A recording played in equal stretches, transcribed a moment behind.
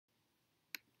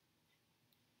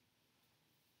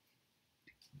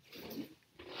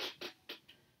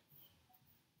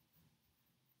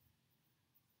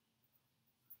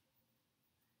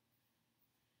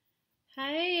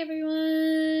Hi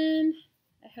everyone.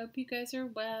 I hope you guys are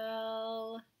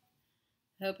well.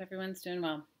 I hope everyone's doing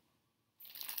well.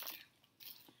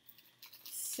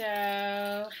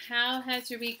 So, how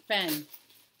has your week been?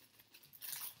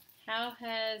 How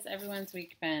has everyone's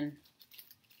week been?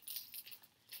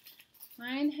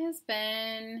 Mine's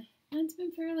been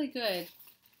fairly good.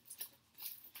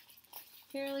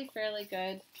 Fairly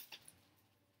good.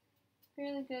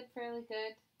 Fairly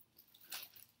good.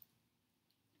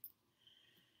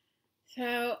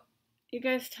 So, you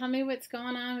guys tell me what's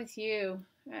going on with you.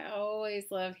 I always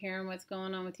love hearing what's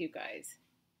going on with you guys.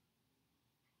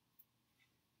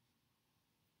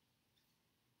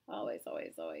 Always.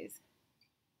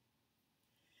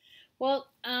 Well,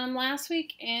 last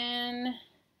week in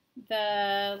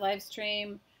the live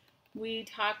stream, we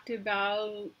talked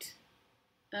about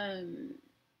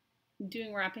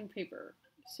doing wrapping paper.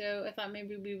 So I thought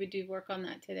maybe we would do work on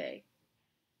that today.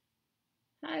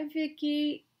 Hi,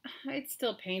 Vicky. It's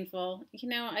still painful.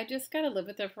 I just got to live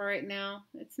with it for right now.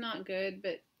 It's not good,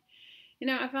 but,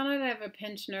 I found out I have a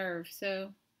pinched nerve,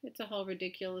 so it's a whole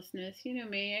ridiculousness. You know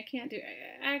me.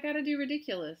 I got to do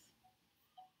ridiculous.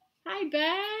 Hi,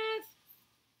 Beth.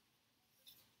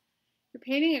 You're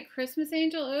painting a Christmas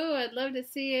angel? Oh, I'd love to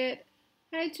see it.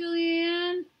 Hi,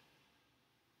 Julianne.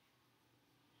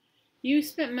 You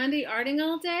spent Monday arting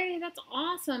all day? That's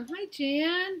awesome. Hi,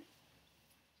 Jan.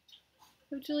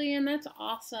 Oh, Julianne, that's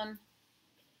awesome.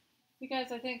 You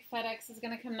guys, I think FedEx is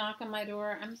going to come knock on my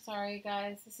door. I'm sorry,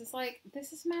 guys. This is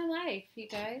my life, you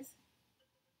guys.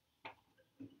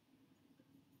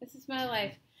 This is my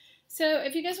life. So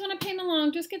if you guys want to paint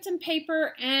along, just get some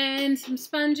paper and some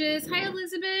sponges. Hi,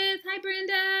 Elizabeth. Hi,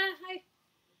 Brenda. Hi.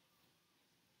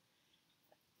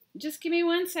 Just give me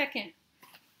 1 second.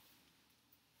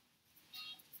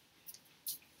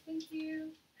 Thank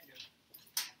you.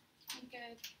 I'm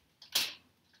good.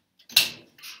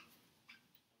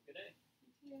 Good day.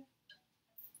 Yeah.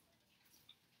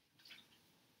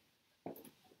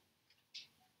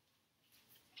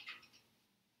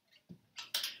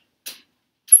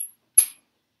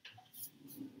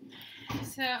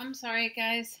 So I'm sorry,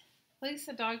 guys. At least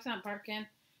the dog's not barking.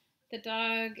 The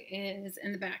dog is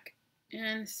in the back.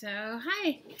 And so,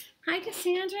 hi. Hi,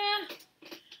 Cassandra.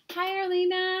 Hi,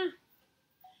 Arlena.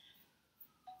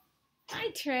 Hi,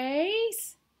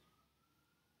 Trace.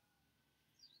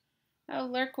 Oh,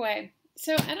 Lurkway.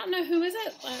 So I don't know, who is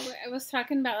it? I was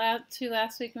talking about that too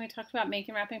last week when we talked about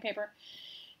making wrapping paper.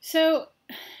 So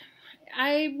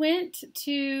I went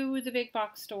to the big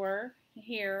box store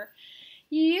here.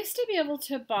 You used to be able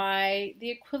to buy the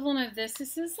equivalent of this.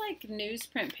 This is like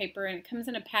newsprint paper, and it comes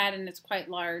in a pad, and it's quite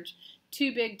large.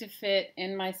 Too big to fit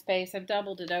in my space. I've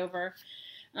doubled it over.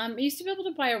 I used to be able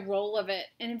to buy a roll of it.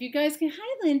 And if you guys can,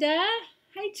 hi, Linda.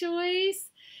 Hi, Joyce.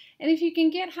 And if you can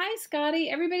get, hi, Scotty.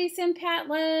 Everybody send Pat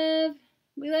love.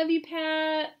 We love you,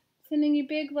 Pat. Sending you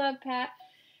big love, Pat.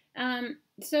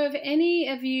 So if any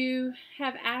of you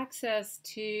have access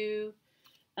to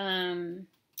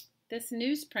this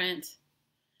newsprint,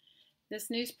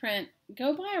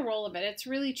 go buy a roll of it. It's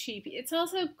really cheap. It's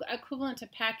also equivalent to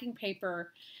packing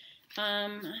paper.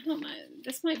 I don't know.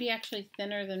 This might be actually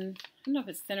thinner than, I don't know if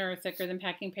it's thinner or thicker than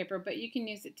packing paper, but you can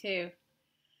use it too.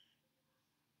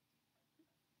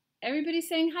 Everybody's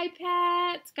saying hi,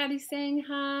 Pat. Scotty's saying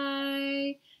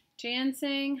hi. Jan's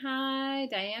saying hi.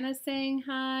 Diana's saying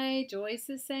hi. Joyce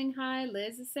is saying hi.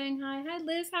 Liz is saying hi. Hi,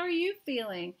 Liz. How are you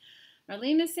feeling?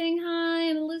 Arlena's saying hi.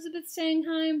 And Elizabeth's saying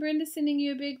hi. And Brenda's sending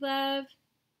you a big love.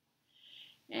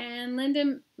 And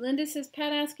Linda says,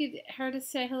 Pat asked her to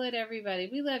say hello to everybody.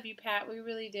 We love you, Pat. We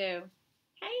really do.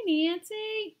 Hi,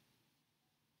 Nancy.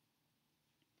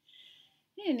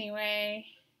 Anyway.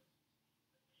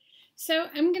 So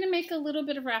I'm going to make a little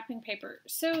bit of wrapping paper.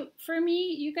 So for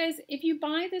me, you guys, if you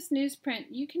buy this newsprint,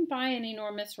 you can buy an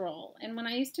enormous roll. And when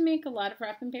I used to make a lot of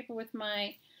wrapping paper with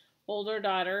my older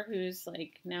daughter, who's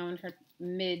like now in her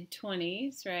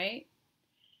mid-20s, right?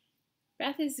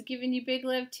 Beth is giving you big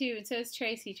love too, and so is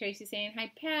Tracy. Tracy's saying,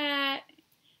 hi, Pat.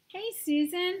 Hey,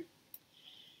 Susan.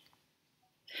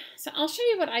 So I'll show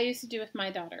you what I used to do with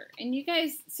my daughter. And you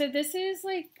guys, so this is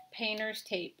like painter's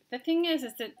tape. The thing is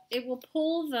that it will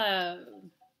pull the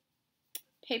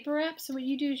paper up. So what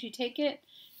you do is you take it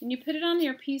and you put it on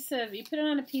a piece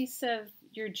of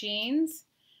your jeans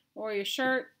or your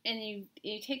shirt, and you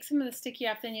take some of the sticky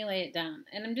off, then you lay it down.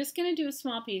 And I'm just going to do a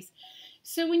small piece.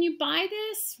 So when you buy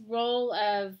this roll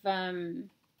of newsprint,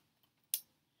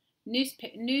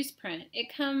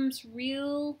 it comes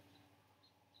real.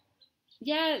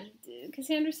 Yeah,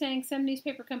 Cassandra's saying some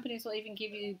newspaper companies will even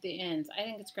give you the ends. I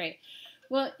think it's great.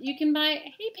 Well, you can buy,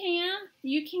 hey Pam,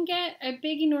 you can get a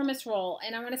big enormous roll,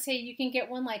 and I want to say you can get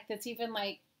one like that's even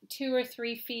like 2 or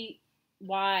 3 feet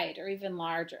wide or even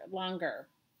longer.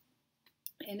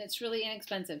 And it's really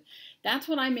inexpensive. That's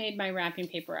what I made my wrapping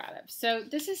paper out of. So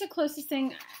this is the closest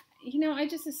thing, I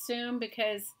just assume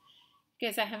because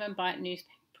I haven't bought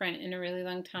newsprint in a really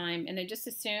long time, and I just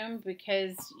assumed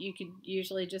because you could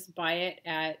usually just buy it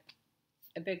at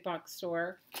a big box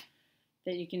store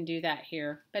that you can do that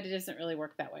here, but it doesn't really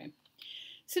work that way.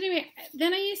 So anyway,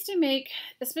 then I used to make,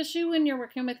 especially when you're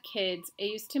working with kids, I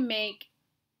used to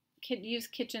use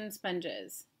kitchen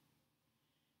sponges.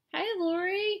 Hi,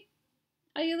 Lori.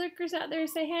 All you lookers out there,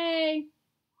 say hey.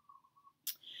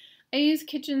 I use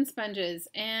kitchen sponges,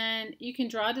 and you can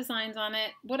draw designs on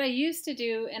it. What I used to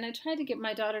do, and I tried to get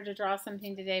my daughter to draw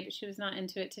something today, but she was not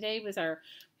into it. Today was we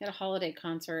had a holiday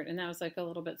concert, and that was like a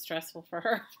little bit stressful for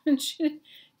her.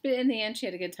 But in the end, she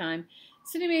had a good time.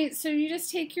 So anyway, so you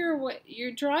just take your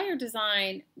draw your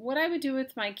design. What I would do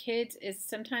with my kids is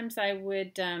sometimes I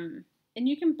would, and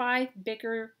you can buy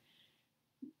bigger,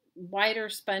 wider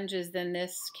sponges than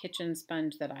this kitchen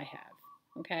sponge that I have,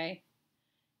 okay?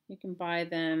 You can buy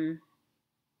them,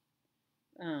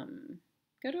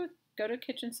 go to a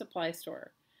kitchen supply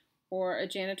store or a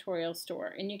janitorial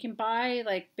store, and you can buy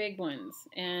like big ones,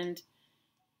 and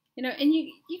and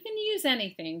you can use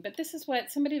anything, but this is what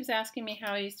somebody was asking me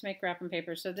how I used to make wrapping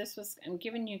paper, so I'm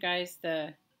giving you guys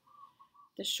the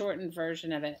shortened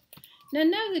version of it. Now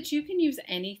know that you can use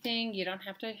anything. You don't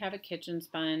have to have a kitchen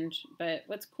sponge, but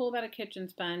what's cool about a kitchen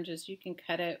sponge is you can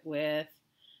cut it with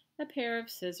a pair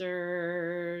of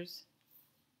scissors.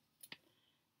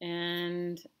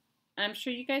 And I'm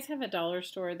sure you guys have a dollar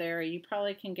store there. You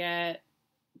probably can get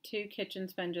 2 kitchen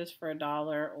sponges for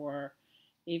 $1 or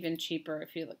even cheaper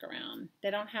if you look around.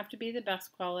 They don't have to be the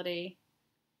best quality.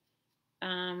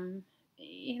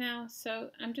 So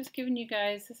I'm just giving you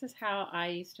guys, this is how I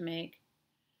used to make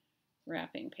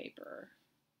wrapping paper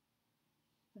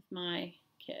with my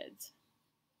kids.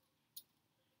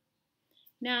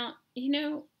 Now,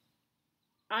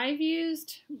 I've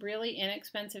used really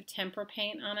inexpensive tempera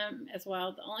paint on them as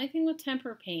well. The only thing with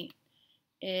tempera paint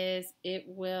is it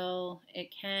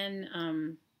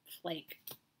can flake.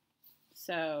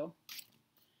 So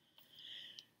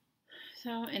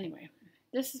anyway,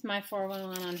 this is my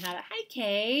 411 on how to, hi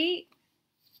Kate.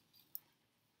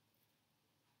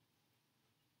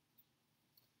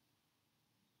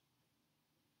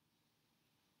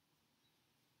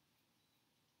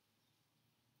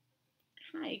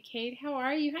 Hi, Kate. How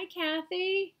are you? Hi,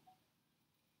 Kathy.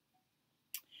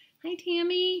 Hi,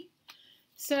 Tammy.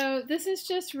 So this is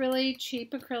just really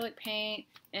cheap acrylic paint.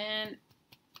 And,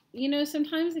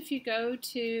 sometimes if you go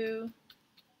to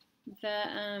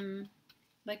the,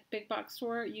 like, big box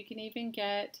store, you can even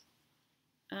get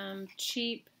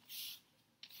cheap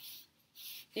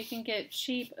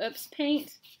oops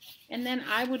paint. And then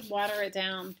I would water it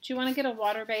down. But you want to get a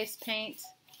water-based paint.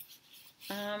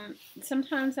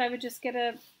 Sometimes I would just get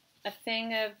a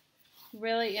thing of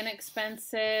really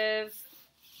inexpensive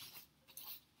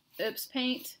oops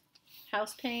paint,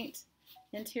 house paint,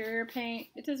 interior paint.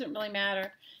 It doesn't really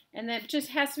matter. And then it just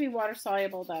has to be water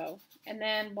soluble though. And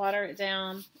then water it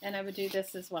down, and I would do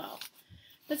this as well.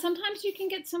 But sometimes you can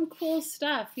get some cool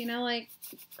stuff, like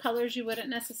colors you wouldn't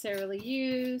necessarily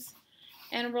use,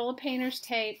 and a roll of painter's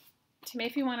tape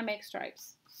if you want to make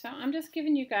stripes. So I'm just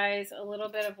giving you guys a little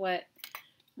bit of what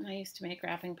I used to make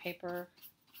wrapping paper.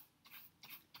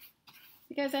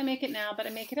 Because I make it now, but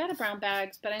I make it out of brown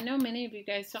bags. But I know many of you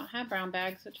guys don't have brown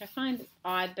bags, which I find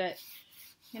odd, but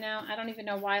I don't even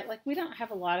know why. Like, we don't have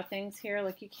a lot of things here.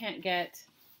 Like, you can't get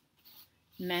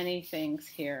many things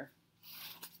here,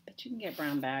 but you can get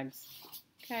brown bags.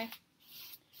 Okay.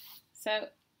 So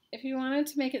if you wanted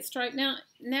to make it striped, now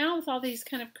with all these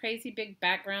kind of crazy big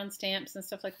background stamps and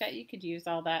stuff like that, you could use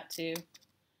all that too.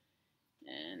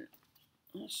 And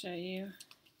I'll show you.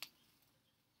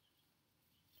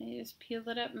 You just peel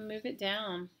it up and move it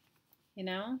down,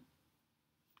 You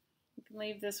can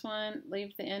leave this one,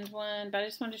 leave the end one, but I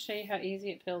just wanted to show you how easy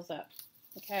it peels up,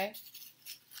 okay?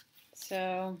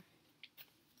 So,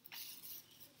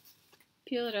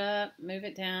 peel it up, move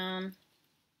it down.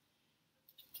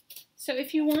 So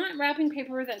if you want wrapping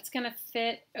paper that's going to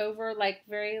fit over like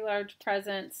very large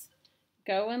presents,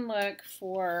 go and look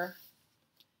for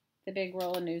the big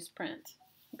roll of newsprint,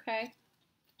 okay?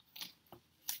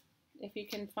 If you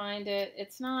can find it,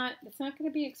 it's not going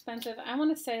to be expensive. I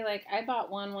want to say, like, I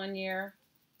bought one year.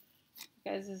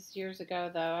 Guys, this is years ago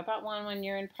though. I bought one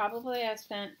year, and probably I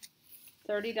spent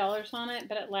 $30 on it,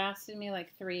 but it lasted me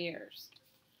like 3 years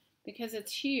because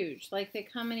it's huge. Like, they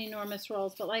come in enormous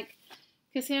rolls, but like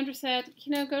Cassandra said,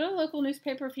 you know, go to a local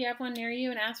newspaper if you have one near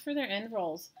you and ask for their end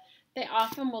rolls. They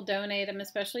often will donate them,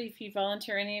 especially if you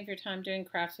volunteer any of your time doing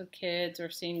crafts with kids or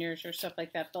seniors or stuff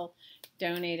like that. They'll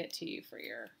donate it to you for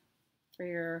your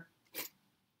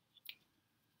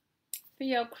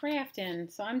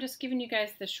crafting. So I'm just giving you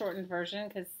guys the shortened version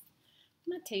because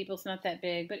my table's not that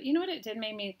big. But you know what it did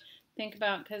make me think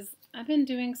about, because I've been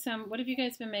doing some, what have you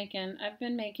guys been making? I've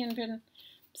been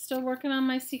still working on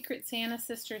my Secret Santa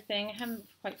sister thing. I haven't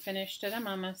quite finished it. I'm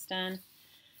almost done.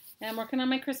 And I'm working on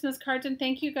my Christmas cards, and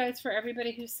thank you guys for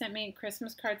everybody who sent me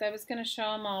Christmas cards. I was going to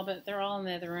show them all, but they're all in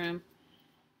the other room.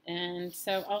 And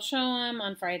so I'll show them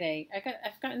on Friday.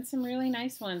 I've gotten some really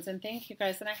nice ones, and thank you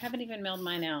guys. And I haven't even mailed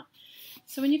mine out.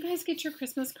 So when you guys get your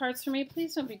Christmas cards for me,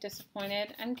 please don't be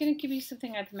disappointed. I'm going to give you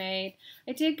something I've made.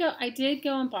 I did go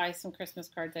and buy some Christmas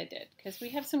cards. I did, because we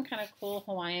have some kind of cool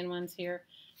Hawaiian ones here.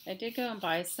 I did go and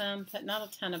buy some, but not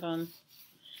a ton of them.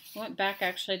 I went back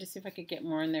actually to see if I could get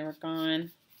more, and they were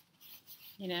gone.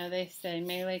 You know, they say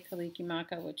Mele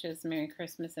Kalikimaka, which is Merry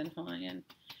Christmas in Hawaiian.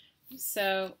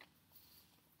 So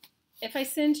if I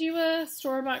send you a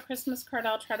store-bought Christmas card,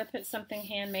 I'll try to put something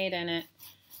handmade in it.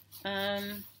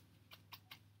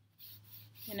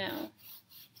 You know,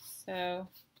 so,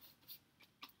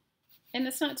 and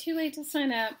it's not too late to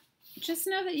sign up. Just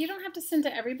know that you don't have to send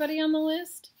to everybody on the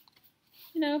list,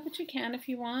 you know, but you can if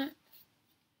you want.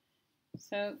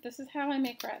 So this is how I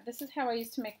make wrap. This is how I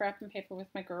used to make wrapping paper with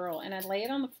my girl, and I lay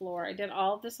it on the floor. I did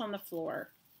all of this on the floor.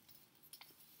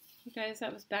 You guys,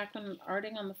 that was back when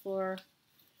arting on the floor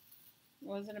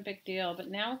wasn't a big deal, but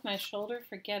now with my shoulder,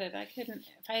 forget it. I couldn't,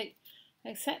 if I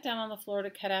sat down on the floor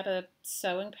to cut out a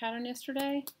sewing pattern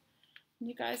yesterday. And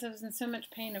you guys, I was in so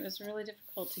much pain. It was really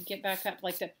difficult to get back up,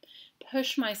 like to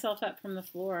push myself up from the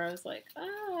floor. I was like,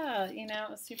 you know,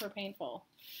 it was super painful.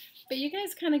 But you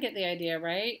guys kind of get the idea,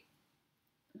 right?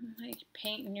 Like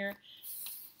painting your, you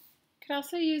could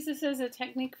also use this as a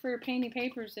technique for your painting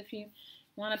papers if you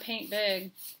want to paint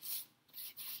big.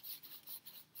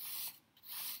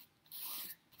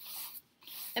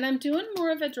 And I'm doing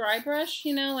more of a dry brush,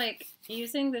 you know, like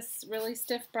using this really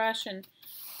stiff brush, and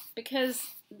because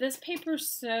this paper's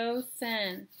so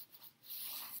thin.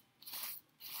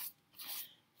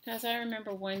 Because I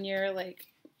remember one year, like,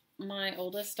 my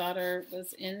oldest daughter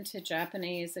was into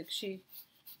Japanese, like she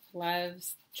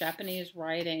loves Japanese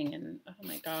writing, and oh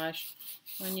my gosh,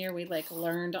 one year we like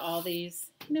learned all these,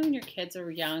 you know, when your kids are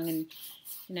young and,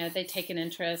 you know, they take an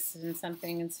interest in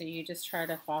something, and so you just try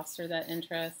to foster that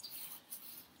interest.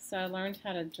 So I learned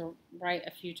how to write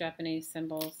a few Japanese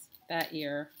symbols that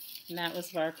year. And that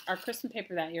was our Christmas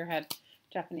paper that year had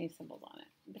Japanese symbols on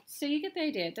it. So you get the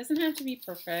idea. It doesn't have to be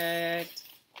perfect,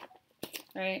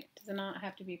 right? It does not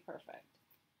have to be perfect.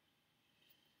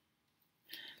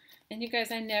 And you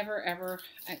guys, I never ever,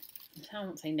 I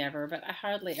won't say never, but I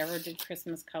hardly ever did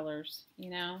Christmas colors, you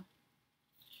know?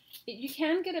 You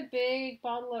can get a big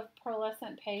bottle of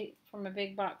pearlescent paint from a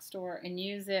big box store and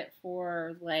use it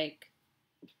for like,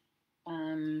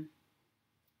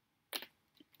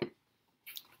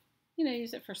 you know,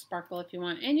 use it for sparkle if you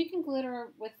want. And you can glitter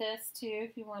with this too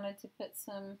if you wanted to put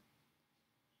some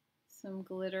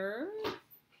glitter.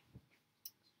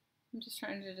 I'm just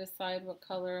trying to decide what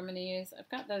color I'm going to use. I've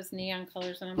got those neon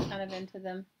colors and I'm kind of into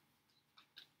them.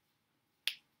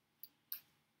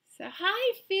 So,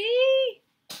 hi, Fee!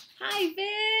 Hi,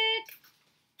 Vic!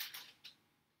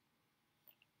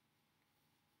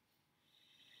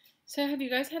 So, have you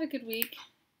guys had a good week?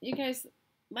 You guys,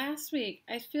 last week,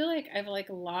 I feel like I've like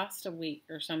lost a week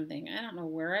or something. I don't know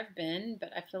where I've been,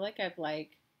 but I feel like I've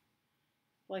like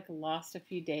lost a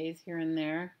few days here and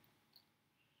there.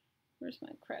 Where's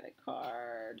my credit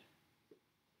card?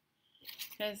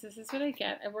 Guys, this is what I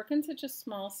get. I work in such a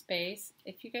small space.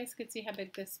 If you guys could see how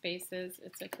big this space is,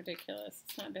 it's like ridiculous.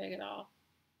 It's not big at all.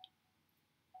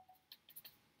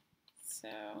 So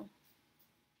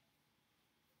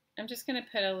I'm just going to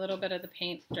put a little bit of the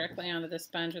paint directly onto the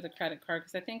sponge or the credit card,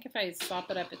 because I think if I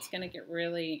slop it up, it's going to get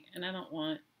really, and I don't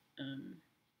want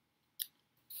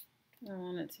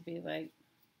it to be like,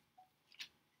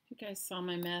 if you guys saw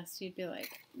my mess, you'd be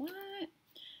like, what?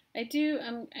 I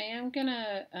am going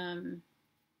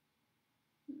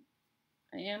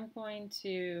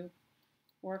to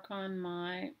work on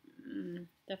my,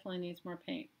 definitely needs more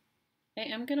paint. I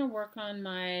am going to work on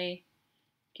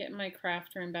getting my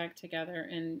craft room back together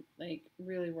and like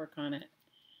really work on it.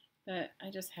 But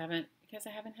I just haven't, because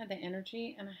I haven't had the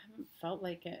energy and I haven't felt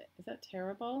like it. Is that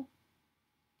terrible?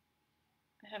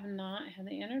 I have not had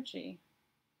the energy.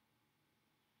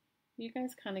 You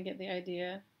guys kind of get the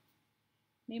idea.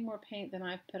 Need more paint than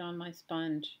I've put on my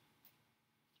sponge.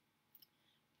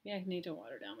 Yeah, I need to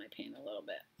water down my paint a little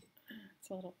bit. It's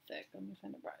a little thick. Let me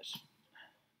find a brush.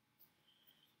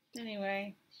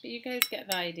 Anyway, but you guys get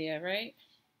the idea, right?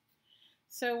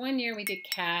 So one year we did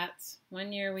cats.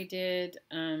 One year we did,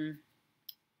 I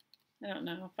don't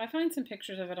know. If I find some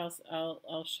pictures of it,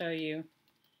 I'll show you.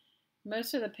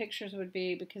 Most of the pictures would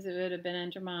be, because it would have been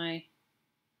under my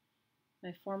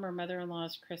former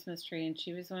mother-in-law's Christmas tree, and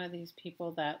she was one of these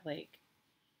people that, like,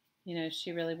 you know,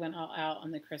 she really went all out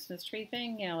on the Christmas tree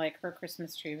thing. You know, like her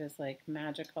Christmas tree was like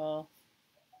magical.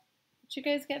 But you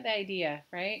guys get the idea,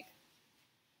 right?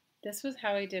 This was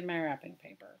how I did my wrapping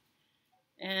paper.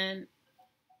 And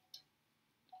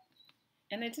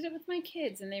I did it with my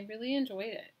kids, and they really enjoyed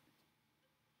it.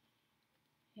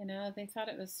 You know, they thought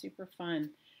it was super fun. In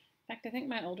fact, I think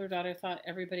my older daughter thought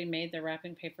everybody made their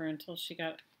wrapping paper until she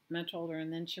got much older,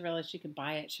 and then she realized you could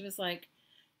buy it. She was like,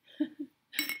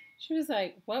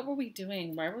 what were we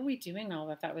doing? Why were we doing all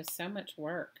that? That was so much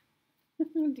work.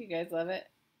 Do you guys love it?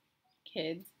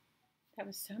 Kids, that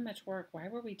was so much work. Why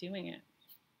were we doing it?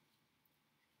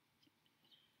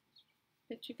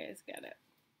 But you guys get it,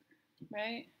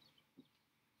 right?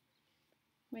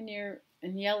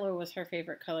 And yellow was her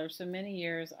favorite color, so many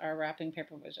years our wrapping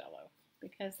paper was yellow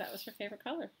because that was her favorite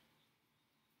color.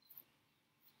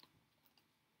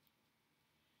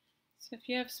 So if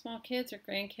you have small kids or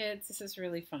grandkids, this is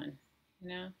really fun, you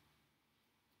know?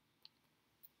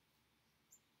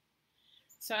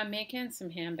 So I'm making some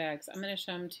handbags. I'm going to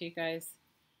show them to you guys.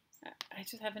 I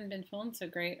just haven't been feeling so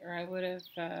great, or I would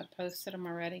have posted them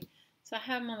already. So I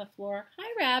have them on the floor. Hi,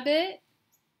 Rabbit.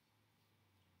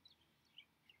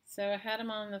 So I had them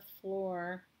on the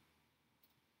floor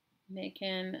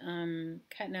making,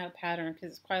 cutting out a pattern because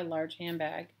it's quite a large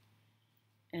handbag.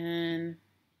 And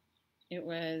it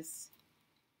was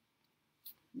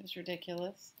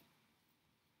ridiculous.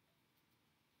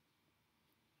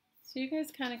 So you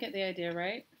guys kind of get the idea,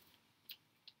 right?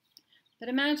 But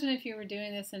imagine if you were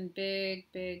doing this in big,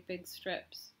 big, big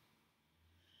strips.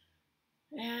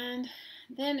 And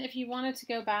then if you wanted to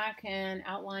go back and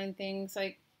outline things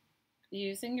like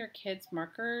using your kids'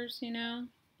 markers, you know,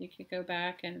 you could go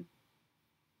back and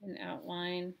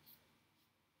outline.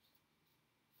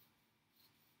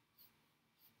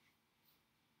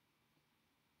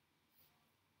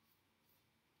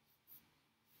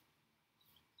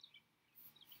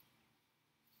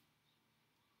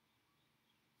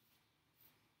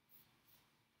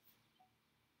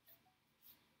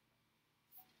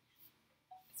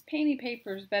 It's painty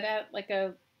papers, but at like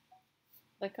a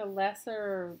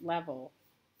lesser level.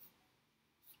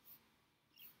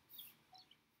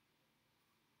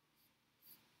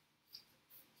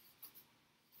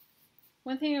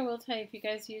 One thing I will tell you, if you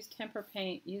guys use tempera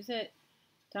paint,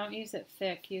 don't use it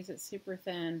thick, use it super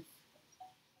thin,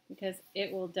 because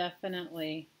it will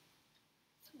definitely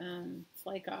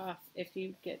flake off if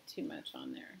you get too much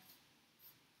on there.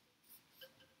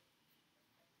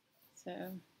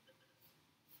 So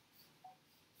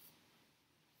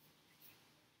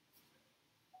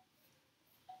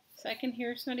I can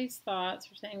hear somebody's thoughts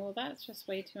for saying, well, that's just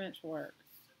way too much work.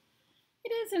 It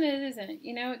is and it isn't.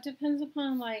 You know, it depends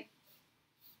upon, like,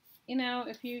 you know,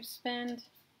 if you spend,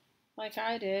 like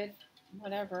I did,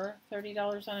 whatever,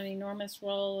 $30 on an enormous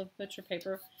roll of butcher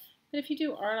paper. But if you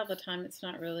do art all the time, it's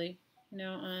not really, you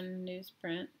know, on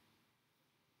newsprint.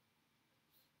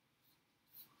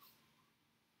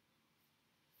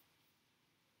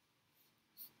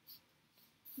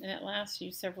 And it lasts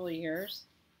you several years.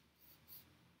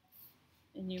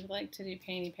 And you would like to do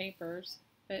painty papers,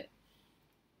 but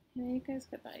you know, you guys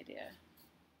get the idea.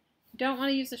 You don't want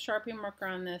to use a Sharpie marker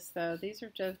on this, though. This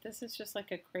is just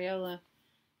like a Crayola,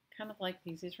 kind of like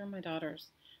these. These are my daughter's.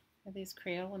 Are these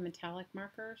Crayola metallic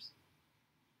markers?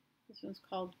 This one's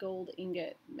called Gold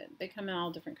Ingot, but they come in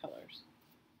all different colors.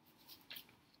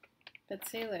 But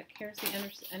see, look, here's the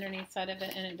underneath side of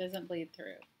it, and it doesn't bleed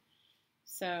through.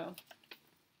 So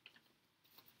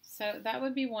that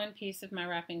would be one piece of my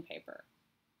wrapping paper.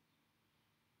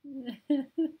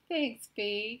 Thanks,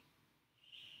 B.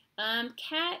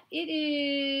 Kat, it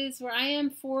is where I am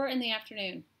 4 in the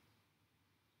afternoon.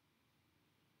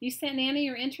 You sent Nana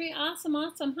your entry? Awesome,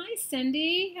 awesome. Hi,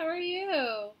 Cindy. How are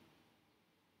you?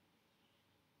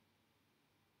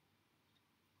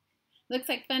 Looks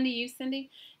like fun to you,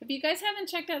 Cindy. If you guys haven't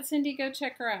checked out Cindy, go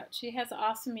check her out. She has an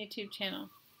awesome YouTube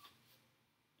channel.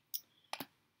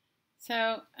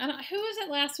 So, who was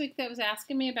it last week that was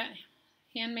asking me about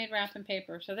handmade wrapping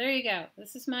paper? So there you go.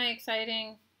 This is my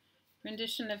exciting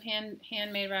rendition of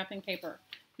handmade wrapping paper.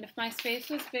 And if my space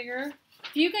was bigger,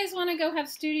 if you guys want to go have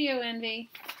studio envy,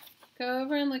 go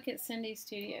over and look at Cindy's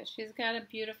studio. She's got a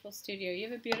beautiful studio. You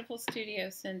have a beautiful studio,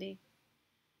 Cindy.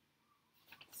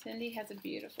 Cindy has a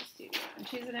beautiful studio, and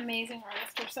she's an amazing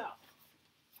artist herself.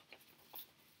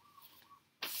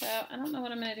 So I don't know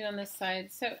what I'm going to do on this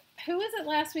side. So who was it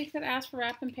last week that asked for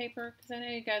wrapping paper? Because I know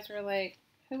you guys were like,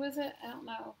 who was it? I don't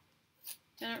know.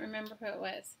 I don't remember who it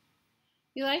was.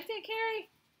 You liked it, Carrie?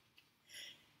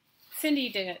 Cindy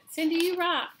did it. Cindy, you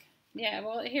rock. Yeah,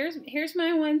 well, here's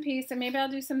my one piece, and maybe I'll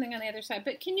do something on the other side.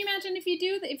 But can you imagine if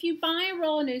you buy a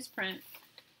roll of newsprint?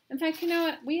 In fact, you know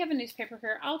what? We have a newspaper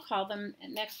here. I'll call them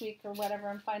next week or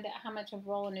whatever and find out how much a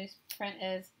roll of newsprint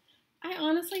is. I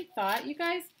honestly thought, you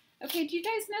guys. Okay, do you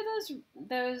guys know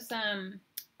those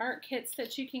art kits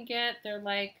that you can get? They're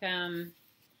like they're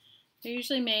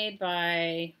usually made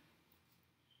by,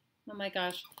 oh my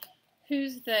gosh,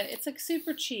 it's like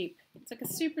super cheap. It's like a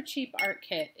super cheap art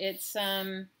kit. It's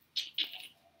oh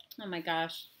my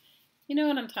gosh, you know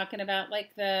what I'm talking about?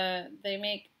 Like they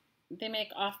make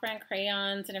off-brand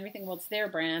crayons and everything. Well, it's their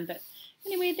brand, but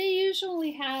anyway, they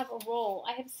usually have a roll.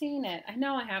 I have seen it. I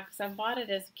know I have because I've bought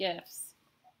it as gifts.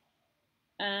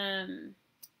 I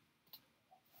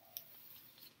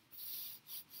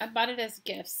bought it as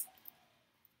gifts.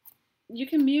 You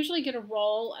can usually get a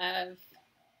roll of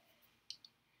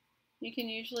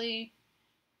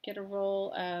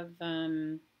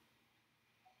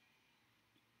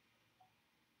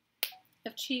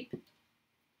cheap.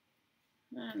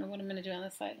 I don't know what I'm going to do on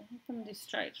this side. I think I'm going to do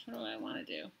stripes. What do I want to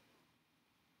do?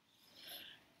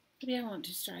 Maybe I won't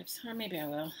do stripes, or maybe I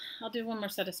will. I'll do one more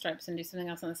set of stripes and do something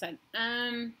else on the side.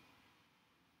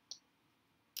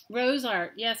 Rose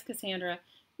art. Yes, Cassandra.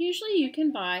 Usually you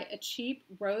can buy a cheap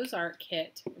rose art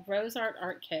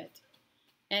art kit,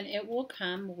 and it will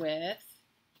come with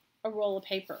a roll of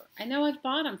paper. I know I've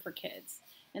bought them for kids,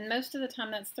 and most of the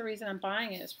time that's the reason I'm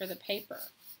buying it is for the paper.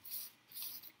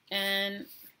 And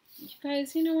you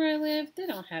guys, you know where I live? They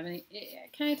don't have any.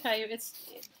 Can I tell you,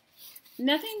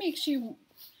 nothing makes you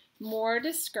more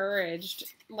discouraged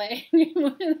like when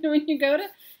you go to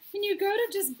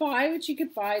just buy what you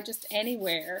could buy just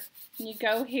anywhere, and you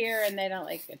go here and they don't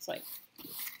like. It's like,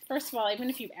 first of all, even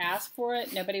if you ask for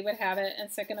it, nobody would have it,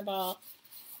 and second of all,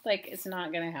 like, it's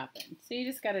not gonna happen. So you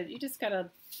just gotta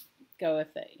go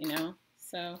with it, you know.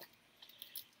 So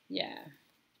yeah,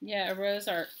 a rose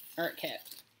art kit.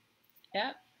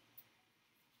 Yep.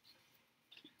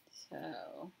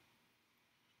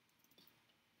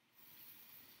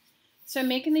 So I'm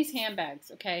making these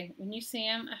handbags, okay? When you see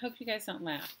them, I hope you guys don't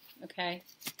laugh, okay?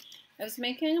 I was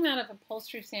making them out of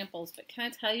upholstery samples, but can I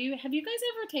tell you, have you guys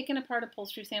ever taken apart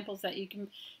upholstery samples that you can,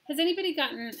 has anybody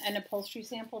gotten an upholstery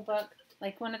sample book?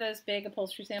 Like one of those big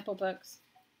upholstery sample books?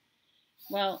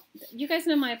 Well, you guys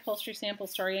know my upholstery sample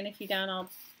story, and if you don't,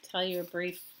 I'll tell you a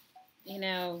brief,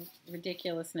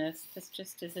 ridiculousness. This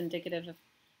just is indicative of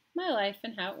my life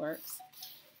and how it works.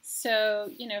 So,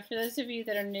 for those of you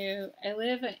that are new, I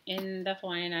live in the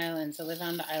Hawaiian Islands. I live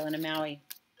on the island of Maui.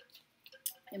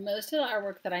 And most of the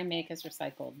artwork that I make is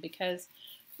recycled because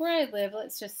where I live,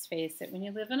 let's just face it, when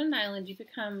you live on an island, you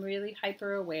become really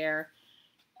hyper aware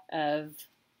of,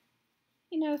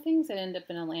 things that end up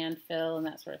in a landfill and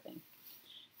that sort of thing.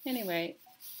 Anyway,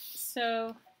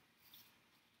 so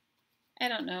I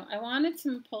don't know. I wanted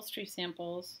some upholstery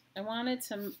samples. I wanted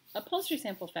some upholstery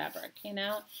sample fabric, And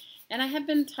I have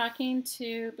been talking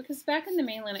because back in the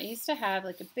mainland, I used to have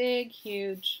like a big,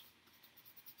 huge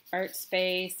art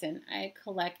space, and I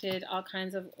collected all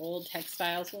kinds of old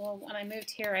textiles. Well, when I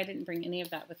moved here, I didn't bring any of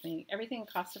that with me. Everything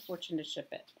cost a fortune to ship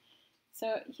it.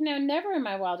 So, never in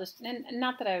my wildest, and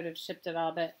not that I would have shipped it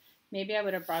all, but maybe I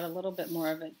would have brought a little bit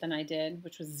more of it than I did,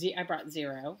 which was, I brought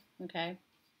 0, okay?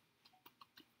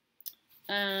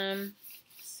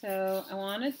 So I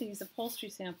wanted these upholstery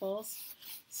samples.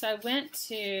 So I went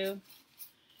to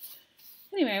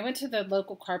the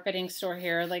local carpeting store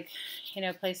here, like,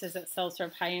 places that sell sort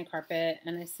of high-end carpet.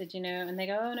 And I said, and they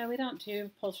go, oh, no, we don't do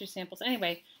upholstery samples.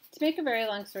 Anyway, to make a very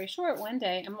long story short, one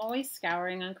day I'm always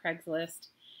scouring on Craigslist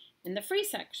in the free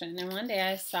section. And one day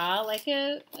I saw like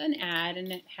an ad,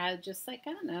 and it had just like,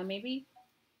 I don't know, maybe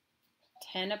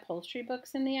 10 upholstery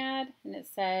books in the ad. And it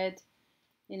said,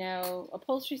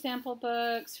 upholstery sample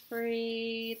books,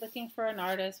 free, looking for an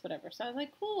artist, whatever. So I was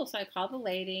like, cool. So I called the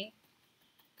lady,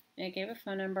 and I gave a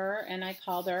phone number, and I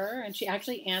called her, and she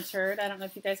actually answered. I don't know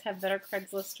if you guys have better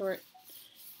Craigslist store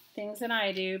things than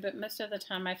I do, but most of the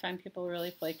time I find people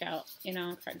really flake out,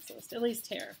 on Craigslist, at least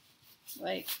here.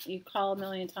 Like, you call a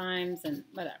million times and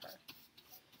whatever.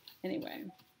 Anyway,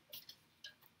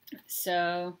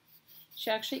 so she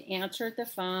actually answered the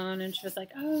phone, and she was like,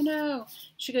 oh, no.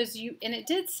 She goes, and it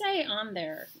did say on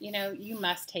there, you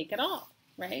must take it all,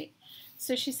 right?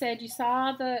 So she said,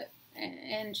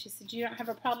 and she said, you don't have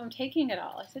a problem taking it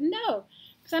all. I said, no.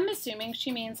 Because I'm assuming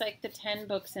she means like the 10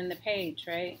 books in the page,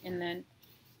 right? And then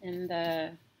in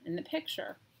the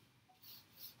picture.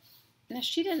 Now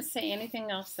she didn't say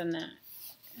anything else than that.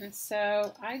 And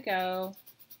so I go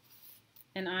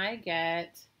and I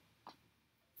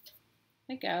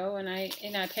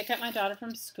pick up my daughter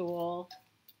from school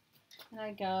and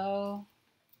I go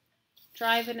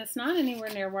drive, and it's not anywhere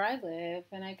near where I live,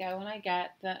 and I go and I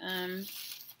get the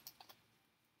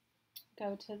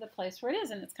go to the place where it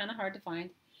is, and it's kind of hard to find.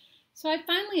 So I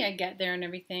get there and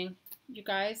everything, you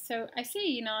guys. So I see,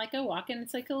 you know, I go walk in,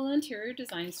 it's like a little interior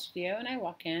design studio, and I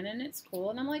walk in and it's cool,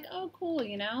 and I'm like, oh cool,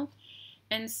 you know.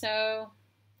 And so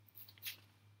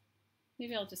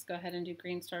maybe I'll just go ahead and do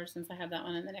green stars since I have that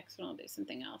one, and the next one I'll do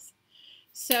something else.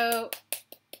 So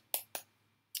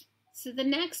the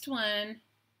next one,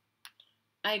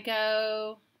 I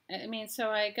go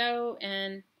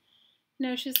and, you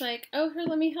know, she's like, oh, here,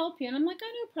 let me help you. And I'm like,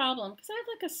 oh, no problem. Because I have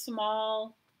like a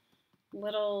small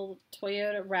little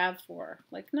Toyota RAV4.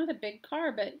 Like, not a big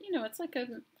car, but, you know, it's like kind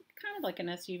of like an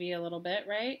SUV a little bit,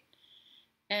 right?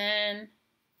 And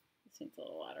this needs a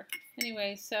little water.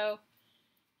 Anyway, so,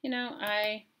 you know,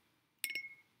 I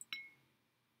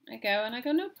go and I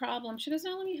go, no problem. She goes,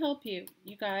 no, let me help you.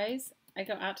 You guys, I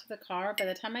go out to the car. By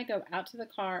the time I go out to the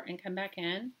car and come back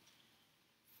in,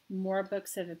 more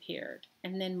books have appeared.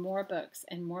 And then more books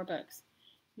and more books.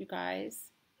 You guys,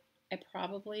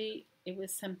 it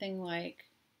was something like,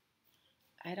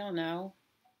 I don't know,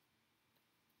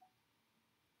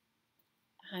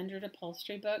 100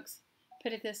 upholstery books.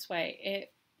 Put it this way,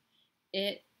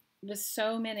 it was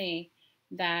so many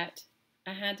that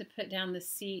I had to put down the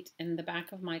seat in the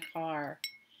back of my car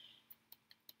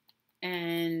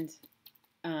and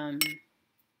I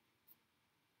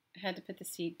had to put the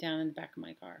seat down in the back of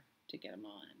my car to get them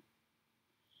all in.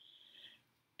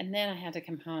 And then I had to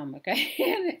come home,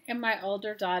 okay? And my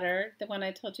older daughter, the one I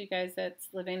told you guys that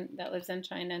lives in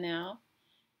China now,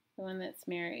 the one that's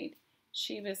married,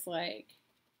 she was like,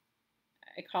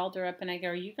 I called her up and I go,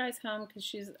 are you guys home? Because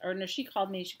she called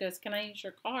me. She goes, can I use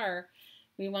your car?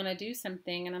 We want to do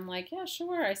something. And I'm like, yeah,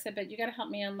 sure. I said, but you got to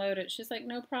help me unload it. She's like,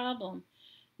 no problem.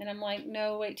 And I'm like,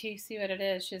 no, wait till you see what it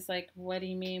is. She's like, what do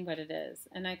you mean what it is?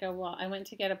 And I go, well, I went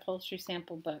to get upholstery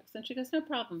sample books. And she goes, no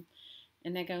problem.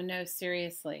 And I go, no,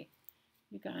 seriously,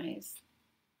 you guys.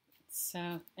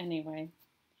 So anyway,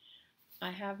 I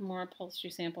have more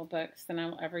upholstery sample books than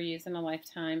I'll ever use in a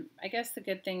lifetime. I guess the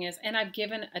good thing is, and I've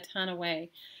given a ton away.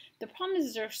 The problem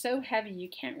is they're so heavy, you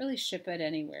can't really ship it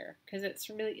anywhere because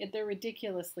they're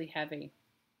ridiculously heavy.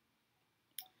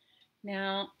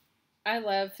 Now, I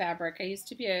love fabric. I used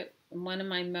to be one of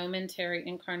my momentary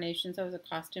incarnations. I was a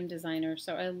costume designer,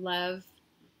 so I love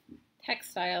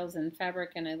textiles and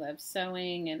fabric, and I love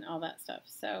sewing and all that stuff.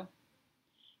 So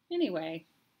anyway,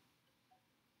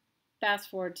 fast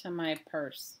forward to the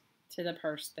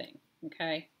purse thing,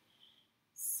 okay?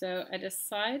 So I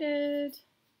decided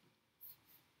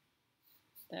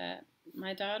that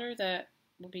my daughter that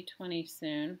will be 20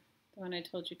 soon, the one I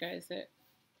told you guys that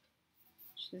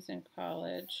she's in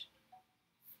college,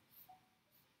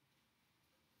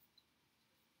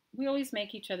 we always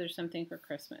make each other something for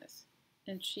Christmas.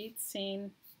 And she'd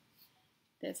seen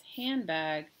this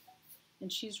handbag,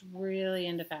 and she's really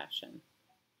into fashion.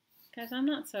 Guys, I'm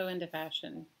not so into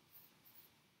fashion.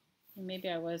 And maybe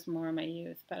I was more in my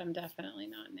youth, but I'm definitely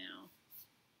not now.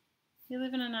 You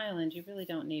live in an island, you really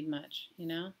don't need much, you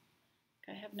know?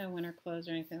 I have no winter clothes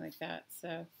or anything like that,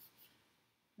 so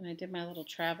when I did my little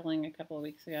traveling a couple of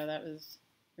weeks ago, that was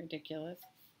ridiculous.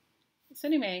 So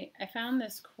anyway, I found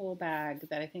this cool bag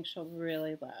that I think she'll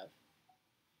really love.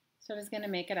 So I was going to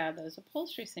make it out of those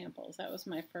upholstery samples. That was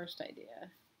my first idea.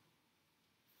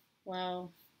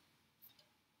 Well,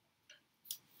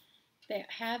 they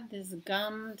have these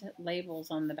gummed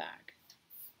labels on the back.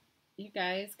 You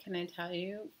guys, can I tell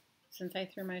you, since I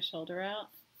threw my shoulder out,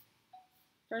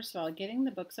 first of all, getting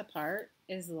the books apart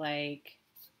is like,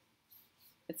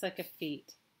 it's like a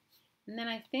feat. And then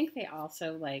I think they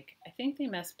also I think they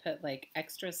must put like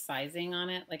extra sizing on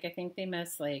it. Like I think they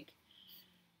must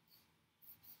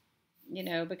you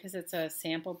know, because it's a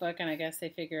sample book and I guess they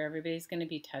figure everybody's going to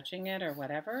be touching it or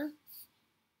whatever.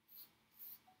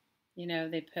 You know,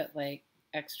 they put like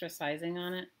extra sizing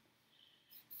on it.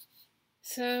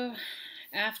 So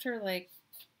after like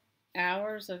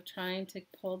hours of trying to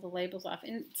pull the labels off,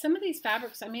 and some of these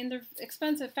fabrics, I mean, they're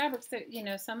expensive fabrics that, you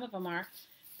know, some of them are,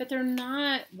 but they're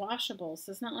not washable.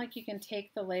 So it's not like you can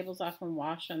take the labels off and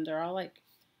wash them. They're all like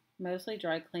mostly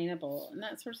dry cleanable and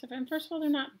that sort of stuff. And first of all, they're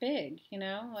not big, you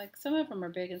know, like some of them are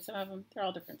big and some of them, they're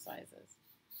all different sizes.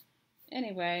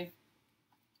 Anyway,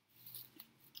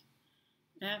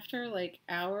 after like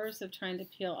hours of trying to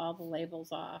peel all the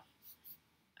labels off,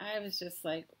 I was just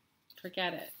like,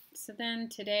 forget it. So then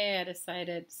today I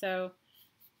decided, so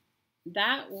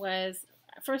that was,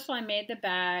 first of all, I made the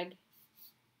bag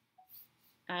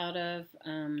out of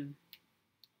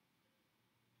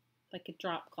like a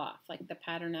drop cloth, like the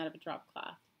pattern out of a drop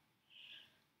cloth.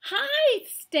 Hi,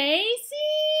 Stacy!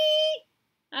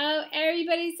 Oh,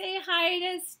 everybody say hi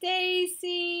to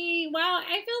Stacy. Wow,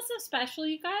 I feel so special,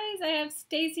 you guys. I have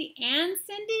Stacy and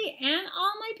Cindy and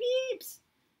all my peeps.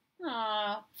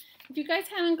 Aw. If you guys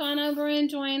haven't gone over and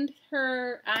joined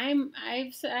her, I'm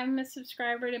a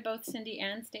subscriber to both Cindy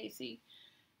and Stacy.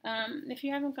 If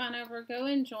you haven't gone over, go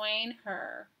and join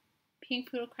her.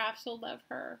 Pink Poodle Crafts will love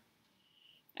her.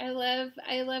 I love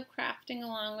crafting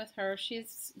along with her.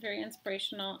 She's very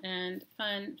inspirational and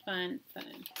fun.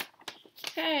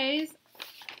 Guys,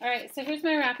 all right, so here's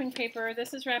my wrapping paper.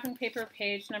 This is wrapping paper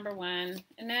page number 1.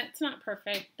 And that's not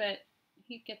perfect, but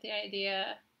you get the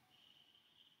idea.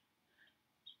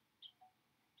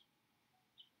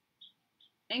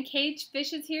 And Cage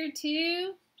Fish is here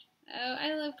too. Oh,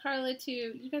 I love Carla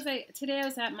too. Because today I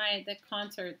was at the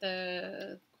concert,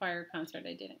 the choir concert.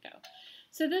 I didn't go.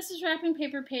 So this is wrapping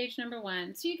paper page number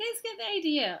 1. So you guys get the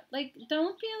idea. Like,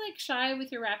 don't be like shy with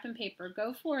your wrapping paper.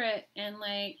 Go for it and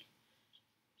like,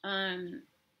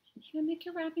 you know, make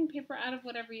your wrapping paper out of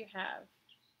whatever you have.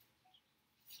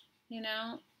 You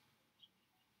know.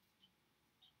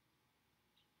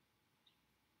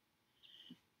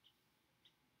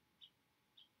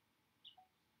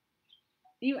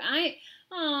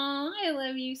 I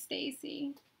love you,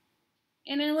 Stacy.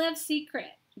 And I love Secret.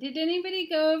 Did anybody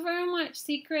go over and watch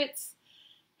Secret's?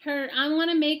 I want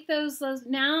to make those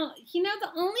now. You know, the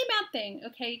only bad thing,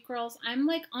 okay, girls, I'm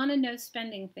like on a no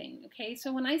spending thing, okay?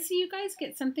 So when I see you guys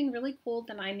get something really cool,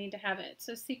 then I need to have it.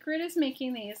 So Secret is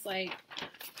making these like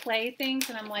clay things,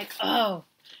 and I'm like, oh,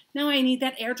 now I need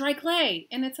that air dry clay.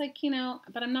 And it's like, you know,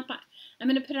 but I'm not buying. I'm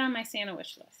going to put it on my Santa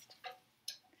wish list.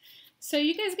 So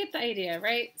you guys get the idea,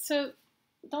 right? So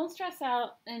don't stress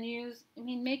out and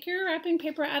make your wrapping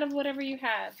paper out of whatever you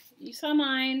have. You saw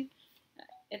mine.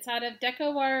 It's out of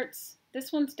Deco Arts.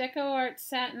 This one's Deco Arts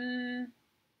Satin.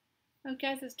 Oh,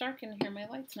 guys, it's dark in here. My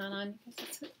light's not on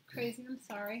because it's crazy. I'm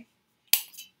sorry.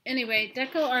 Anyway,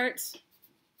 Deco Arts.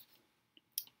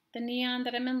 The neon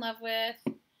that I'm in love with.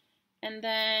 And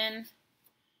then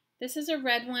this is a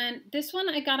red one. This one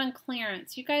I got on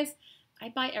clearance. You guys, I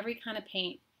buy every kind of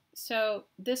paint. So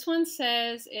this one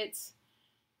says it's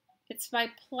by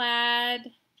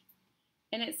Plaid,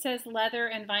 and it says leather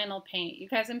and vinyl paint. You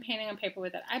guys, I'm painting on paper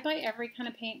with it. I buy every kind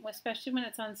of paint, especially when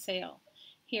it's on sale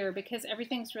here, because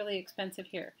everything's really expensive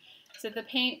here. So the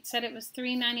paint said it was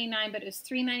 $3.99, but it was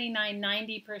 $3.99,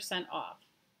 90% off.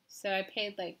 So I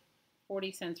paid like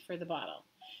 40 cents for the bottle.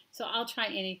 So I'll try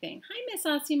anything. Hi, Miss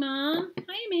Aussie Mom.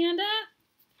 Hi, Amanda.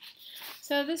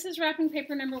 So this is wrapping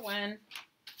paper number 1.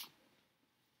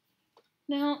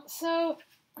 Now, so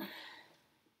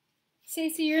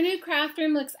Stacey, your new craft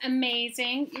room looks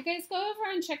amazing. You guys go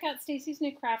over and check out Stacey's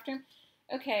new craft room.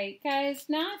 Okay, guys,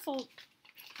 now it's all,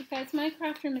 guys, my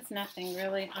craft room is nothing,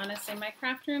 really, honestly. My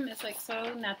craft room is like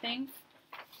so nothing.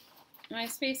 My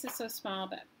space is so small,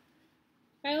 but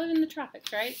I live in the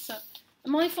tropics, right? So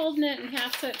I'm only folding it in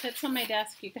half so it fits on my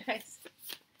desk, you guys.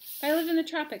 I live in the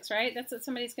tropics, right? That's what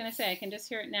somebody's going to say. I can just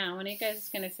hear it now. One of you guys is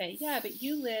going to say, yeah, but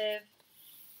you live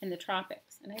in the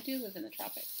tropics. And I do live in the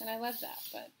tropics, and I love that,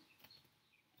 but...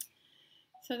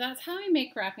 So that's how I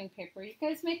make wrapping paper. You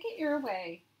guys make it your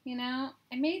way, you know.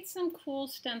 I made some cool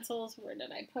stencils. Where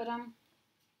did I put them?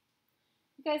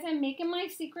 You guys, I'm making my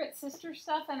Secret Sister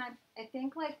stuff, and I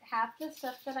think like half the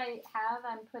stuff that I have,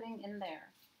 I'm putting in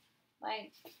there.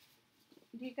 Like,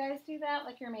 do you guys do that?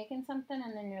 Like you're making something,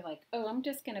 and then you're like, oh, I'm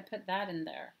just going to put that in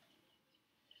there.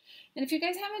 And if you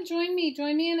guys haven't joined me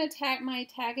in my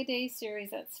Tag-A-Day series.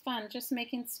 That's fun, just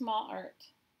making small art.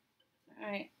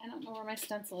 Alright, I don't know where my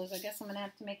stencil is. I guess I'm going to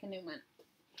have to make a new one.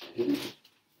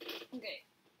 Okay.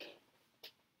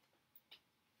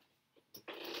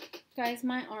 Guys,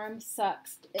 my arm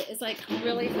sucks. It is like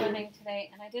really hurting today,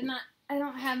 and I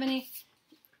don't have any,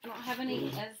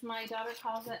 as my daughter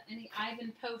calls it, any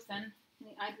ibuprofen.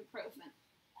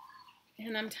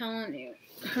 And I'm telling you,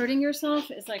 hurting yourself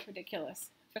is like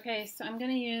ridiculous. Okay, so I'm going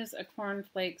to use a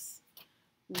cornflakes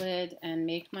lid and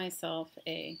make myself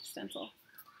a stencil.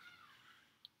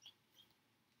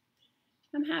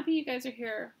 I'm happy you guys are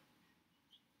here.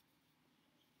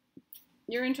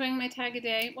 You're enjoying my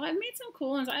Tag-A-Day. Well, I've made some cool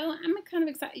ones. I'm kind of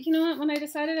excited. You know what? When I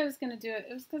decided I was going to do it,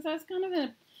 it was because I was kind of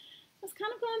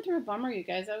going through a bummer, you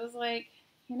guys. I was like,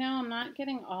 you know, I'm not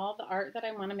getting all the art that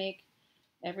I want to make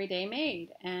every day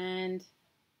made. And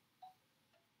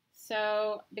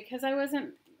So because I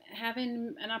wasn't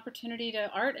having an opportunity to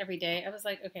art every day, I was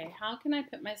like, okay, how can I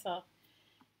put myself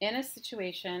in a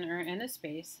situation or in a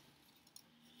space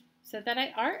so that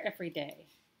I art every day?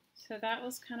 So that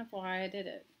was kind of why I did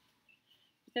it.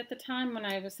 But at the time when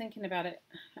I was thinking about it,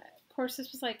 of course,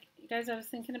 this was like, you guys, I was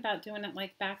thinking about doing it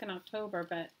like back in October,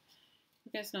 but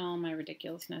you guys know all my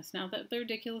ridiculousness. Now that the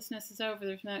ridiculousness is over,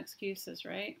 there's no excuses,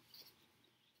 right?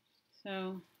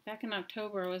 So back in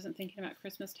October, I wasn't thinking about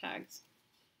Christmas tags.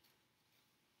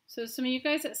 So some of you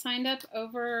guys that signed up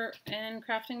over in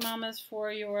Crafting Mamas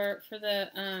for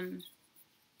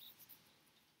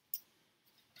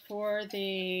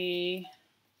the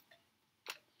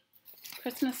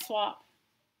Christmas swap,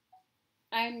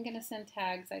 I'm gonna send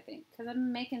tags, I think, because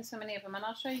I'm making so many of them, and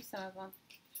I'll show you some of them.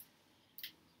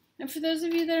 And for those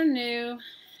of you that are new,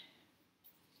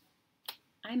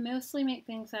 I mostly make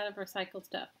things out of recycled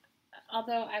stuff,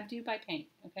 although I do buy paint,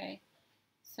 okay?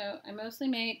 So I mostly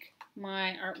make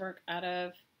my artwork out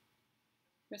of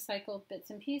recycled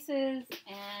bits and pieces,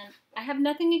 and I have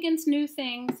nothing against new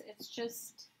things. It's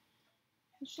just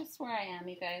where I am,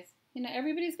 you guys. You know,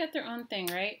 everybody's got their own thing,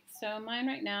 right? So mine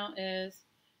right now is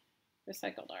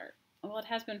recycled art. Well, it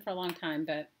has been for a long time,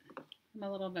 but I'm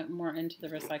a little bit more into the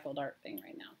recycled art thing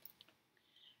right now.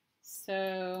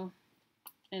 So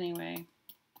anyway,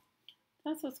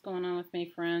 that's what's going on with me,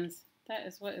 friends. That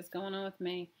is what is going on with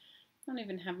me. I don't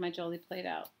even have my jelly plate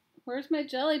out. Where's my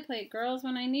jelly plate, girls,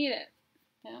 when I need it?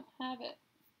 I don't have it.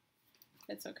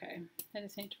 It's okay. I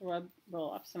just need to roll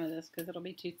off some of this because it'll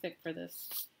be too thick for this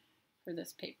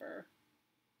paper.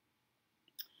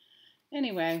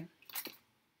 Anyway,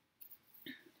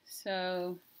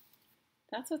 so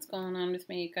that's what's going on with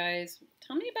me, you guys.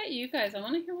 Tell me about you guys. I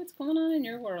want to hear what's going on in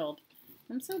your world.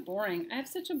 I'm so boring. I have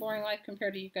such a boring life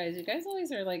compared to you guys. You guys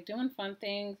always are like doing fun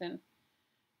things, and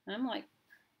I'm like,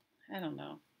 I don't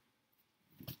know.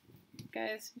 You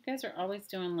guys are always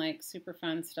doing like super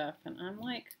fun stuff, and I'm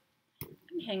like,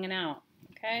 I'm hanging out,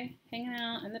 okay? Hanging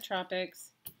out in the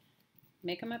tropics,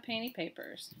 making my painty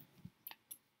papers.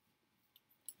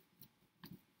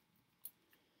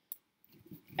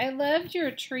 I loved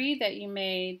your tree that you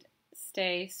made,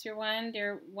 Stace. Your one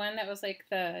that was like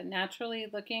the naturally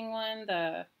looking one,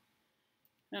 I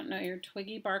don't know, your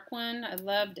twiggy bark one. I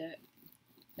loved it.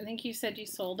 I think you said you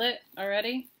sold it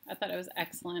already. I thought it was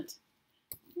excellent.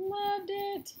 Loved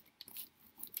it.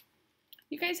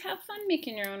 You guys have fun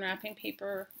making your own wrapping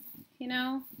paper. You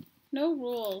know, no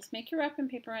rules. Make your wrapping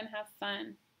paper and have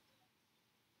fun.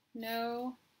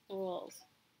 No rules.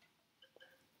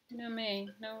 You know me.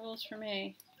 No rules for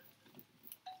me.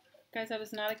 Guys, I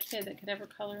was not a kid that could ever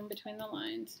color in between the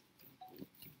lines.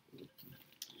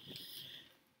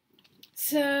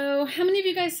 So, how many of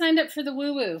you guys signed up for the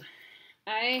woo-woo?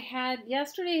 I had,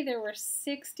 yesterday there were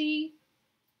 60.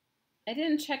 I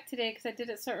didn't check today because I did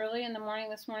it so early in the morning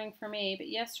this morning for me, but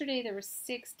yesterday there were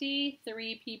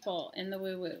 63 people in the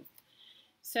woo-woo.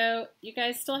 So you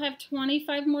guys still have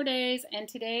 25 more days, and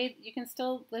today you can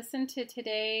still listen to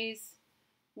today's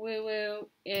woo-woo.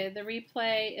 The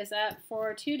replay is up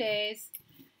for 2 days,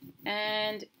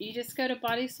 and you just go to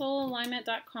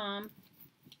bodysoulalignment.com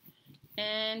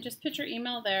and just put your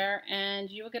email there,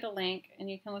 and you will get a link, and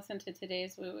you can listen to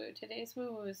today's woo-woo. Today's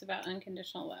woo-woo is about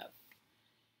unconditional love.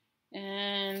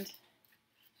 And,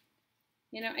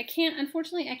 you know,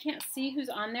 unfortunately, I can't see who's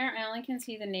on there. I only can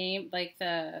see the name, like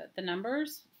the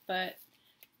numbers, but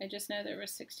I just know there were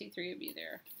 63 of you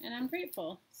there, and I'm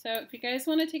grateful. So if you guys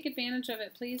want to take advantage of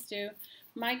it, please do.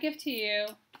 My gift to you,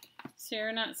 so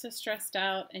you're not so stressed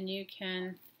out, and you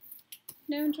can,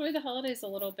 you know, enjoy the holidays a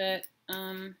little bit,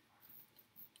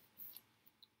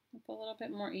 with a little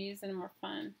bit more ease and more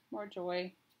fun, more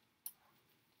joy.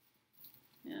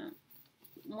 Yeah.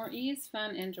 More ease,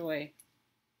 fun, and joy.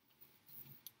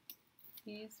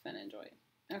 Ease, fun, and joy.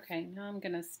 Okay, now I'm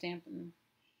going to stamp them.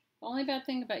 The only bad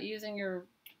thing about using your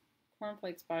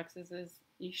cornflakes boxes is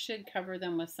you should cover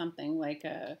them with something like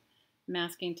a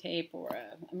masking tape or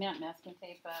not masking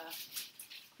tape,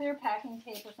 clear packing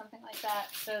tape or something like that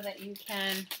so that you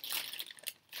can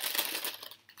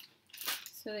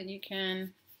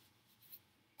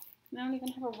I don't even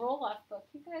have a roll-off book.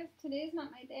 You guys, today's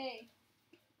not my day.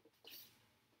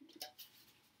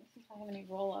 I have any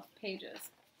roll-off pages.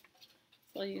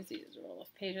 So I'll use these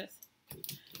roll-off pages.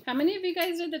 How many of you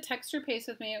guys did the texture paste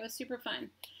with me? It was super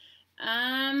fun.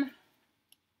 I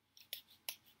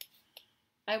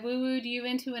woo-wooed you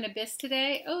into an abyss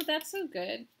today. Oh, that's so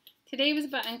good. Today was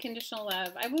about unconditional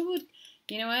love. I woo-wooed,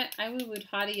 you know what? I woo-wooed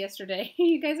Hottie yesterday.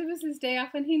 You guys, it was his day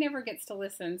off and he never gets to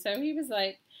listen. So he was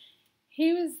like,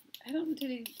 I don't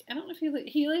know if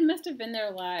he must have been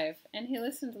there live, and he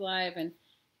listened live, and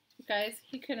you guys.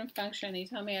 He couldn't function. He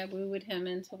told me I woo-wooed him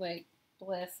into like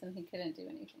bliss and he couldn't do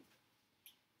anything.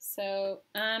 So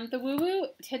the woo-woo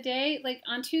today, like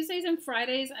on Tuesdays and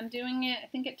Fridays, I'm doing it. I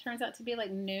think it turns out to be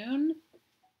like noon.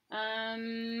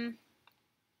 Noon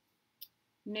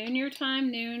your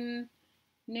time, noon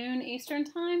Eastern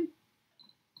time.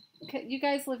 Okay, you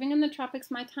guys living in the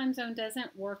tropics, my time zone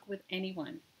doesn't work with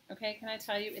anyone. Okay, can I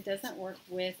tell you, it doesn't work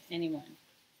with anyone.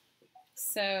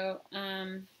 So,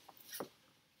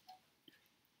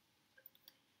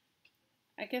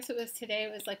 I guess it was today,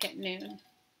 it was like at noon.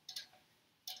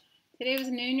 Today was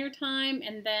noon your time,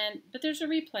 and then, but there's a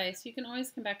replay, so you can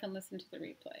always come back and listen to the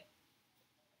replay.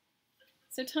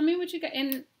 So tell me what you got,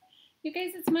 and you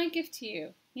guys, it's my gift to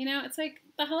you. You know, it's like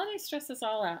the holiday stress us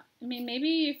all out. I mean,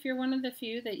 maybe if you're one of the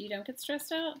few that you don't get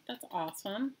stressed out, that's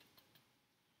awesome.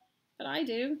 But I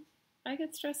do. I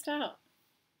get stressed out.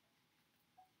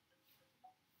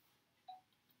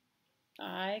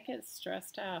 I get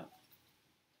stressed out.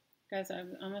 Guys, I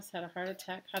almost had a heart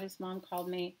attack. Hottie's mom called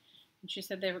me, and she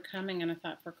said they were coming, and I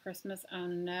thought, for Christmas? Oh,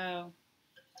 no.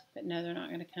 But no, they're not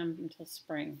going to come until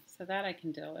spring. So that I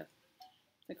can deal with.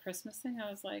 The Christmas thing, I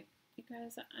was like, you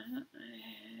guys, I'm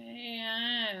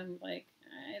like,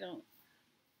 I don't.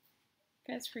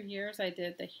 Guys, for years I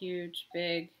did the huge,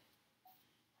 big,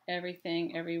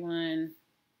 everything, everyone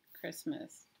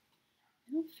Christmas.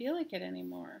 I don't feel like it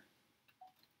anymore.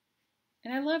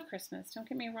 And I love Christmas, don't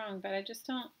get me wrong, but I just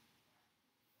don't,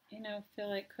 you know, feel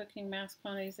like cooking mass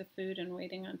quantities of food and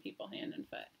waiting on people hand and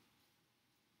foot.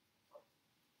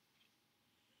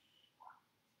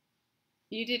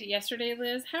 You did it yesterday,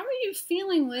 Liz. How are you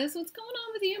feeling, Liz? What's going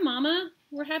on with you, Mama?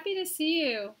 We're happy to see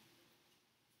you.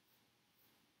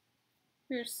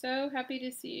 We're so happy to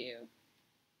see you.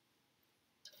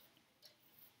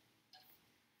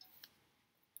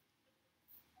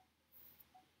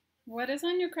 What is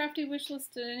on your crafty wish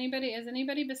list? Has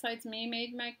anybody besides me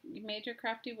made your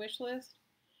crafty wish list?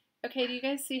 Okay, do you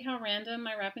guys see how random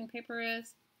my wrapping paper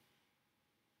is?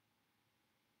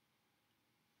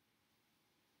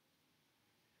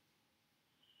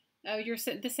 Oh,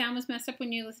 the sound was messed up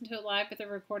when you listened to it live, but the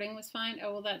recording was fine?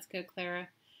 Oh, well, that's good, Clara.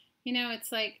 You know,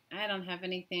 it's like, I don't have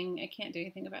anything. I can't do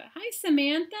anything about it. Hi,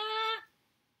 Samantha.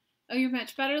 Oh, you're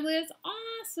much better, Liz.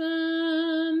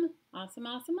 Awesome. Awesome,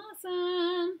 awesome,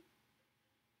 awesome.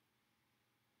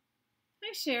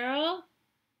 Hi, Cheryl.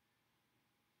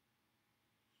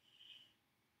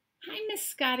 Hi, Miss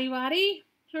Scotty Waddy.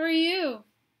 How are you?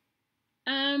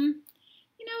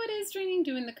 You know, it is draining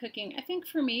doing the cooking. I think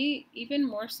for me, even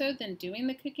more so than doing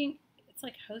the cooking, it's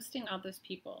like hosting all those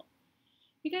people.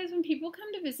 You guys, when people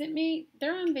come to visit me,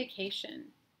 they're on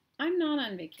vacation. I'm not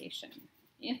on vacation,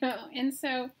 you know? And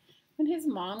so when his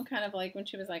mom kind of like, when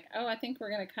she was like, oh, I think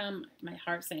we're going to come, my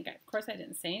heart sank. Of course, I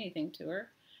didn't say anything to her.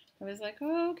 I was like,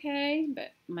 oh, okay.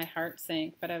 But my heart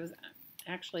sank. But I was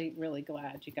actually really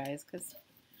glad, you guys, because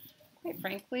quite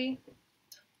frankly,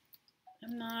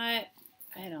 I'm not,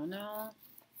 I don't know.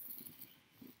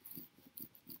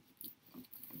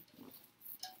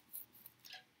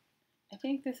 I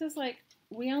think this is like,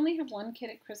 we only have one kid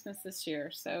at Christmas this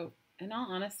year, so in all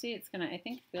honesty, it's going to, I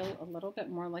think, feel a little bit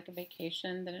more like a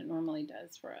vacation than it normally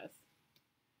does for us.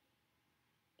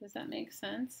 Does that make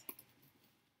sense?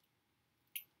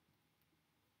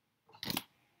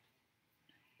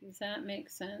 Does that make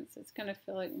sense? It's going to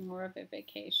feel like more of a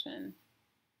vacation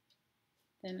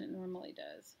than it normally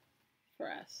does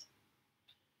for us.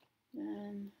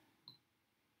 And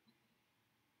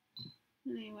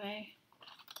anyway.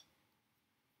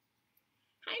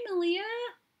 Hi, Malia.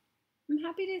 I'm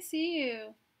happy to see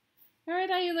you. All right,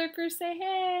 all you lurkers, say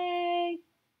hey.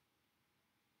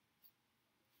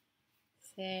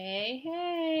 Say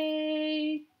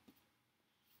hey.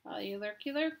 All you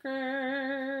lurky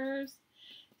lurkers.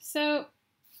 So,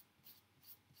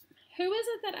 who was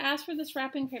it that asked for this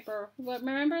wrapping paper?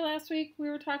 Remember last week we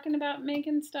were talking about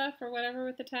making stuff or whatever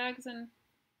with the tags and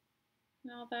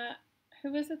all that?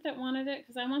 Who was it that wanted it?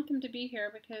 Because I want them to be here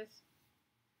because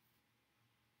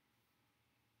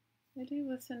I do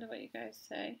listen to what you guys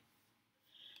say.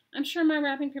 I'm sure my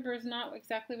wrapping paper is not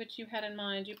exactly what you had in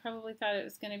mind. You probably thought it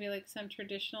was going to be like some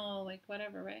traditional, like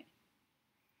whatever, right?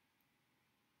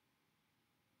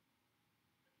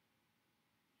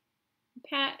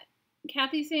 Pat,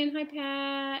 Kathy's saying hi,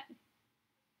 Pat.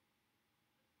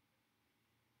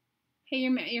 Hey,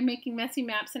 you're making messy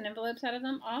maps and envelopes out of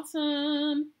them?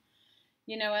 Awesome.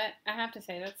 You know what? I have to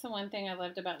say, that's the one thing I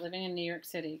loved about living in New York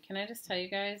City. Can I just tell you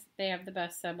guys, they have the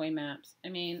best subway maps. I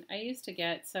mean, I used to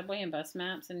get subway and bus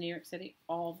maps in New York City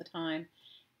all the time,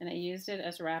 and I used it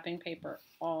as wrapping paper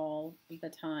all the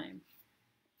time.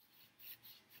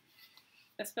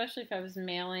 especially if I was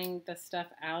mailing the stuff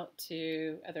out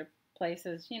to other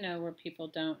places, you know, where people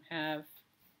don't have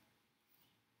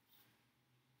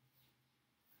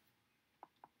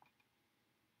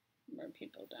where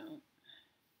people don't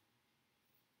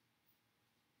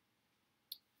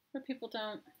where people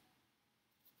don't.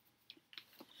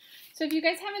 So if you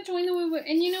guys haven't joined the woo woo,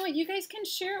 and you know what, you guys can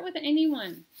share it with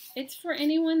anyone. It's for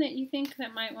anyone that you think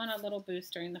that might want a little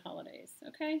boost during the holidays.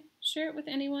 Okay, share it with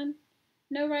anyone.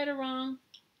 No right or wrong.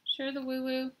 Share the woo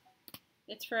woo.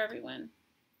 It's for everyone.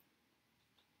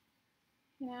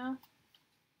 You know,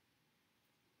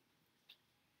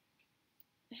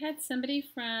 I had somebody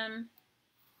from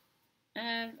I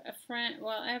have a friend.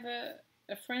 Well, I have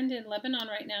a friend in Lebanon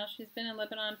right now. She's been in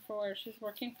Lebanon she's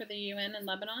working for the UN in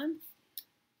Lebanon.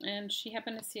 And she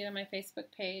happened to see it on my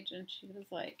Facebook page, and she was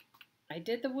like, I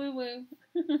did the woo-woo.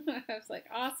 I was like,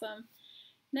 awesome.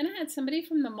 And then I had somebody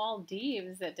from the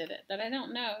Maldives that did it that I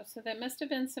don't know. So that must have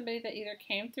been somebody that either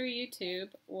came through YouTube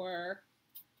or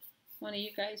one of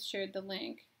you guys shared the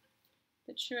link.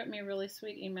 But she wrote me a really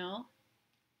sweet email.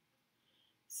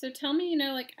 So tell me, you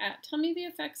know, like, tell me the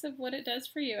effects of what it does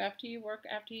for you after you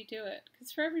do it.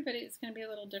 Because for everybody, it's going to be a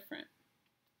little different.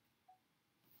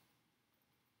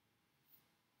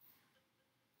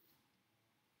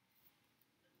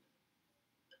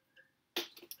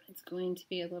 It's going to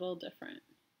be a little different.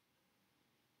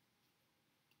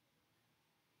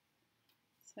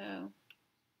 So,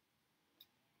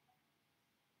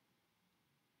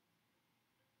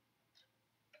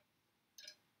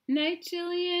 night,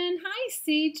 Jillian. Hi,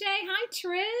 CJ. Hi,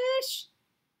 Trish.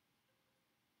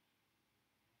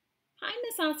 Hi,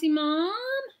 Miss Aussie Mom.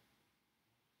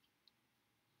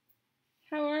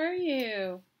 How are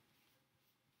you?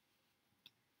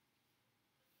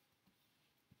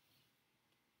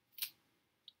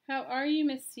 How are you,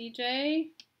 Miss CJ?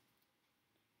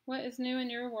 What is new in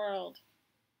your world?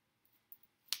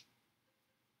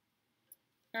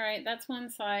 All right, that's one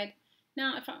side.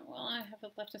 Now, I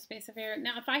have left a space of air.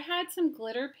 Now, if I had some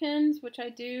glitter pins, which I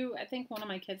do, I think one of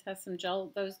my kids has some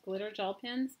those glitter gel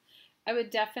pins, I would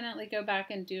definitely go back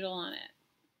and doodle on it.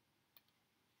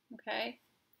 Okay?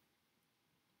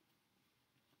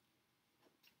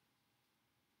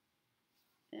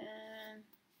 And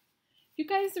you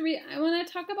guys, I want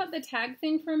to talk about the tag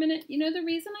thing for a minute. You know, the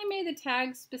reason I made the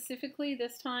tag specifically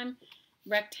this time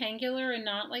rectangular and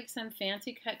not like some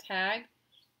fancy cut tag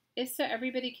is so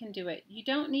everybody can do it. You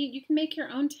don't need, you can make your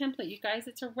own template, you guys.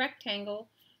 It's a rectangle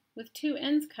with two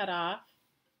ends cut off.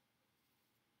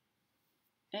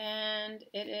 And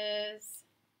it is,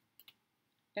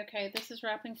 okay, this is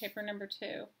wrapping paper number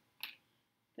 2.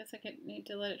 Guess I need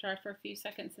to let it dry for a few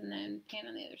seconds and then paint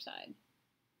on the other side.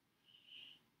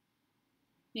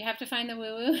 You have to find the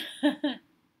woo-woo.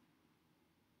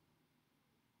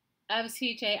 Oh,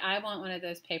 CJ, I want one of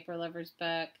those paper lovers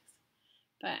books.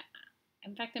 But,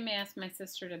 in fact, I may ask my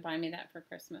sister to buy me that for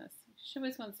Christmas. She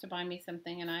always wants to buy me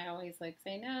something, and I always, like,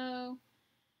 say no.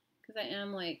 Because I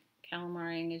am, like,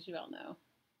 calamaring, as you all know.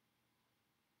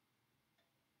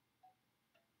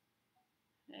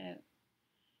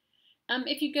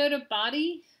 If you go to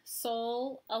Body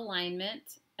Soul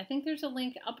Alignment, I think there's a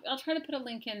link. I'll try to put a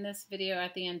link in this video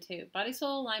at the end too.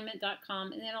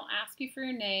 BodySoulAlignment.com, and it'll ask you for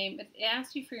your name. It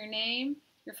asks you for your name,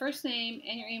 your first name,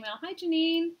 and your email. Hi,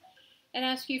 Janine. It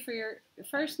asks you for your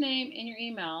first name and your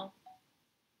email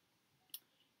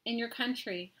in your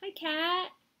country. Hi,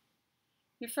 Kat.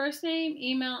 Your first name,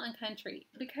 email, and country.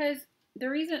 Because the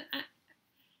reason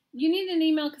you need an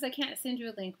email because I can't send you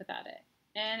a link without it.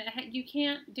 And you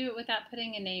can't do it without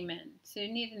putting a name in. So you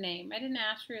need a name. I didn't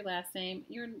ask for your last name.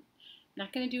 You're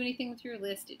not going to do anything with your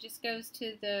list. It just goes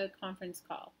to the conference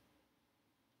call.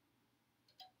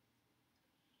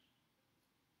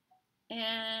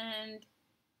 And,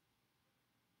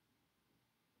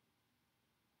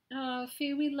 oh,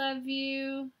 Fee, we love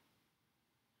you.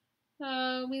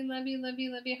 Oh, we love you, love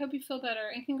you, love you. I hope you feel better.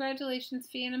 And congratulations,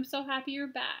 Fee. And I'm so happy you're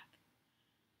back.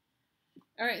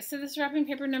 All right, so this is wrapping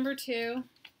paper number 2.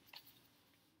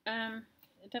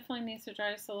 It definitely needs to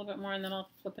dry just a little bit more, and then I'll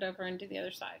flip it over and do the other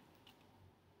side.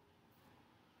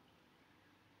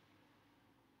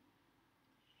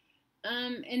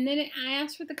 And then I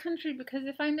asked for the country because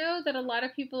if I know that a lot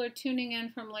of people are tuning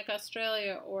in from like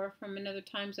Australia or from another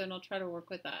time zone, I'll try to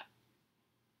work with that.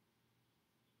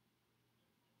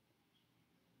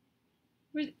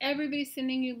 Everybody's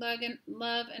sending you love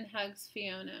and hugs,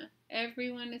 Fiona.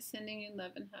 Everyone is sending you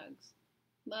love and hugs.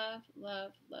 Love,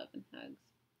 love, love, and hugs.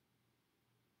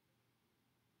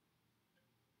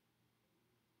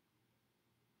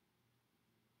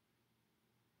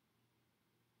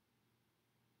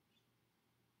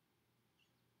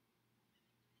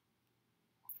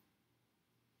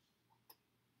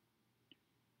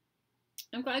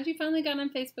 I'm glad you finally got on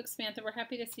Facebook, Samantha. We're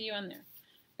happy to see you on there.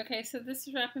 Okay, so this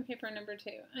is wrapping paper number 2.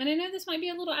 And I know this might be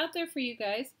a little out there for you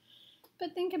guys,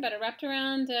 but think about it. Wrapped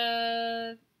around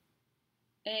a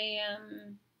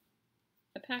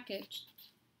package.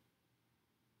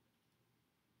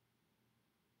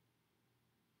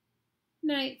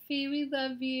 Night, Fee. We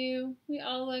love you. We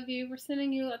all love you. We're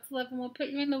sending you lots of love, and we'll put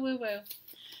you in the woo-woo.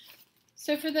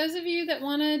 So for those of you that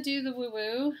want to do the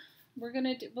woo-woo,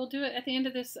 we'll do it at the end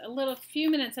of this, a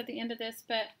few minutes at the end of this,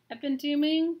 but I've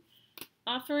been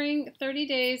offering 30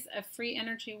 days of free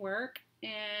energy work,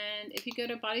 and if you go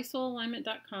to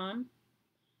bodysoulalignment.com,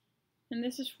 and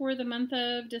this is for the month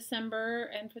of December,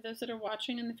 and for those that are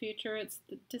watching in the future, it's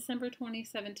December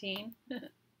 2017.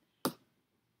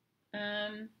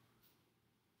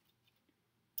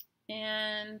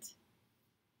 And,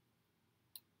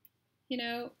 you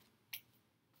know,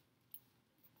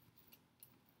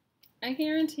 I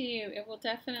guarantee you it will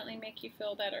definitely make you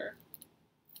feel better.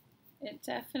 It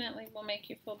definitely will make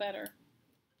you feel better.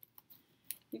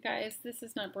 You guys, this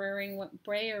is not brayering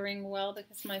well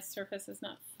because my surface is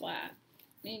not flat.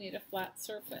 You need a flat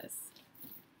surface.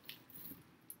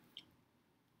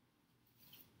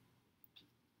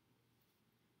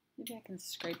 Maybe I can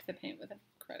scrape the paint with a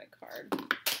credit card.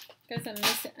 Guys,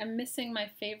 I'm missing my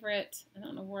favorite. I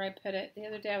don't know where I put it. The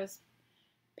other day I was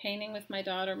painting with my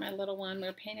daughter, my little one. We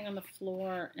were painting on the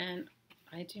floor, and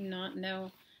I do not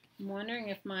know. I'm wondering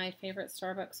if my favorite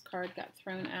Starbucks card got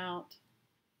thrown out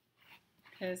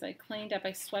because I cleaned up,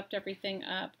 I swept everything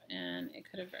up, and it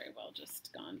could have very well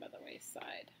just gone by the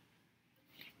wayside.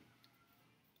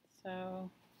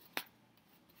 So,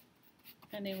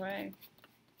 anyway.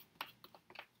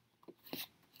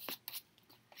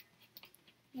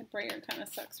 My brayer kind of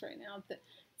sucks right now.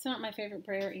 It's not my favorite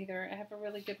brayer either. I have a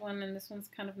really good one, and this one's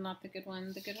kind of not the good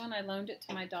one. The good one, I loaned it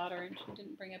to my daughter, and she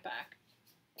didn't bring it back.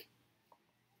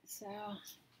 So,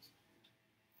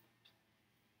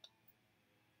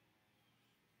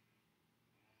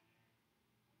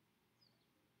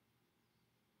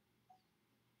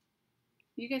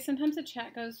 you guys, sometimes the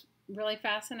chat goes really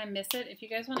fast, and I miss it. If you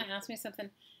guys want to ask me something,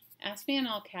 ask me in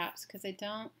all caps, because I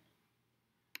don't.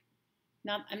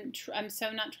 I'm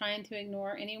so not trying to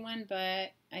ignore anyone,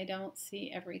 but I don't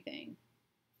see everything.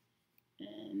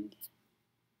 And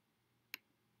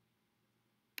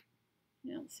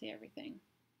I don't see everything.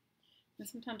 And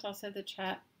sometimes also the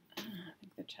chat, I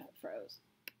think the chat froze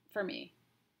for me.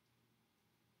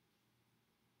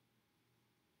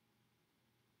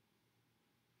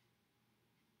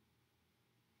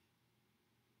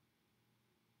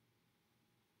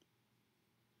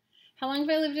 How long have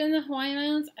I lived in the Hawaiian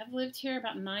Islands? I've lived here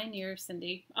about 9 years,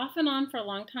 Cindy. Off and on for a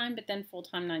long time, but then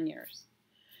full-time 9 years.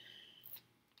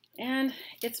 And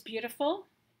it's beautiful.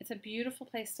 It's a beautiful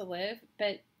place to live,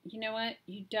 but you know what?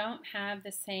 You don't have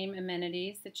the same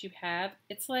amenities that you have.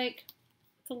 It's like,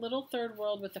 it's a little third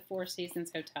world with the Four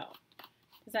Seasons Hotel.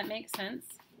 Does that make sense?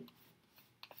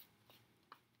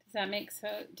 Does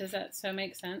that so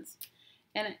make sense?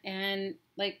 And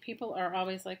like people are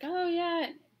always like, oh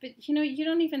yeah, but you know, you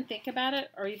don't even think about it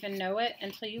or even know it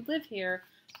until you live here,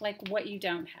 like what you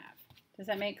don't have.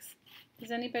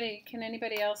 Can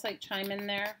anybody else like chime in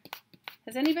there?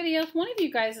 Has anybody else, one of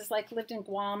you guys has like lived in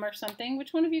Guam or something.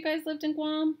 Which one of you guys lived in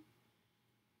Guam?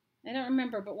 I don't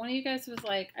remember, but one of you guys was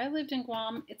like, I lived in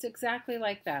Guam. It's exactly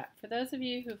like that. For those of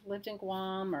you who've lived in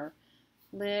Guam or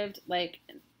lived like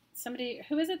somebody,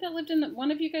 who is it that lived in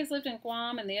one of you guys lived in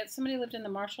Guam and somebody lived in the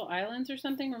Marshall Islands or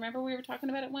something? Remember we were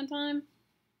talking about it one time?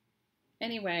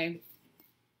 Anyway,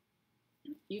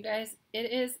 you guys,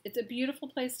 it's a beautiful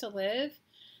place to live,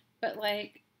 but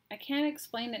like, I can't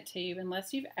explain it to you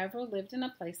unless you've ever lived in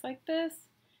a place like this.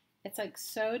 It's like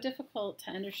so difficult to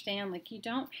understand. Like you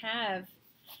don't have,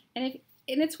 and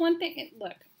it's one thing.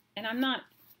 Look, and I'm not.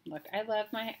 Look, I love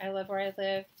where I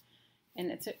live,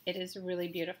 and it is really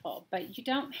beautiful. But you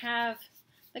don't have,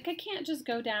 like I can't just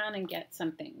go down and get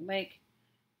something. Like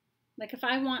if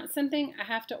I want something, I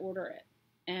have to order it.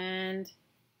 And,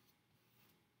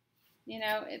 you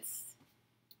know, it's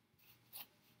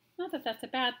not that that's a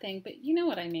bad thing, but you know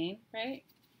what I mean, right?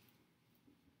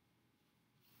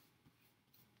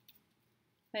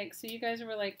 Like, so you guys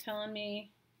were like telling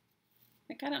me,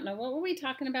 like, I don't know, what were we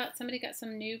talking about? Somebody got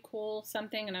some new cool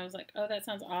something, and I was like, oh, that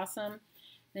sounds awesome. And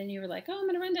then you were like, oh, I'm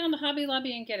going to run down to Hobby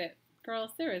Lobby and get it.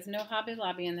 Girls, there is no Hobby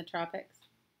Lobby in the tropics.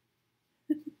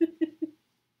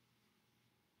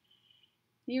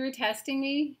 You were testing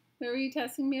me? What were you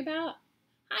testing me about?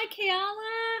 Hi,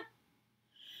 Kayala.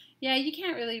 Yeah, you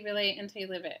can't really relate until you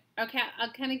live it. Okay,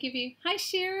 I'll kind of give you... Hi,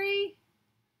 Sherry.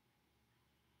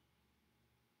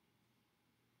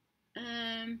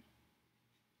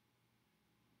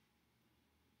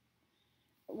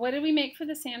 what did we make for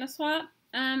the Santa swap?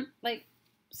 Like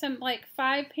some like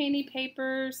 5 painty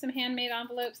papers, some handmade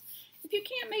envelopes. If you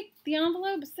can't make the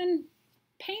envelopes, then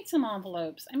paint some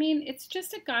envelopes. I mean, it's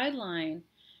just a guideline.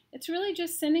 It's really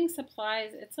just sending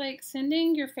supplies. It's like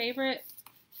sending your favorite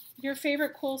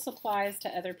cool supplies to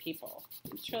other people.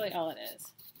 It's really all it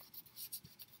is.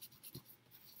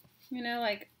 You know,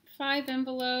 like 5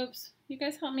 envelopes. You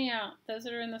guys help me out. Those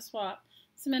that are in the swap.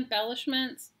 Some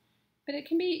embellishments. But it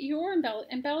can be your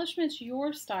embellishments,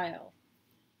 your style.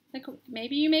 Like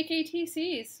maybe you make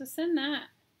ATCs, so send that.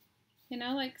 You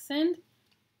know, like send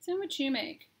what you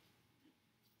make.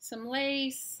 Some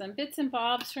lace, some bits and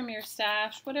bobs from your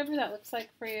stash, whatever that looks like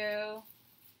for you.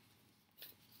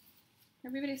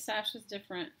 Everybody's stash is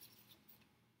different.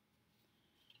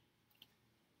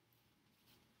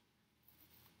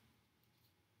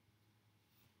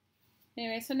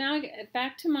 Anyway, so now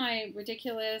back to my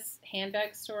ridiculous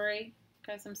handbag story.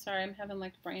 Guys, I'm sorry, I'm having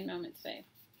like a brain moment today.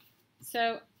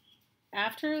 So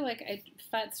after like I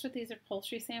futzed with these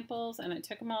upholstery samples and I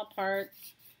took them all apart,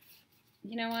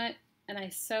 you know what? And I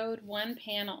sewed one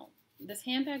panel. This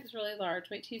handbag is really large.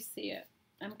 Wait till you see it.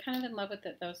 I'm kind of in love with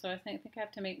it though, so I think I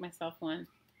have to make myself one.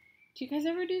 Do you guys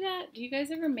ever do that? Do you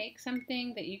guys ever make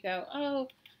something that you go, oh,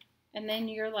 and then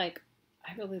you're like,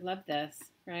 I really love this,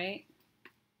 right?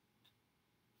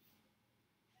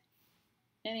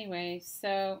 Anyway,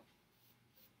 so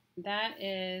that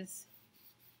is,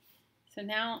 so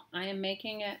now I am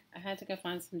making it. I had to go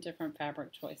find some different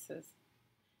fabric choices.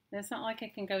 And it's not like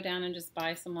I can go down and just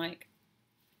buy some like,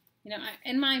 you know,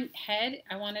 in my head,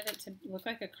 I wanted it to look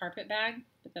like a carpet bag,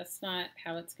 but that's not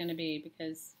how it's going to be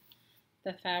because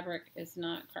the fabric is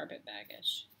not carpet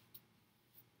baggish.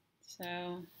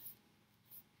 So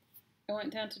I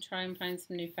went down to try and find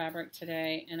some new fabric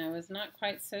today, and I was not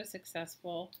quite so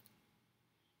successful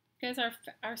because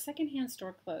our secondhand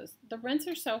store closed. The rents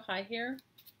are so high here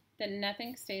that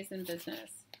nothing stays in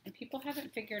business, and people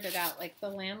haven't figured it out. Like the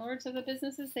landlords of the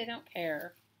businesses, they don't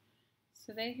care.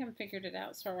 So they haven't figured it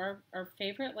out. So our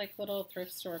favorite like little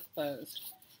thrift store closed.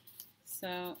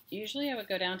 So usually I would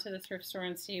go down to the thrift store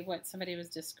and see what somebody was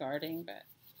discarding, but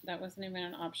that wasn't even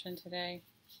an option today.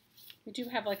 We do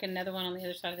have like another one on the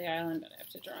other side of the island, but I have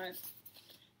to drive.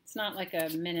 It's not like a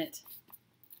minute.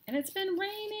 And it's been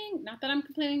raining. Not that I'm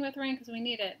complaining about the rain because we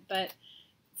need it, but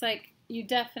it's like you're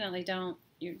definitely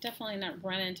not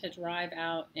running to drive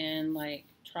out in like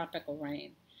tropical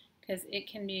rain because it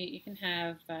can be, you can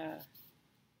have,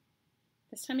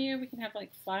 this time of year we can have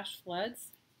like flash floods.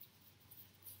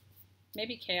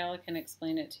 Maybe Kayla can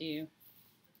explain it to you.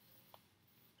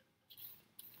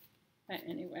 But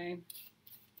anyway,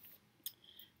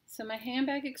 so my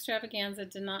handbag extravaganza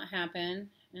did not happen,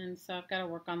 and so I've got to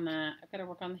work on that. I've got to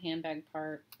work on the handbag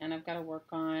part, and I've got to work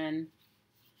on,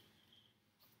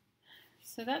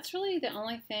 so that's really the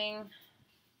only thing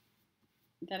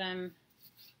that I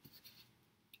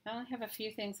only have a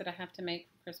few things that I have to make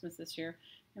for Christmas this year.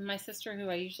 And my sister, who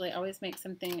I usually always make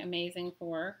something amazing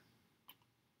for,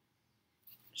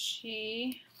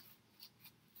 I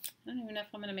don't even know if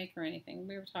I'm going to make her anything.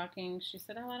 We were talking. She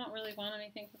said, oh, I don't really want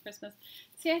anything for Christmas.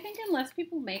 See, I think unless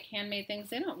people make handmade things,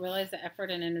 they don't realize the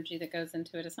effort and energy that goes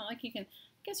into it. It's not like you can,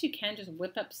 I guess you can just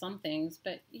whip up some things,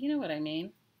 but you know what I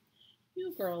mean.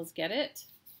 You girls get it.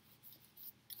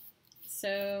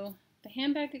 So the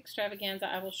handbag extravaganza,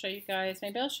 I will show you guys.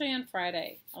 Maybe I'll show you on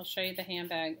Friday. I'll show you the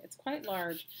handbag. It's quite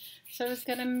large. So I was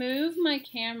going to move my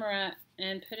camera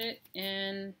and put it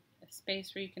in a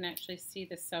space where you can actually see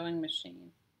the sewing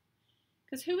machine.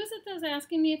 Because who was it that was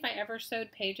asking me if I ever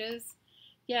sewed pages?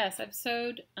 Yes, I've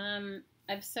sewed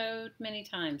many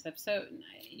times. I've sewed,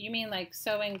 you mean like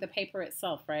sewing the paper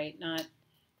itself, right? Not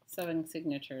sewing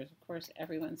signatures. Of course,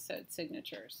 everyone's sewed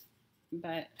signatures.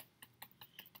 But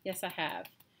yes, I have.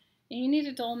 And you need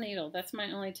a dull needle. That's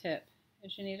my only tip,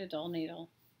 is you need a dull needle.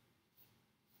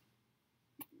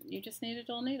 You just need a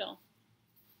dull needle.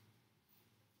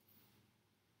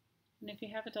 And if you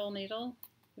have a dull needle,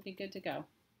 you'll be good to go.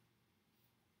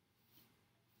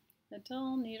 The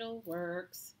dull needle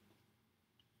works.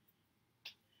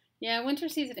 Yeah, winter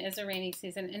season is a rainy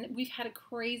season, and we've had a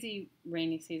crazy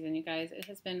rainy season, you guys. It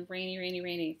has been rainy, rainy,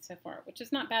 rainy so far, which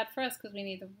is not bad for us because we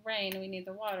need the rain and we need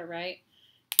the water, right?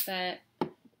 But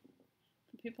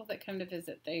for people that come to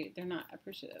visit, they're not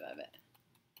appreciative of it.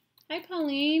 Hi,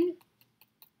 Pauline.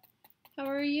 How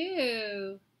are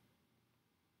you?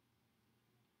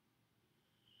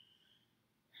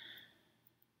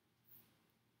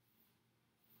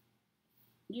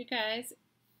 You guys,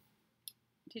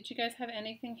 did you guys have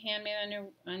anything handmade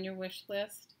on your wish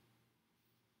list?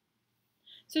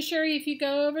 So Sherry, if you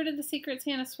go over to the Secret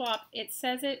Santa swap, it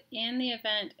says it in the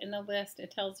event, in the list.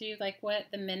 It tells you like what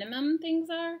the minimum things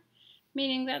are,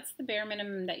 meaning that's the bare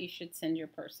minimum that you should send your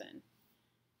person.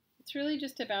 It's really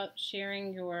just about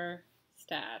sharing your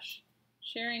stash.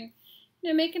 Sharing,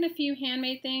 making a few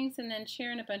handmade things and then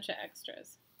sharing a bunch of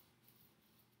extras.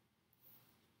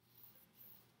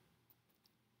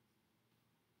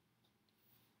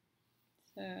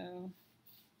 So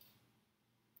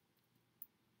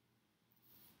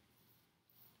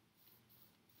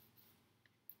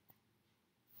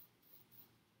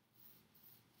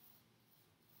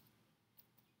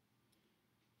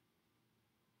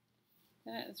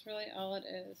that is really all it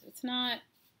is. It's not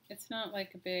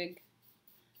like a big,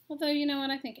 although you know what,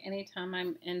 I think anytime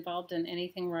I'm involved in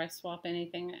anything where I swap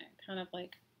anything, I kind of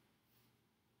like,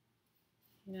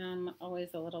 I'm always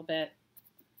a little bit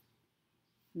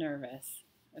nervous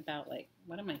about like,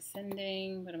 what am I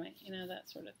sending? What am I, that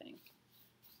sort of thing.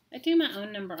 I do my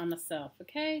own number on myself,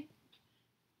 okay?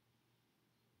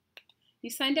 You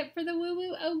signed up for the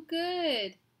woo-woo? Oh,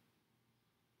 good.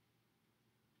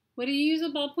 What do you use a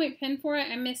ballpoint pen for?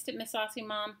 I missed it, Miss Aussie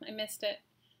Mom. I missed it.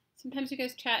 Sometimes you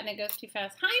guys chat and it goes too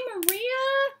fast. Hi,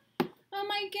 Maria! Oh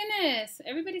my goodness.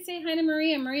 Everybody say hi to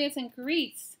Maria. Maria's in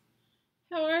Greece.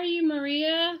 How are you,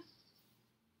 Maria?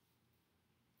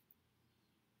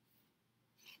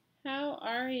 How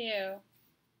are you?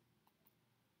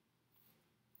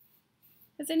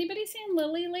 Has anybody seen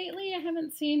Lily lately? I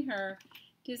haven't seen her.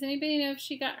 Does anybody know if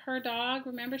she got her dog?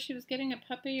 Remember she was getting a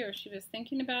puppy or she was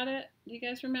thinking about it? Do you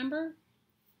guys remember?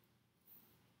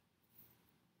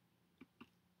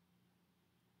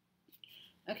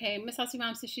 Okay, Miss Aussie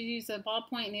Mom says she used a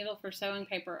ballpoint needle for sewing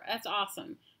paper. That's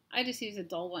awesome. I just use a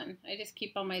dull one. I just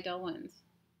keep all my dull ones.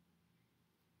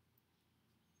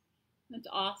 That's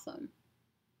awesome.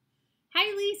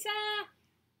 Hi, Lisa.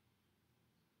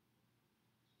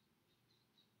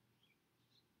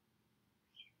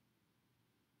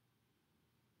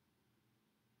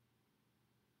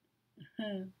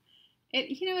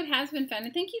 It has been fun.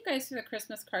 And thank you guys for the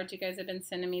Christmas cards you guys have been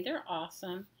sending me. They're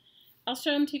awesome. I'll show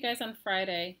them to you guys on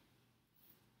Friday.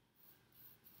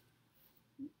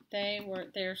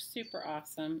 They're super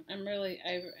awesome. I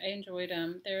enjoyed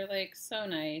them. They're like so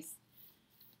nice.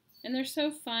 And they're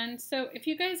so fun. So if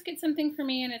you guys get something for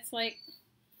me and it's like,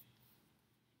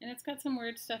 and it's got some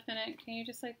weird stuff in it, can you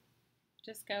just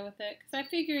go with it? Because I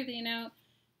figure that,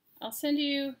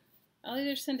 I'll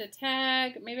either send a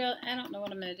tag, maybe I don't know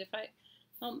what I'm going to do.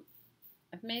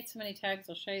 I've made so many tags,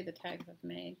 I'll show you the tags I've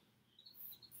made.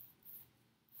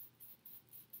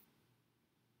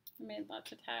 I made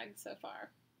lots of tags so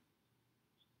far.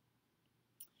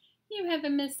 You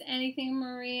haven't missed anything,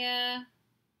 Maria.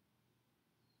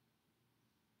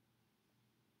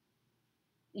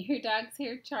 Your dog's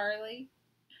here, Charlie.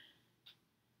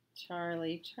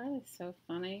 Charlie's so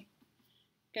funny.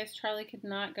 Guys, Charlie could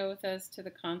not go with us to the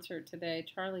concert today.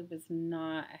 Charlie was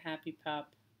not a happy pup.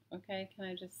 Okay, can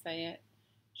I just say it?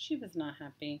 She was not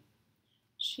happy.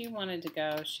 She wanted to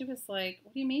go. She was like,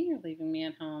 what do you mean you're leaving me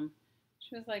at home?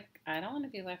 She was like, I don't want to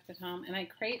be left at home. And I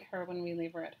crate her when we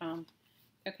leave her at home.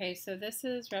 Okay, so this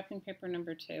is wrapping paper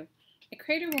number 2. I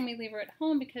crate her when we leave her at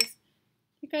home because,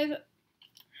 you guys,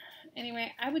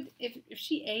 anyway, I would, if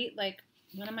she ate like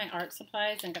one of my art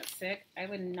supplies and got sick, I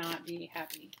would not be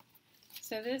happy.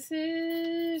 So this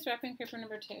is wrapping paper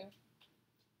number 2.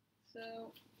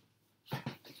 So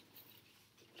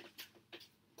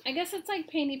I guess it's like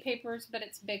painty papers, but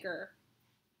it's bigger.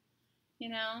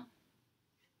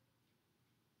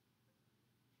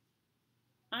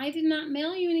 I did not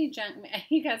mail you any junk mail.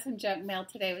 You got some junk mail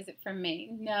today. Was it from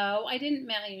me? No, I didn't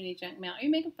mail you any junk mail. Are you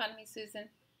making fun of me, Susan?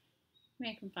 You're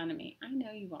making fun of me. I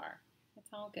know you are. It's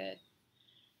all good.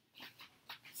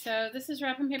 So this is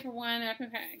wrapping paper 1. I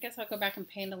guess I'll go back and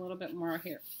paint a little bit more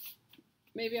here.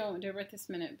 Maybe I won't do it right this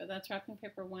minute, but that's wrapping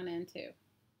paper 1 and 2.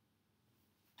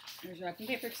 There's wrapping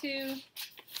paper 2,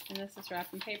 and this is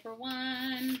wrapping paper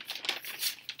 1.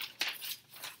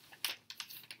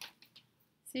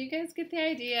 So you guys get the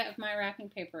idea of my wrapping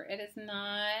paper. It is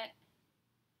not,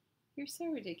 you're so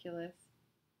ridiculous.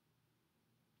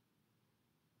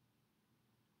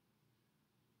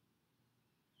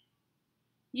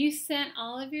 You sent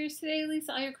all of yours today,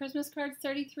 Lisa, all your Christmas cards,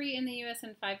 33 in the U.S.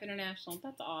 and 5 international.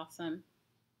 That's awesome.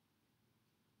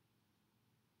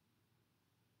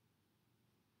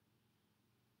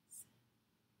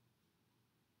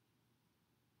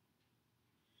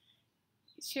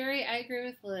 Sherry, I agree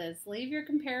with Liz. Leave your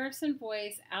comparison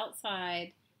voice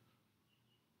outside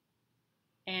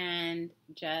and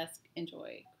just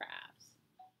enjoy crafts.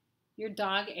 Your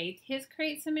dog ate his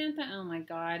crate, Samantha? Oh my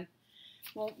God.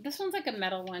 Well, this one's like a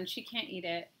metal one. She can't eat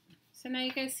it. So now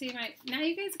you guys see now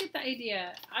you guys get the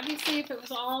idea. Obviously, if it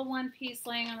was all one piece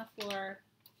laying on the floor.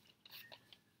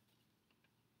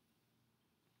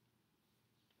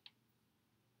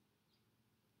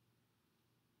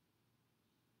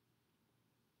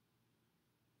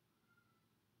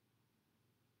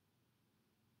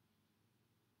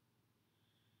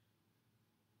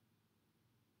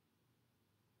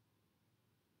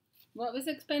 What was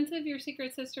expensive? Your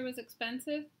secret sister was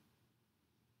expensive?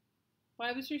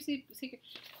 Why was your secret?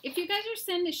 If you guys are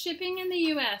sending shipping in the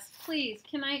U.S., please,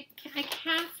 I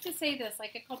have to say this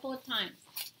like a couple of times.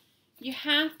 You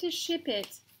have to ship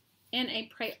it in a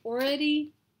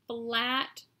priority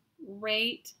flat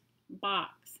rate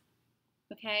box,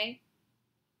 okay?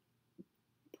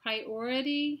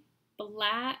 Priority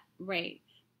flat rate.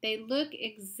 They look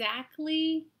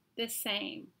exactly the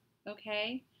same,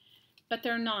 okay? But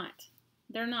they're not.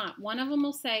 They're not. One of them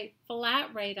will say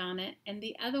flat rate on it, and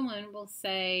the other one will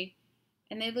say,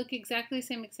 and they look exactly the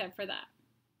same except for that.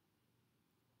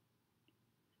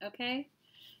 Okay?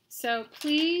 So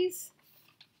please,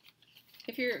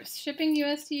 if you're shipping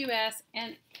US to US,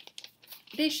 and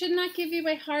they should not give you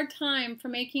a hard time for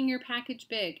making your package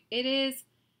big. It is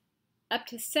up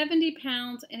to 70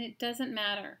 pounds, and it doesn't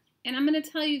matter. And I'm going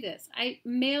to tell you this. I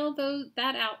mail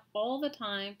that out all the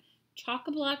time,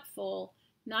 chock-a-block full.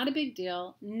 Not a big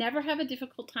deal. Never have a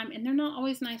difficult time. And they're not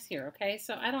always nice here, okay?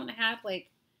 So I don't have like,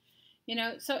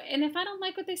 so, and if I don't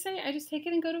like what they say, I just take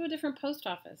it and go to a different post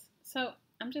office. So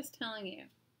I'm just telling you.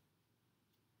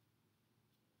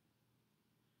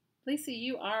 Lisa,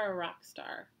 you are a rock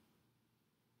star.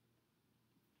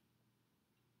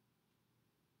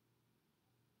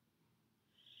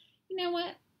 You know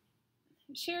what?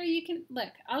 Sherry, you can, look,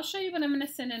 I'll show you what I'm going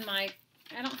to send in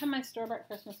I don't have my store-bought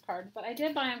Christmas cards, but I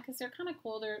did buy them because they're kind of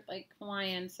cool. They're like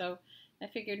Hawaiian, so I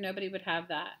figured nobody would have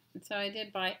that. And so I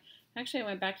did buy, actually I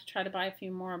went back to try to buy a few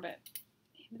more, but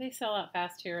they sell out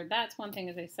fast here. That's one thing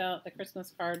is they sell out, the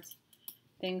Christmas cards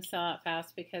things sell out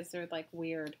fast because they're like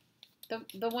weird.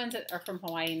 The ones that are from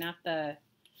Hawaii, not the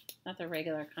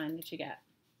regular kind that you get.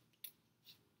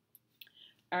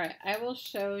 All right, I will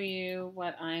show you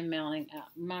what I'm mailing out,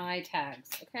 my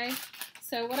tags, okay?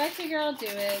 So what I figure I'll do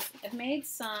is I've made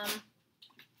some,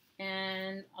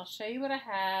 and I'll show you what I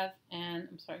have. And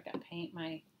I'm sorry, I've got paint.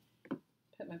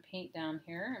 Put my paint down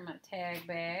here in my tag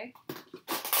bag.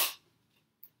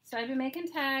 So I've been making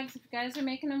tags. If you guys are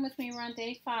making them with me, we're on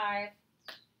day 5.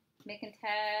 Making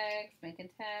tags, making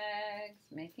tags,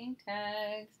 making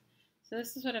tags. So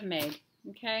this is what I've made.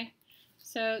 Okay.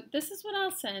 So this is what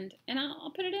I'll send, and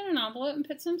I'll put it in an envelope and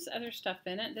put some other stuff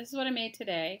in it. This is what I made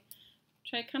today.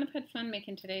 Which I kind of had fun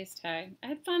making today's tag. I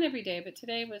had fun every day, but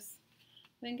today was,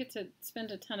 I didn't get to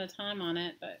spend a ton of time on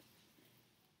it, but,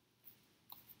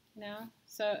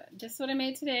 So this is what I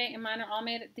made today, and mine are all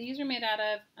made, these are made out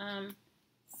of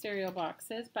cereal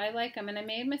boxes, but I like them, and I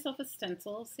made myself a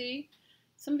stencil, see?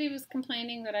 Somebody was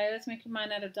complaining that I was making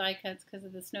mine out of die cuts because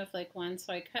of the snowflake one,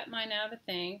 so I cut mine out of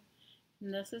a thing,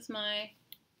 and this is my,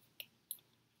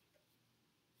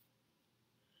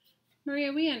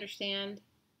 Maria, we understand.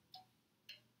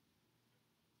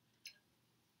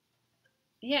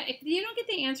 Yeah, if you don't get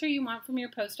the answer you want from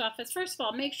your post office, first of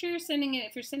all, make sure you're sending it,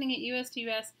 if you're sending it US to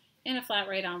US, in a flat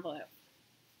rate envelope.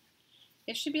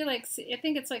 It should be like, I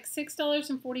think it's like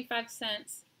 $6.45.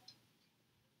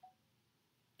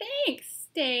 Thanks,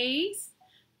 Stace.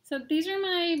 So these are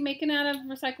my making out of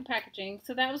recycled packaging.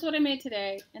 So that was what I made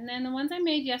today. And then the ones I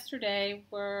made yesterday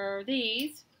were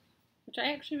these, which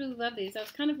I actually really love these. I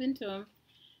was kind of into them.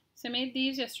 So I made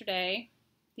these yesterday.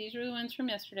 These were the ones from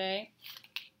yesterday.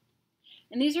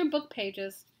 And these are book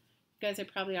pages. You guys are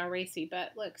probably all racy,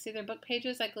 but look, see they're book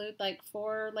pages. I glued like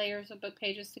 4 layers of book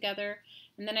pages together,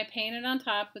 and then I painted on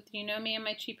top with, me and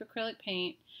my cheap acrylic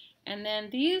paint. And then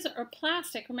these are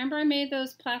plastic. Remember I made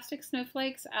those plastic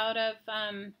snowflakes out of,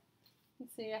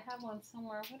 let's see, I have one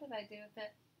somewhere. What did I do with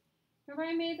it? Remember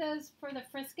I made those for the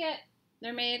frisket?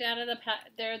 They're made out of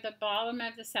they're the bottom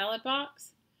of the salad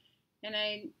box. And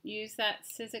I used that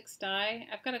Sizzix die.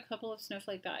 I've got a couple of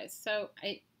snowflake dies. So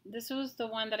this was the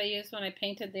one that I used when I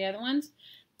painted the other ones.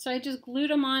 So I just glued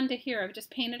them onto here. I've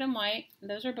just painted them white.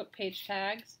 Those are book page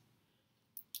tags.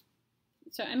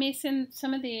 So I may send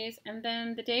some of these. And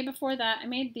then the day before that, I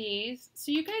made these.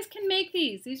 So you guys can make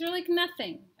these. These are like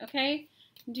nothing, okay?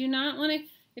 Do not want to,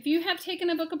 if you have taken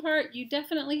a book apart, you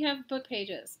definitely have book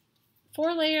pages.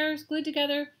 4 layers glued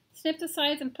together, snip the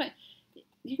sides and put,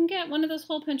 you can get one of those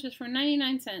hole punches for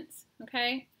 99 cents,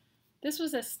 okay? This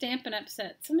was a Stampin' Up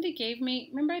set. Somebody gave me,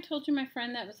 remember I told you my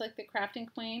friend that was like the crafting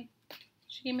queen?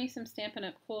 She gave me some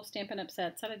cool Stampin' Up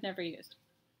sets that I'd never used.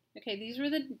 Okay, these were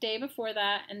the day before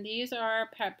that, and these are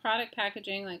product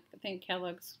packaging, like I think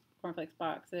Kellogg's cornflakes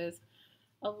boxes.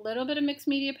 A little bit of mixed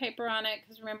media paper on it,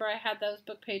 because remember I had those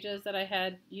book pages that I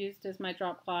had used as my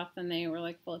drop cloth, and they were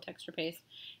like full of texture paste.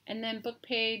 And then book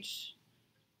page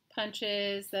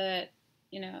punches that,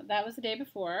 that was the day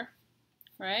before,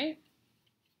 right?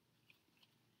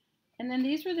 And then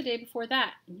these were the day before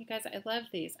that. And you guys, I love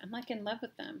these. I'm like in love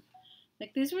with them.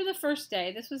 Like these were the first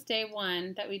day. This was day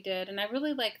one that we did, and I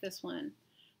really like this one.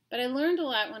 But I learned a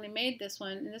lot when I made this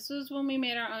one, and this was when we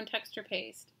made our own texture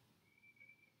paste.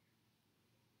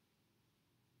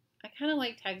 I kind of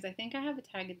like tags. I think I have a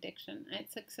tag addiction.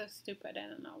 It's like so stupid. I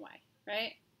don't know why,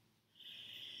 right?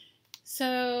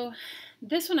 So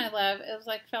this one I love. It was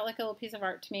like felt like a little piece of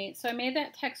art to me. So I made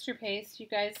that texture paste, you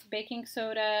guys, baking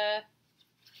soda,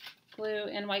 glue,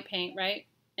 and white paint, right?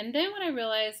 And then what I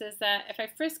realized is that if I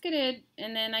frisketed,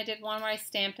 and then I did one where I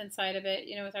stamped inside of it,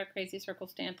 with our crazy circle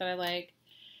stamp that I like.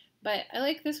 But I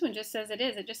like this one just as it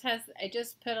is. I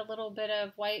just put a little bit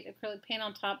of white acrylic paint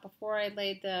on top before I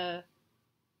laid the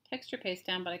texture paste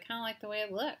down, but I kind of like the way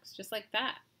it looks, just like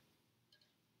that.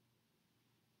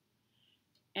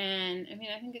 And I mean,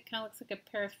 I think it kind of looks like a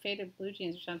pair of faded blue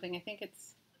jeans or something. I think it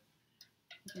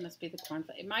must be the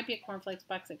cornflakes. It might be a cornflakes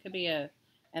box. It could be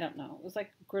I don't know. It was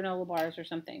like granola bars or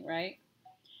something, right?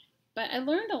 But I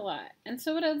learned a lot. And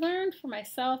so what I learned for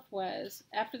myself was,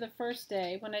 after the first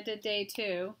day, when I did day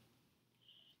 2,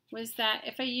 was that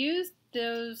if I used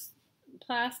those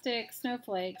plastic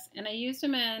snowflakes and I used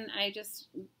them and I just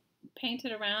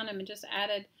painted around them and just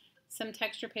added some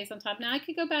texture paste on top. Now I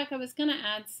could go back. I was going to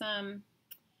add some,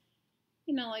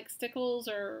 like stickles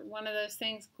or one of those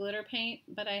things, glitter paint,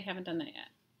 but I haven't done that yet.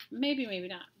 Maybe, maybe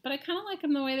not. But I kind of like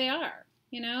them the way they are.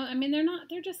 I mean,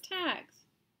 they're just tags.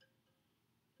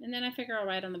 And then I figure I'll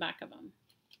write on the back of them.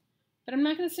 But I'm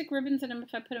not going to stick ribbons in them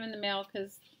if I put them in the mail,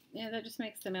 because that just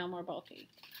makes the mail more bulky.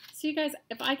 So you guys,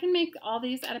 if I can make all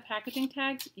these out of packaging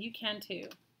tags, you can too.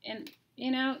 And,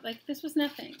 like this was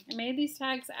nothing. I made these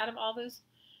tags out of all those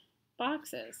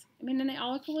boxes. I mean, and they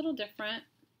all look a little different.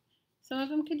 Some of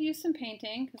them could use some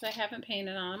painting, because I haven't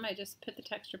painted on them. I just put the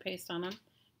texture paste on them.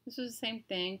 This was the same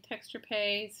thing, texture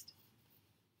paste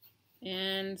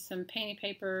and some painty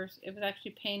papers. It was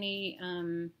actually painty,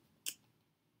 oh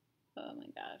my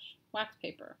gosh, wax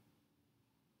paper.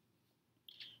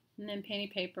 And then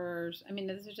painty papers. I mean,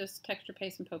 this is just texture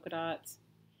paste and polka dots.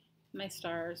 My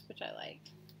stars, which I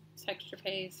liked. Texture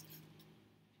paste,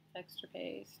 texture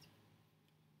paste.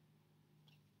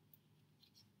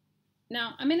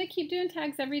 Now, I'm going to keep doing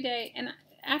tags every day, and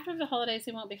after the holidays,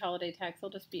 they won't be holiday tags. They'll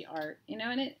just be art,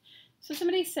 so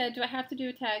somebody said, do I have to do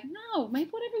a tag? No,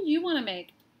 make whatever you want to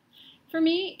make. For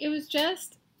me, it was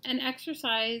just an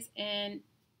exercise in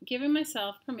giving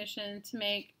myself permission to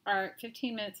make art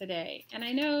 15 minutes a day. And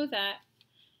I know that,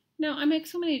 I make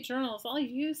so many journals, I'll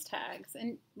use tags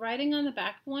and writing on the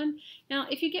back of one. Now,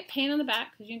 if you get paint on the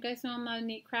back, because you guys know I'm not a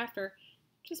neat crafter,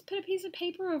 just put a piece of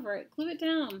paper over it, glue it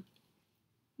down,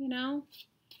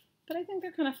 But I think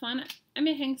they're kind of fun. I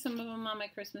may hang some of them on my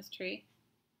Christmas tree.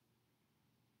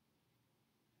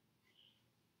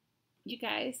 You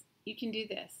guys, you can do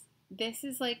this. This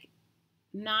is like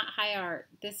not high art.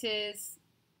 This is,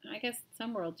 I guess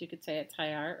some worlds you could say it's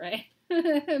high art, right?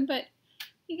 But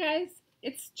you guys,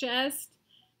 it's just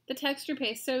the texture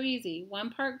paste, so easy. 1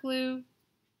 part glue,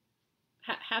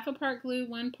 half a part glue,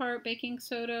 1 part baking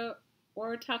soda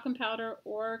or talcum powder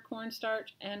or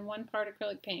cornstarch, and 1 part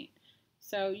acrylic paint.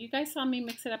 So you guys saw me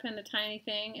mix it up in a tiny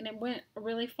thing, and it went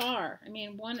really far. I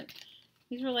mean,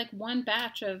 these were like 1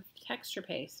 batch of texture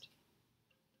paste.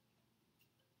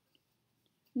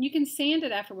 And you can sand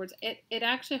it afterwards. It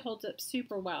actually holds up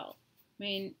super well. I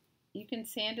mean, you can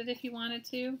sand it if you wanted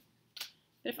to.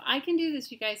 But if I can do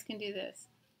this, you guys can do this.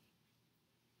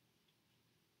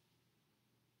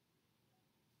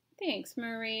 Thanks,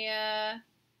 Maria.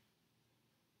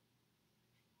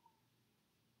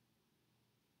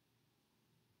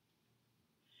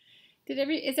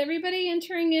 Is everybody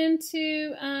entering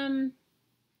into, thanks,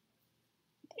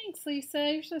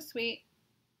 Lisa. You're so sweet.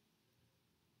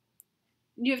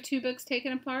 You have 2 books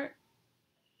taken apart?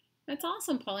 That's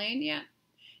awesome, Pauline. Yeah.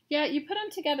 Yeah, you put them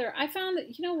together. I found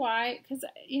that, why? Because,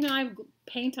 I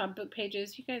paint on book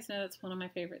pages. You guys know that's one of my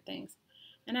favorite things.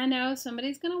 And I know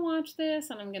somebody's going to watch this,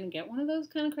 and I'm going to get one of those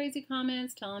kind of crazy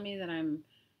comments telling me that I'm,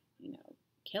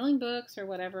 killing books or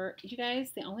whatever. You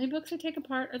guys, the only books I take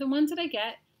apart are the ones that I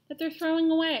get that they're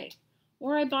throwing away.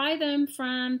 Or I buy them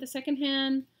from the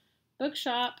secondhand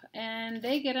bookshop, and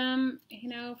they get them,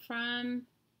 from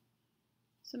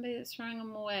somebody that's throwing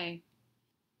them away.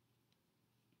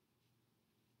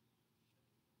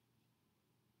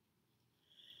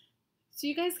 So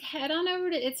you guys head on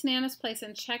over to It's Nana's Place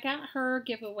and check out her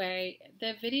giveaway.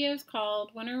 The video is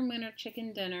called Winner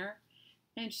Chicken Dinner,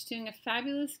 and she's doing a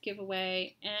fabulous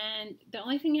giveaway. And the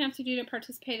only thing you have to do to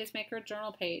participate is make her a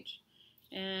journal page.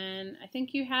 And I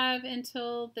think you have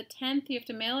until the 10th. You have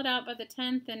to mail it out by the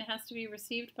 10th, and it has to be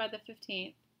received by the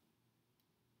 15th.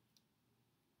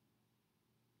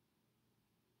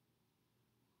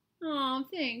 Oh,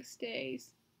 thanks, Stace.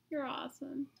 You're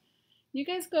awesome. You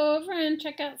guys go over and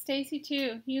check out Stacy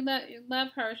too. You love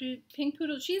her. She Pink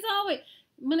Poodle. She's always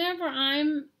whenever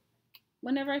I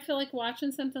feel like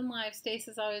watching something live, Stace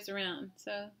is always around.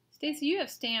 So Stacy, you have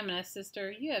stamina, sister.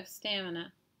 You have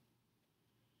stamina.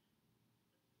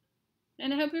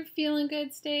 And I hope you're feeling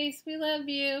good, Stace. We love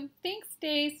you. Thanks,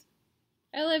 Stace.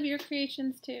 I love your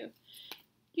creations too.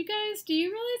 You guys, do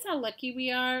you realize how lucky we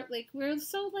are? Like, we're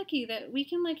so lucky that we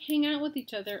can, like, hang out with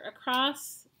each other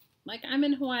across, like, I'm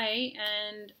in Hawaii,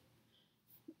 and,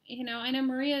 you know, I know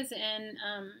Maria's in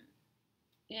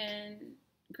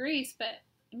Greece, but,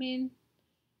 I mean,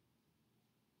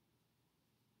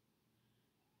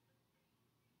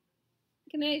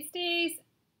 good night, Stace.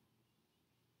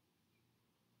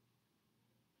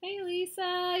 Hey,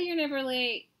 Lisa, you're never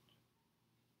late.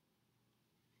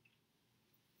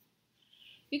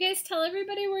 You guys tell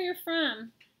everybody where you're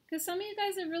from, because some of you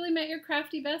guys have really met your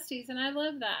crafty besties, and I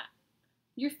love that.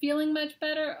 You're feeling much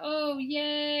better? Oh,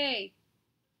 yay!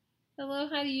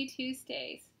 Aloha to you too,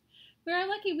 Stace. We are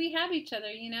lucky we have each other,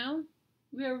 you know?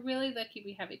 We are really lucky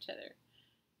we have each other.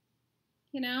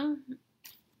 You know?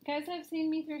 Guys have seen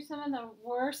me through some of the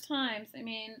worst times. I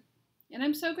mean, and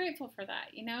I'm so grateful for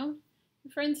that, you know?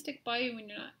 Your friends stick by you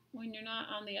when you're not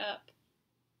on the up.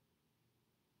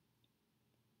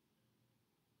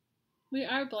 We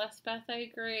are blessed, Beth. I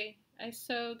agree. I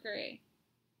so agree.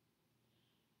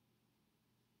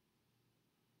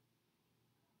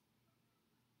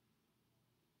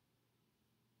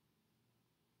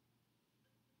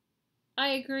 I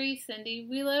agree, Cindy.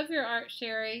 We love your art,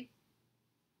 Sherry.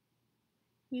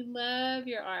 We love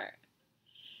your art.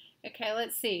 Okay,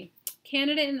 let's see.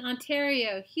 Canada and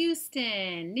Ontario,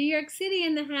 Houston, New York City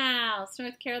in the house,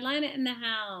 North Carolina in the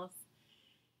house.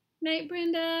 Night,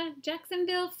 Brenda.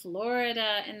 Jacksonville,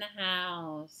 Florida in the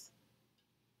house.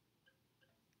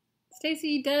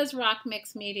 Stacy does rock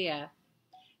mixed media.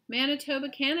 Manitoba,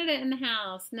 Canada in the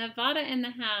house. Nevada in the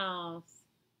house.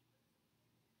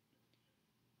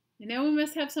 You know, we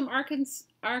must have some Arkansanians?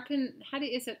 How do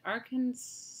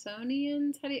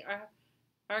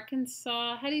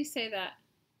you say that?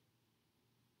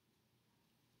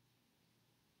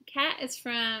 Kat is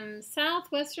from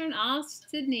southwestern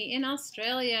Sydney in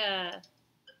Australia.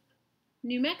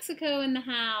 New Mexico in the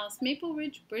house. Maple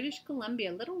Ridge, British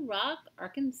Columbia. Little Rock,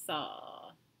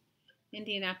 Arkansas.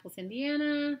 Indianapolis,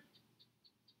 Indiana.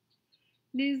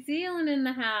 New Zealand in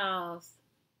the house.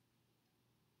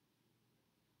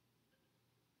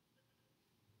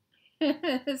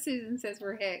 Susan says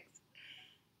we're Hicks.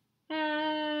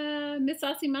 Miss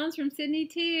Aussie Mom's from Sydney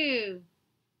too.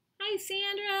 Hi,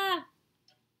 Sandra.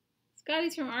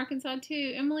 Scotty's from Arkansas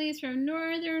too. Emily's from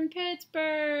northern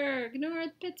Pittsburgh. North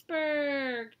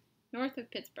of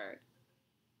Pittsburgh.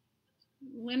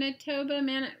 Winnipeg,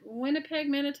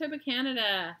 Manitoba,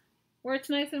 Canada. Where it's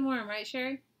nice and warm, right,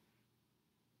 Sherry?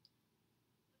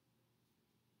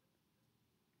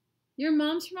 Your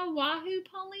mom's from Oahu,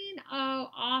 Pauline?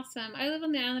 Oh, awesome. I live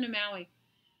on the island of Maui.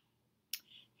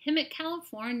 Hemet,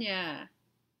 California.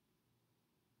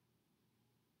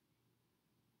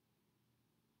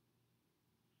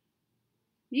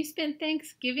 You spent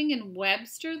Thanksgiving in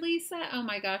Webster, Lisa? Oh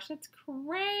my gosh, that's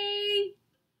great.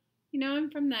 You know, I'm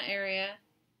from that area.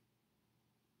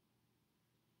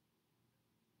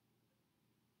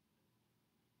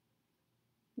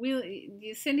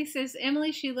 Cindy says,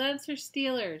 Emily, she loves her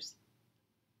Steelers.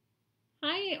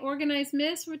 Hi, Organized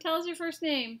Miss. Tell us your first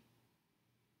name.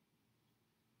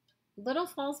 Little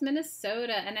Falls,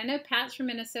 Minnesota. And I know Pat's from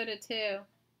Minnesota, too.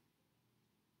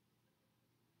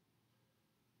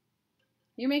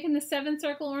 You're making the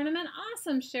 7-circle ornament?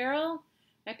 Awesome, Cheryl.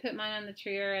 I put mine on the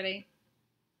tree already.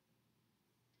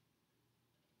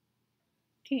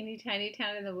 Teeny tiny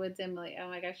town in the woods, Emily. Oh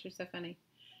my gosh, you're so funny.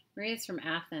 Maria's from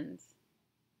Athens.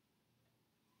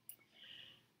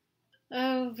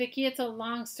 Oh, Vicki, it's a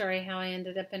long story how I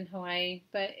ended up in Hawaii.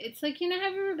 But it's like, you know,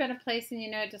 have you ever been a place and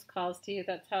you know it just calls to you?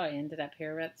 That's how I ended up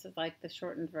here. That's like the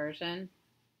shortened version.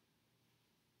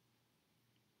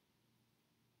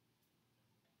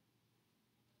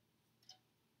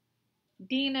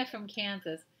 Dina from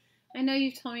Kansas. I know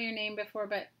you've told me your name before,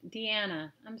 but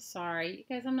Deanna. I'm sorry.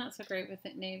 You guys, I'm not so great with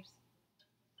names.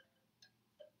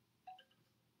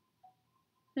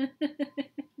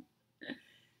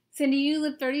 Cindy, you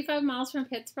live 35 miles from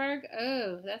Pittsburgh?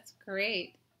 Oh, that's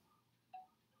great.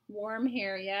 Warm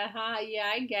here. Yeah, yeah,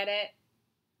 I get it.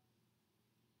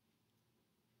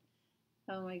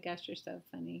 Oh my gosh, you're so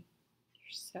funny.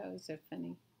 You're so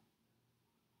funny.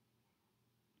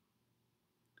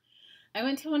 I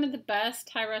went to one of the best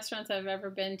Thai restaurants I've ever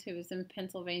been to. It was in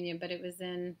Pennsylvania, but it was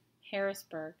in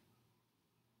Harrisburg.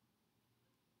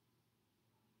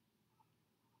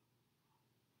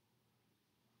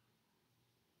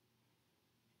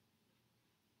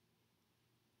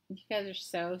 You guys are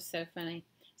so funny.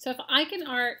 So if I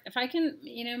can,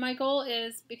 my goal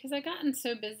is because I've gotten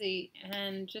so busy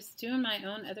and just doing my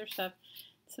own other stuff.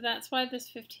 So that's why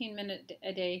this 15-minute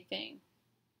a day thing.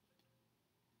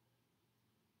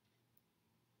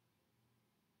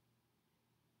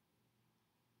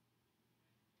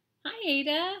 Hi,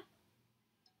 Ada.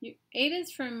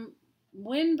 Ada's from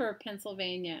Windber,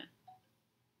 Pennsylvania.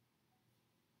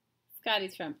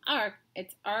 Scotty's from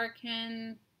it's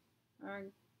Arkansas.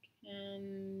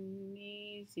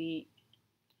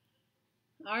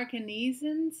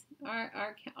 Arkansans?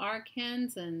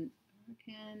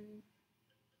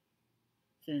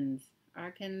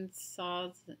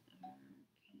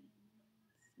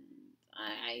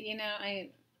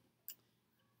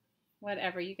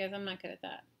 Whatever, you guys, I'm not good at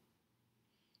that.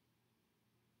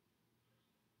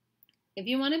 If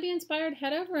you want to be inspired,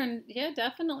 head over and, yeah,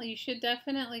 definitely, you should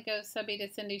definitely go subby to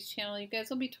Cindy's channel. You guys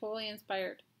will be totally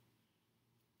inspired.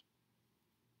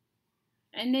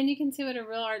 And then you can see what a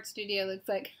real art studio looks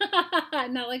like.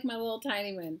 Not like my little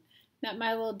tiny one. Not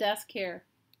my little desk here.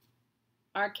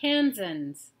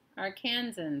 Arkansans.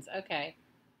 Okay.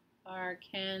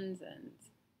 Arkansans.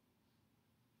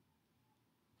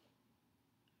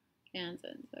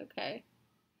 Okay.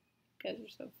 You guys are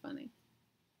so funny.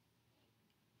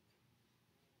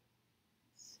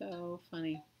 So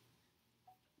funny.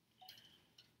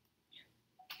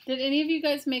 Did any of you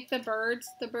guys make the birds?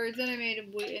 The birds that I made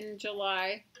in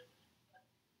July?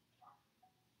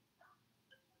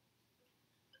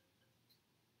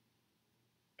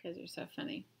 You guys are so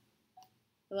funny.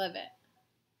 I love it.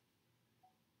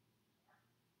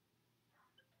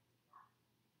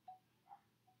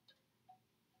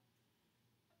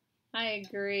 I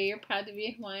agree. You're proud to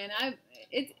be Hawaiian.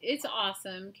 It's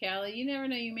awesome, Callie. You never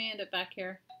know, you may end up back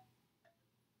here.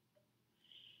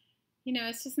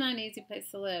 It's just not an easy place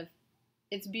to live.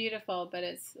 It's beautiful, but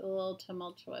it's a little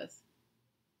tumultuous.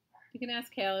 You can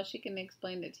ask Kayla. She can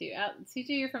explain it to you. CJ,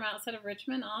 you're from outside of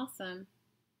Richmond? Awesome.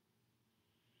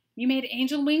 You made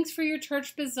angel wings for your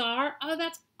church bazaar? Oh,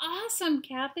 that's awesome,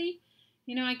 Kathy.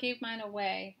 I gave mine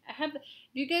away. If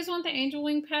you guys want the angel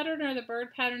wing pattern or the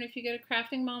bird pattern, if you go to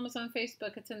Crafting Mamas on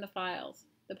Facebook, it's in the files.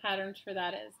 The patterns for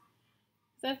that is.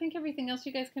 Because I think everything else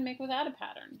you guys can make without a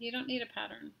pattern. You don't need a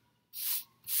pattern.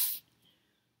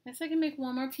 I guess I can make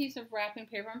one more piece of wrapping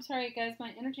paper. I'm sorry, guys.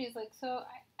 My energy is like so.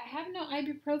 I have no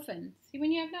ibuprofen. See,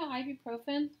 when you have no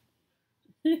ibuprofen,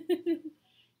 it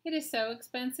is so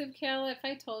expensive, Kayla. If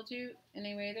I told you,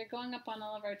 anyway, they're going up on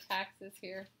all of our taxes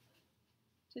here.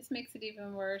 Just makes it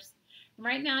even worse. And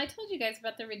right now, I told you guys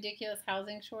about the ridiculous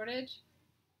housing shortage.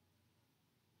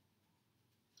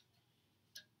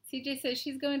 CJ says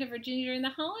she's going to Virginia during the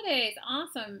holidays.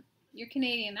 Awesome. You're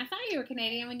Canadian. I thought you were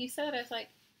Canadian when you said it. I was like,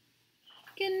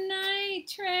 good night,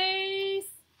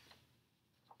 Trace.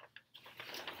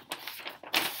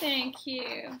 Thank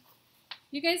you.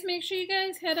 You guys make sure you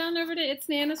guys head on over to It's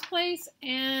Nana's Place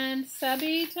and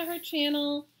subby to her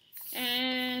channel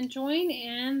and join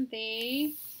in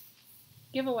the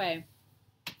giveaway.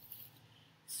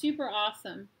 Super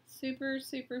awesome. Super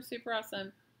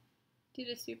awesome. Did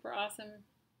a super awesome.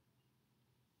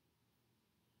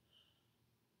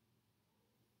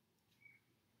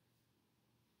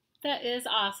 That is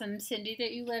awesome, Cindy,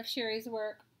 that you love Sherry's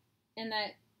work. And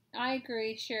that, I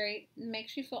agree, Sherry, it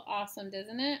makes you feel awesome,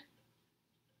 doesn't it?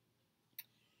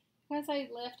 Because I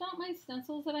left out my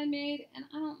stencils that I made, and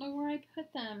I don't know where I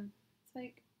put them. It's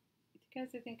like, you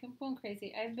guys, I think I'm going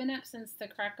crazy. I've been up since the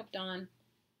crack of dawn.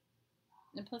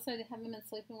 And plus, I haven't been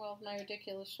sleeping well with my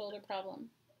ridiculous shoulder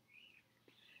problem.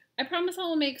 I promise I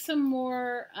will make some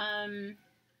more,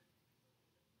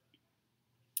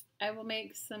 I will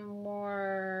make some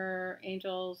more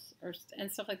angels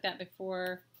and stuff like that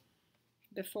before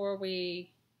the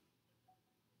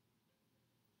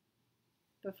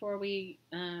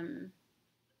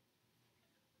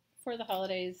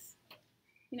holidays.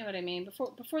 You know what I mean?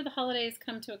 Before the holidays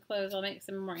come to a close, I'll make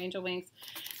some more angel wings.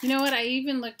 You know what? I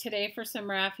even looked today for some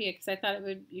raffia because I thought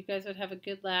you guys would have a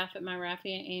good laugh at my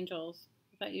raffia angels.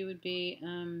 I thought you would be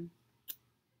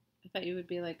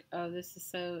like, oh, this is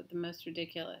the most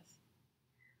ridiculous.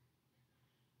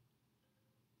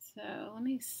 So let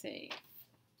me see.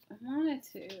 I wanted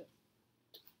to.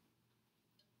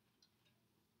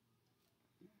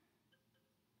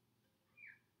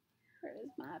 Where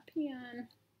is my pen?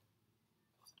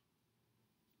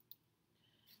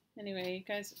 Anyway, you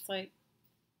guys, it's like.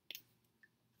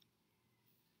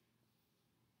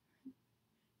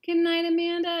 Good night,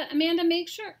 Amanda. Amanda, make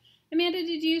sure. Amanda,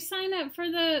 did you sign up for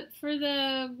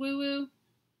the woo woo?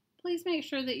 Please make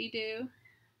sure that you do.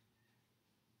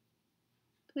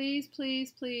 Please,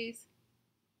 please, please.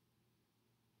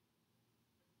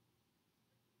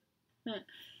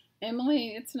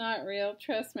 Emily, it's not real.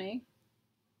 Trust me.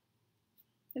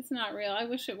 It's not real. I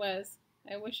wish it was.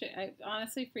 I wish it.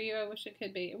 Honestly, for you, I wish it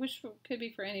could be. I wish it could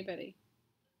be for anybody.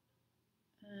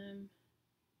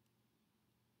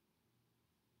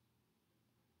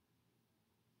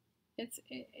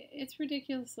 It's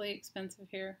ridiculously expensive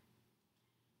here.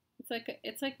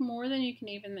 It's like more than you can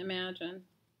even imagine.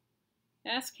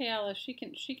 Ask Kayla.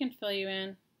 She can fill you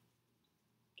in.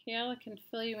 Kayla can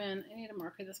fill you in. I need a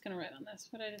marker that's gonna write on this.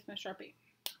 What I did with my Sharpie.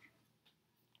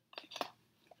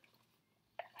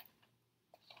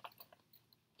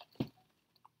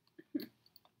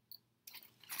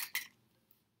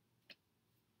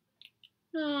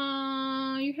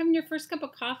 Oh, you're having your first cup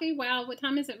of coffee? Wow, what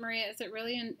time is it, Maria? Is it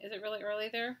really early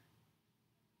there?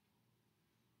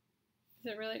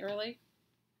 Is it really early?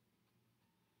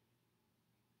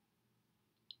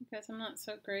 Because I'm not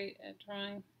so great at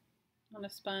drawing on a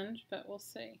sponge, but we'll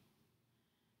see.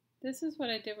 This is what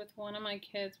I did with one of my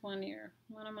kids one year.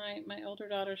 One of my older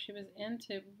daughters, she was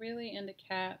really into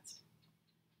cats.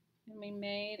 And we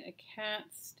made a cat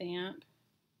stamp.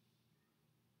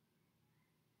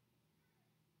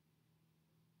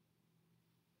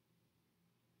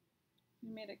 We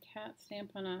made a cat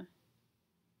stamp on a,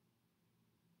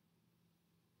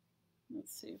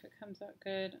 let's see if it comes out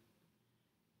good.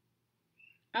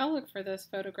 I'll look for those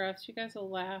photographs. You guys will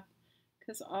laugh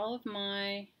because all of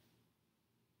my,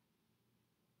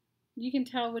 you can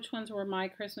tell which ones were my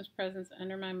Christmas presents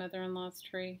under my mother-in-law's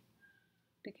tree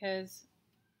because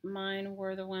mine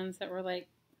were the ones that were like,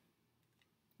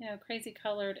 you know, crazy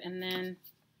colored. And then,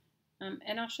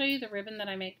 and I'll show you the ribbon that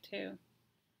I make too.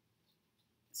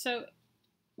 So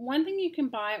one thing you can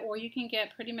buy or you can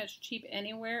get pretty much cheap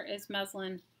anywhere is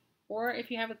muslin. Or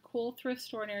if you have a cool thrift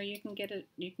store near you can get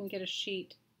a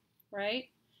sheet, right?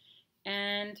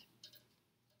 And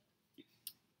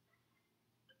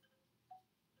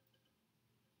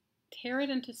tear it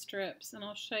into strips, and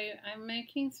I'll show you. I'm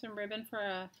making some ribbon for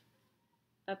a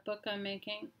book I'm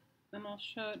making, and I'll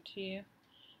show it to you.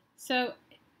 So,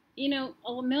 you know,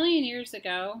 a million years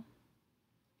ago,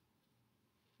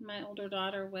 my older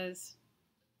daughter was,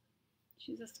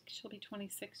 she'll be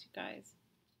 26, you guys.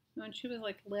 When she was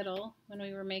like little, when we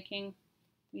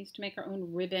used to make our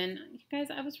own ribbon. You guys,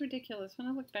 I was ridiculous. When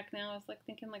I look back now, I was like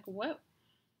thinking like, what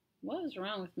was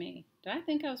wrong with me? Did I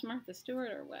think I was Martha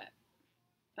Stewart or what?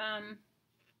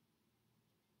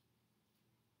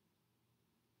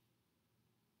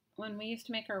 When we used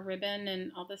to make our ribbon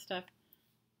and all this stuff,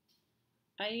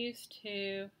 we used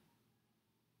to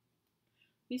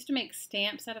make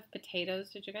stamps out of potatoes.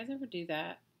 Did you guys ever do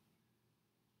that?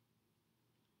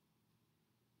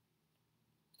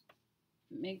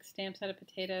 Make stamps out of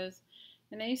potatoes.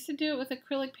 And I used to do it with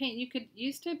acrylic paint.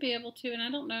 Used to be able to, and I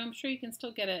don't know, I'm sure you can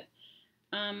still get it.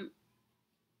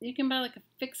 You can buy like a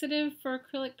fixative for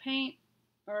acrylic paint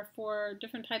or for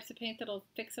different types of paint that'll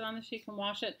fix it on this so you can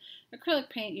wash it. Acrylic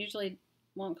paint usually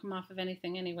won't come off of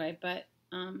anything anyway, but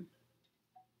my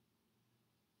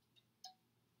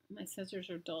scissors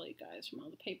are dull, you guys, from all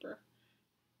the paper.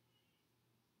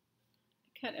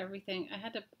 Cut everything. I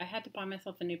had to buy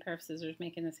myself a new pair of scissors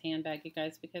making this handbag, you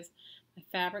guys, because my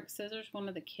fabric scissors, one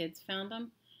of the kids found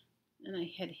them, and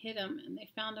I had hid them, and they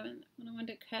found them, and when I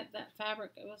wanted to cut that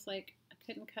fabric, it was like I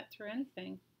couldn't cut through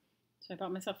anything. So I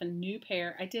bought myself a new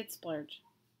pair. I did splurge.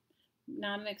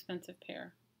 Not an expensive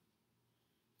pair,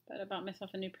 but I bought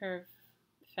myself a new pair of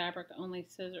fabric-only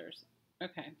scissors.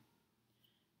 Okay.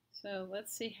 So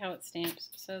let's see how it stamps.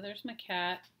 So there's my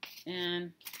cat,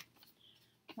 and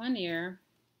one year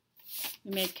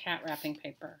we made cat wrapping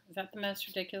paper. Is that the most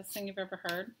ridiculous thing you've ever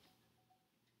heard?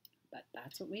 But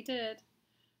that's what we did.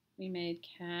 We made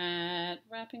cat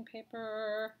wrapping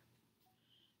paper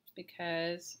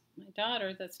because my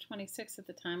daughter, that's 26 at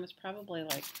the time, was probably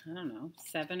like, I don't know,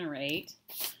 7 or 8.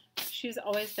 She's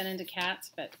always been into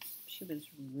cats, but she was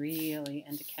really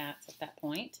into cats at that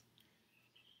point.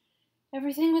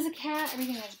 Everything was a cat.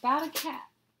 Everything was about a cat.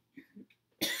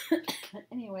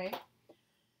 Anyway,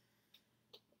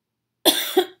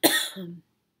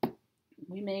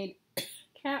 we made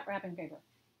cat wrapping paper.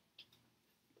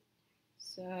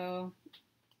 So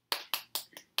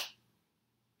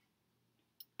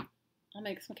I'll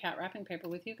make some cat wrapping paper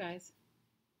with you guys.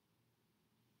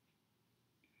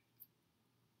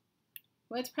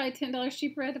 Well, it's probably $10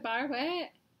 cheaper at the bar. What?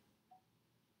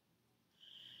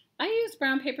 I use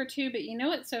brown paper too, but you know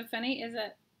what's so funny is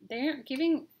that they aren't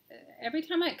giving, every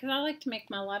time because I like to make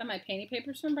a lot of my painty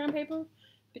papers from brown paper,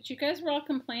 but you guys were all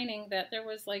complaining that there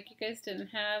was like, you guys didn't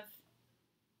have,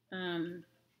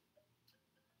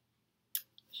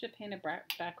 should paint a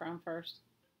background first,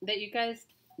 that you guys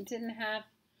didn't have,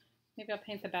 maybe I'll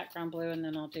paint the background blue and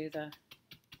then I'll do the,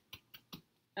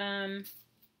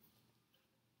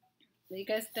 you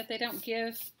guys, that they don't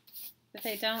give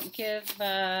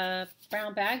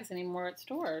brown bags anymore at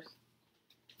stores.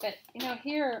 But, you know,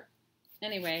 here,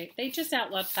 anyway, they just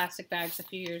outlawed plastic bags a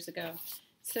few years ago.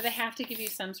 So they have to give you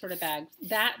some sort of bag.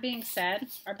 That being said,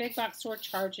 our big box store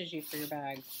charges you for your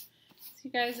bags. So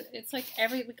you guys, it's like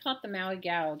we call it the Maui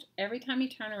gouge. Every time you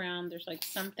turn around, there's like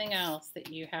something else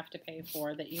that you have to pay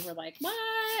for that you were like,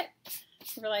 what?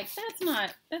 You were like, that's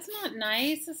not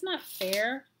nice. That's not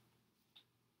fair.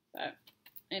 But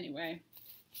anyway.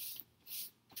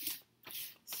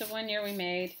 So one year we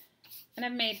made, and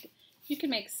I've made, you can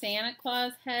make Santa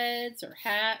Claus heads or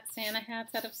Santa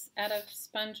hats out of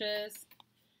sponges.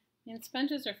 I mean,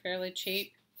 sponges are fairly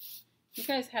cheap. You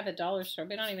guys have a dollar store.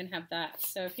 We don't even have that.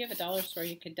 So if you have a dollar store,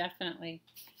 you could definitely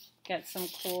get some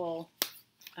cool.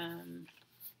 Now,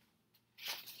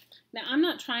 I'm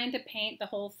not trying to paint the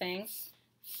whole thing.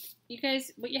 You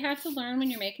guys, what you have to learn when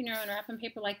you're making your own wrapping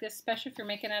paper like this, especially if you're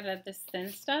making out of this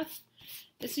thin stuff,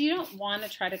 is you don't want to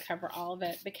try to cover all of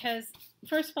it because,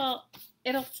 first of all,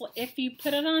 if you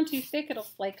put it on too thick, it'll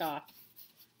flake off.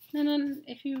 And then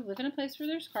if you live in a place where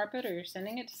there's carpet or you're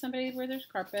sending it to somebody where there's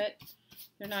carpet,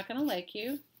 they're not going to like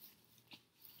you.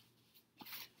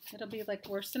 It'll be like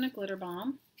worse than a glitter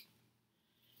bomb.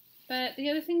 But the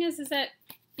other thing is that,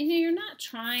 you know, you're not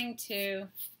trying to...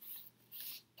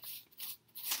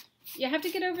 You have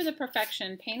to get over the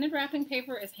perfection. Painted wrapping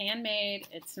paper is handmade.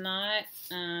 It's not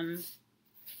going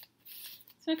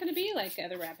to be like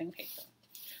other wrapping paper.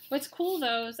 What's cool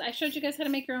though is I showed you guys how to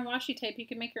make your own washi tape. You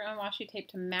can make your own washi tape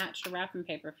to match the wrapping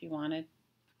paper if you wanted.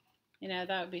 You know,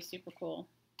 that would be super cool.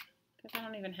 Because I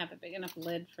don't even have a big enough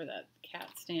lid for that cat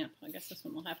stamp. I guess this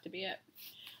one will have to be it.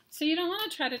 So you don't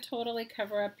want to try to totally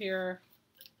cover up and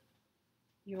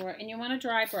you want to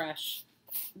dry brush.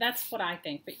 That's what I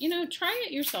think. But, you know, try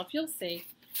it yourself. You'll see.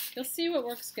 You'll see what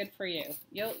works good for you.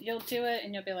 You'll do it,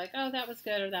 and you'll be like, oh, that was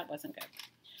good, or that wasn't good.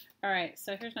 All right,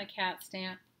 so here's my cat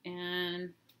stamp.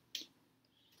 And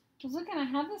I was looking, I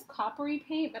have this coppery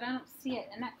paint, but I don't see it.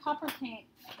 And that copper paint,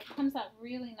 it comes out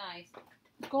really nice.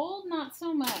 Gold, not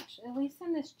so much. At least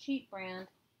in this cheap brand.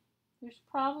 There's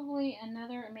probably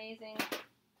other amazing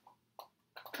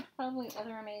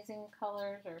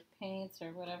colors or paints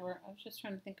or whatever. I was just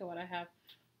trying to think of what I have.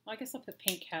 Well, I guess I'll put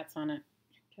pink cats on it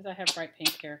because I have bright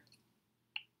pink here.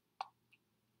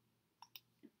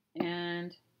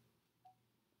 And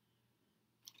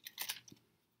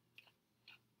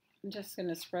I'm just going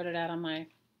to spread it out on my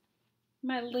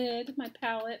lid, my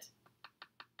palette.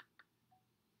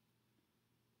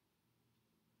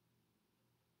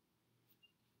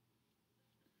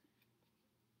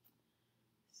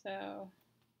 So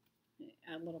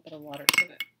add a little bit of water to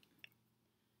it.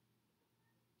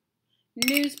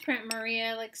 Newsprint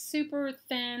Maria, like super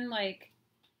thin, like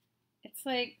it's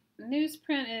like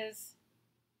newsprint is,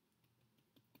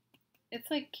 it's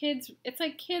like kids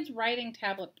drawing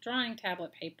tablet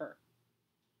paper.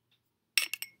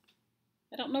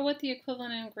 I don't know what the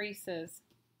equivalent in Greece is.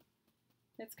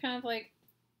 It's kind of like,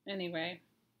 anyway.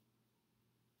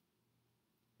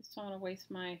 Just don't want to waste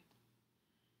my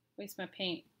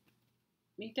paint.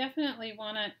 You definitely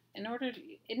want to,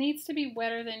 it needs to be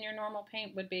wetter than your normal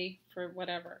paint would be for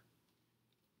whatever.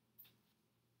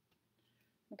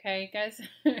 Okay, guys,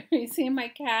 are you seeing my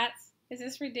cats? Is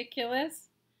this ridiculous?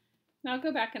 And I'll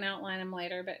go back and outline them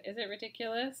later, but is it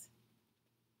ridiculous?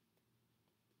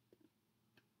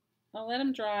 I'll let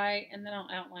them dry and then I'll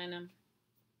outline them.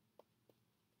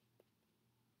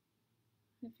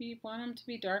 If you want them to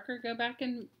be darker, go back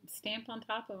and stamp on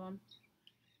top of them.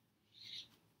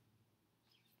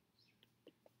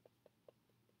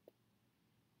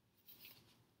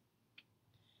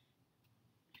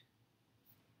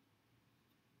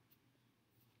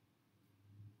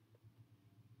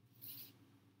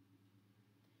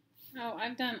 Oh,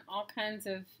 I've done all kinds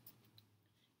of,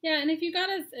 yeah, and if you got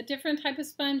a different type of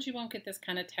sponge, you won't get this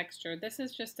kind of texture. This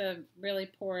is just a really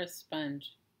porous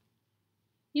sponge.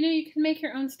 You know, you can make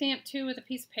your own stamp too with a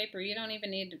piece of paper. You don't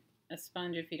even need a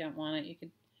sponge if you don't want it. You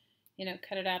could, you know,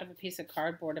 cut it out of a piece of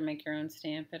cardboard and make your own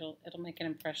stamp. It'll make an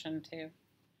impression too.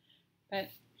 But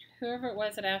whoever it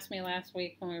was that asked me last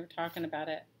week when we were talking about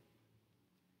it,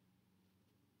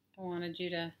 I wanted you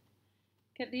to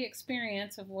get the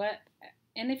experience of what,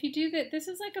 and if you do that, this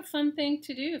is like a fun thing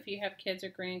to do if you have kids or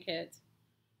grandkids.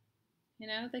 You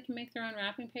know, they can make their own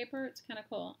wrapping paper. It's kind of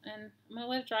cool. And I'm going to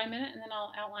let it dry a minute, and then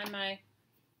I'll outline my, I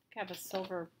have a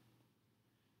silver,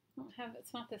 I don't have,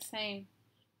 it's not the same.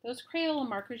 Those Crayola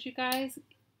markers, you guys,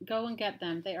 go and get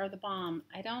them. They are the bomb.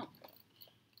 I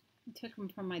took them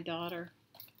from my daughter.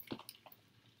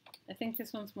 I think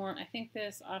this one's more, I think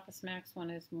this Office Max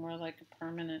one is more like a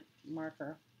permanent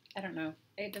marker. I don't know.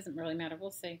 It doesn't really matter.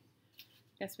 We'll see.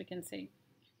 Guess we can see.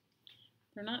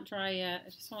 They're not dry yet.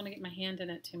 I just don't want to get my hand in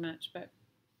it too much, but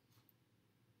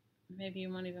maybe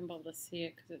you won't even be able to see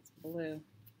it because it's blue.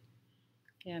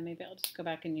 Yeah, maybe I'll just go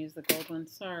back and use the gold one.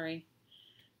 Sorry.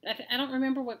 I don't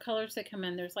remember what colors they come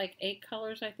in. There's like 8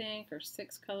 colors, I think, or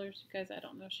 6 colors. You guys, I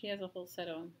don't know. She has a whole set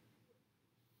of them.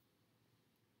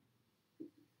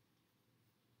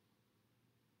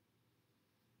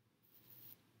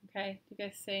 Okay, do you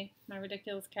guys see my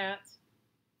ridiculous cats?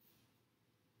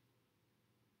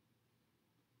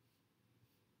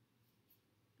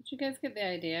 Did you guys get the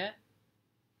idea?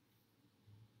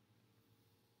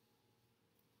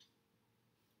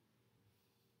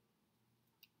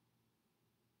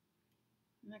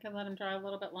 I can let them dry a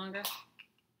little bit longer.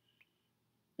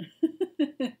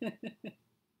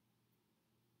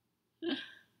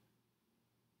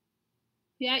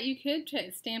 Yeah, you could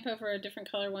stamp over a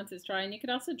different color once it's dry, and you could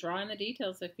also draw in the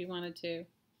details if you wanted to.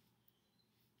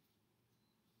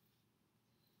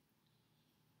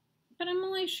 But I'm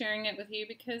only sharing it with you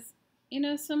because, you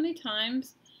know, so many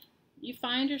times you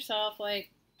find yourself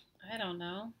like, I don't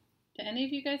know, do any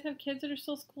of you guys have kids that are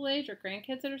still school age or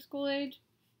grandkids that are school age?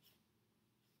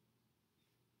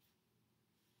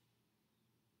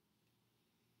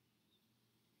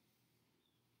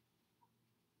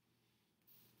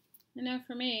 You know,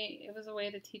 for me, it was a way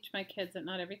to teach my kids that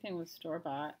not everything was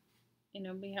store-bought. You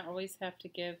know, we always have to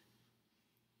give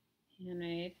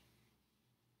handmade.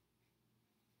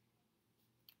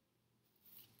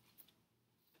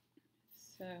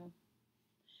 So,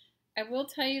 I will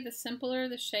tell you, the simpler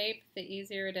the shape, the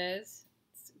easier it is.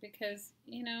 It's because,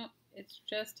 you know, it's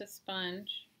just a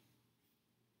sponge.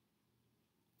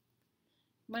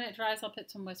 When it dries, I'll put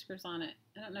some whiskers on it.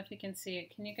 I don't know if you can see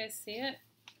it. Can you guys see it?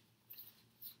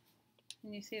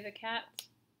 Can you see the cats?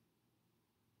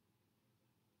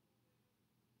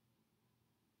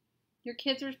 Your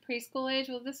kids are preschool age?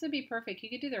 Well, this would be perfect. You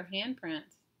could do their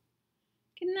handprints.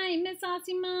 Good night, Miss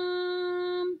Aussie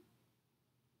Mom.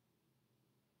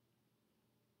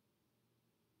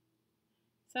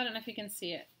 So I don't know if you can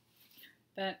see it,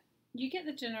 but you get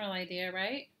the general idea,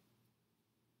 right?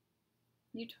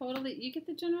 You get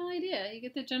the general idea. You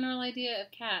get the general idea of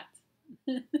cats.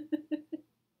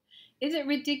 Is it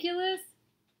ridiculous?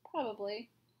 Probably.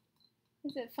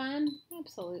 Is it fun?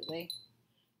 Absolutely.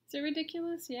 Is it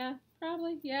ridiculous? Yeah,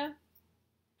 probably. Yeah.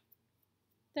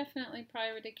 Definitely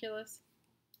probably ridiculous.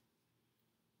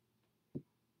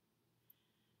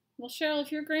 Well, Cheryl,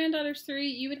 if your granddaughter's 3,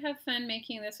 you would have fun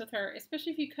making this with her,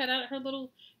 especially if you cut out her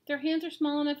little, their hands are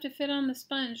small enough to fit on the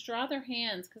sponge. Draw their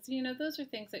hands, because, you know, those are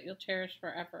things that you'll cherish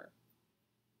forever.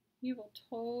 You will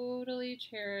totally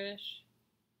cherish,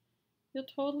 you'll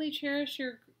totally cherish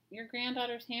your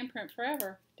granddaughter's handprint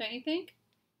forever, don't you think?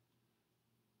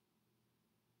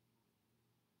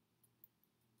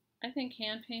 I think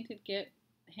hand-painted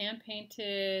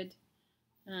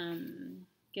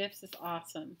gifts is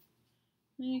awesome.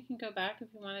 And you can go back if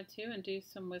you wanted to and do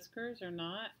some whiskers or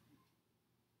not.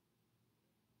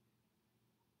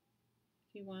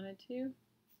 If you wanted to. You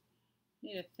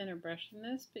need a thinner brush than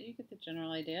this, but you get the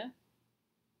general idea.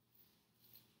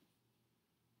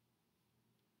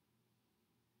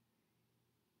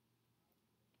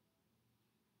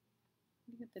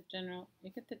 You get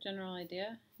the general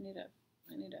idea.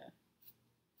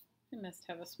 I must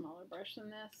have a smaller brush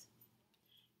than this.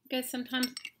 You guys,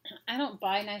 sometimes I don't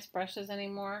buy nice brushes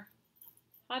anymore.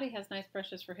 Hottie has nice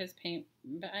brushes for his paint,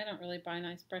 but I don't really buy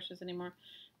nice brushes anymore.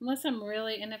 Unless I'm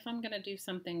really, and if I'm going to do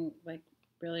something like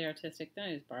really artistic, then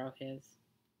I just borrow his.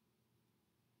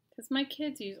 Because my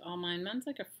kids use all mine. Mine's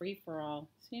like a free-for-all.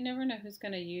 So you never know who's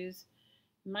going to use,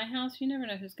 in my house, you never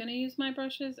know who's going to use my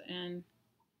brushes, and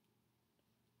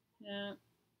yeah.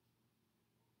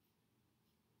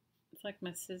 It's like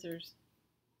my scissors.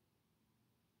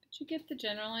 But you get the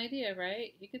general idea,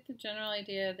 right? You get the general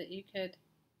idea that you could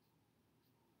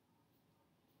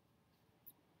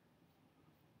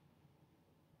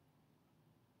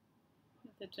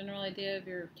The general idea of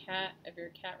your cat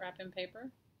wrapping paper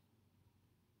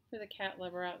for the cat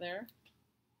lover out there.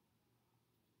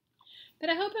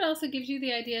 But I hope it also gives you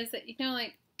the ideas that, you know,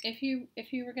 like if you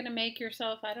were going to make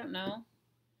yourself, I don't know,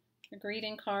 a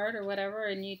greeting card or whatever,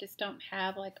 and you just don't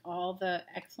have like all the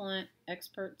excellent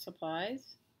expert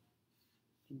supplies,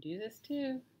 you can do this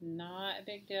too. Not a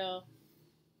big deal.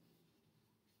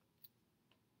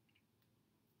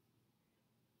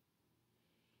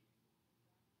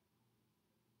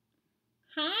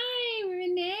 Hi,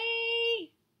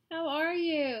 Renee. How are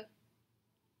you?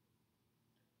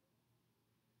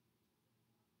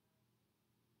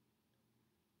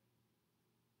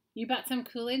 You bought some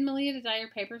Kool-Aid, Malia, to dye your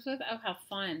papers with? Oh, how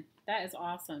fun. That is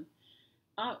awesome.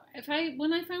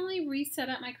 When I finally reset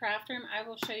up my craft room, I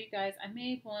will show you guys. I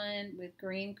made one with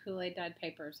green Kool-Aid dyed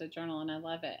papers, a journal, and I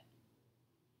love it.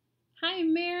 Hi,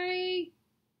 Mary.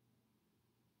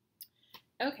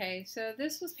 Okay, so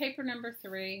this was paper number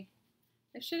 3.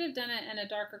 I should have done it in a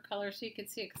darker color so you could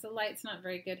see it because the light's not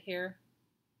very good here.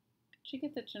 Did you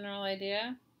get the general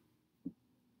idea?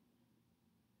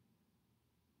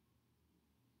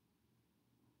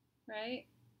 Right?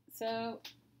 So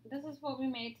this is what we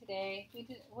made today.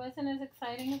 It wasn't as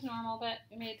exciting as normal, but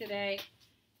we made today.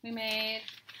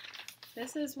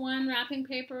 This is one wrapping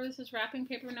paper. This is wrapping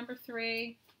paper number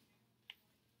 3.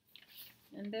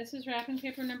 And this is wrapping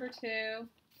paper number 2.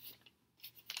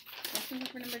 Wrapping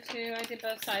paper number 2, I did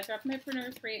both sides. Wrapping paper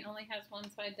number 3 only has one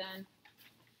side done.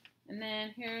 And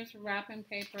then here's wrapping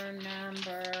paper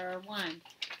number 1.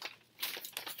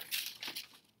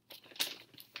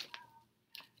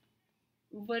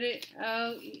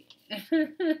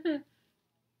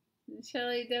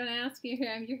 Shelly, don't ask you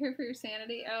here. You're here for your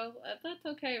sanity. Oh, that's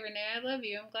okay, Renee. I love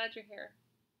you. I'm glad you're here.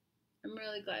 I'm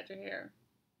really glad you're here.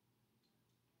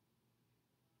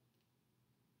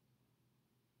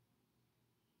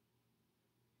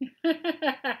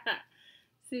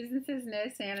 Susan says no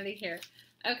sanity here.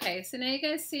 Okay, so now you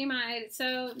guys see my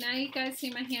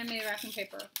handmade wrapping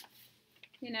paper.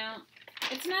 You know,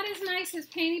 it's not as nice as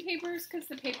painty papers because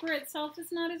the paper itself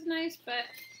is not as nice, but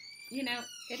you know,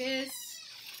 it's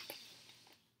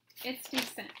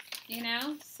decent, you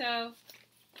know? So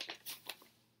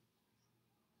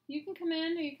you can come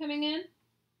in. Are you coming in?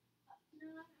 No,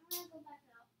 I want to go back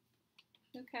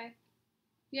out. Okay.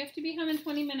 You have to be home in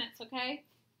 20 minutes, okay?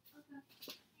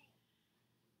 Okay.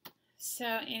 So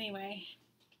anyway.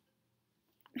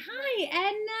 Hi,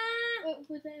 Edna.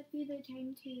 Would that be the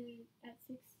time to at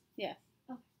 6? Yes.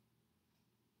 Okay.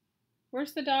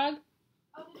 Where's the dog?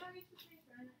 Oh, the dog is with my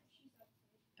friend. She's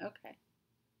outside. Okay.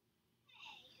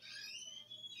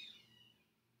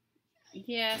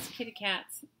 Yes, kitty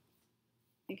cats.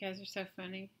 You guys are so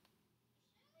funny.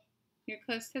 You're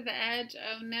close to the edge.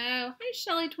 Oh no. Hi,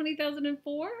 Shelly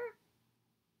 2004.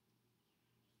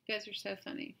 You guys are so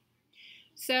funny.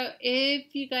 So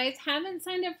if you guys haven't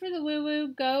signed up for the Woo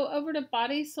Woo, go over to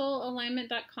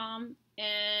bodysoulalignment.com,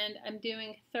 and I'm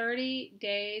doing 30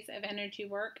 days of energy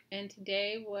work, and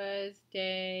today was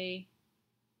day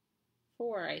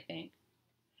 4, I think.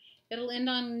 It'll end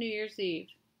on New Year's Eve.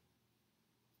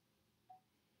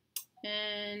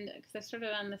 And because I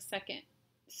started on the 2nd.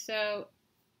 So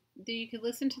you could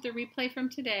listen to the replay from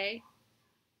today.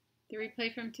 The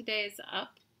replay from today is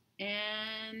up,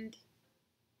 and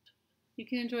you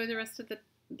can enjoy the rest of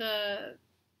the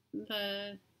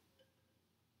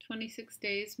 26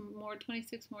 days,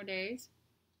 26 more days.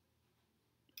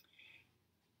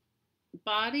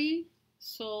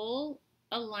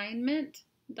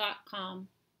 bodysoulalignment.com.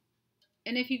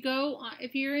 And if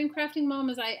you're in Crafting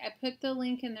Mamas, I put the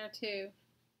link in there too.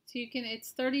 So you can,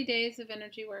 it's 30 days of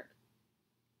energy work.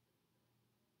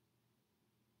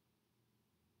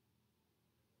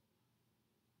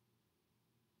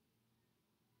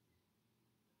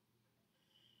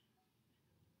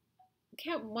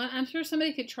 I'm sure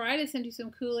somebody could try to send you some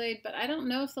Kool-Aid, but I don't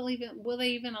know if will they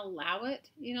even allow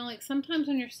it? You know, like sometimes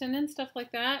when you're sending stuff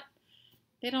like that,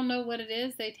 they don't know what it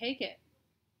is, they take it.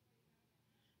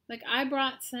 Like I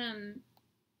brought some,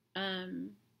 what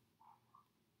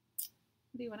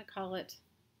do you want to call it?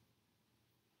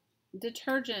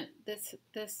 Detergent,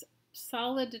 this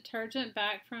solid detergent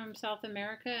back from South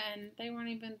America, and they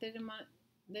didn't want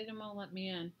to let me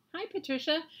in. Hi,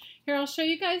 Patricia. Here, I'll show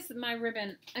you guys my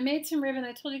ribbon. I made some ribbon.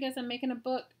 I told you guys I'm making a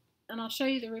book, and I'll show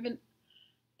you the ribbon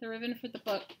for the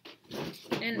book.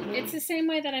 And it's the same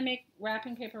way that I make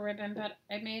wrapping paper ribbon, but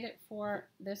I made it for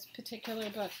this particular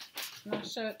book. And I'll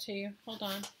show it to you. Hold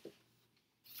on.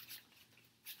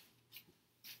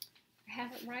 I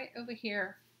have it right over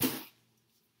here.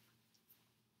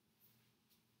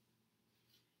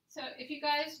 So if you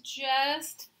guys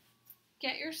just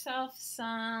get yourself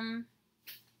some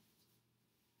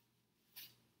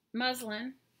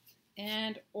muslin,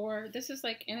 and or this is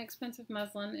like inexpensive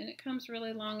muslin, and it comes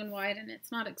really long and wide, and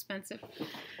it's not expensive.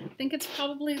 I think it's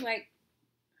probably like,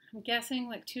 I'm guessing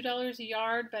like $2 a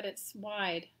yard, but it's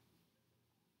wide.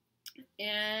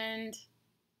 And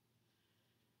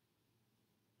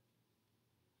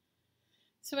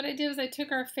so what I did was I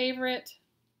took our favorite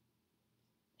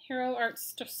Hero Art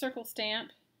circle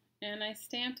stamp and I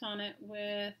stamped on it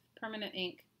with permanent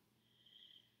ink.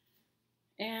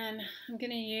 And I'm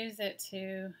going to use it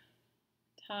to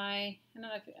tie.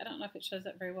 I don't know if it shows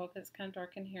up very well because it's kind of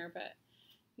dark in here, but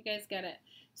you guys get it.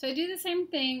 So I do the same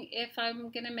thing if I'm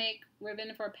going to make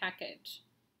ribbon for a package,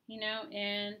 you know,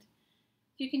 and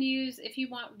you can use, if you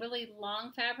want really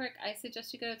long fabric, I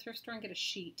suggest you go to the thrift store and get a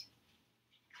sheet,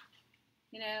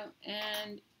 you know,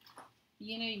 and,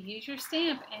 you know, use your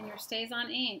stamp and your stays on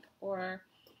ink or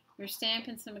your stamp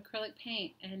and some acrylic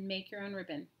paint and make your own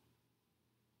ribbon.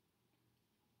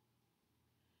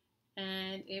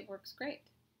 And it works great.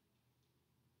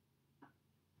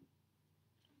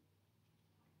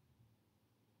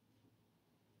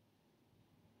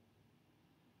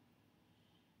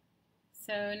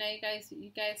 So now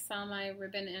you guys saw my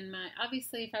ribbon and my,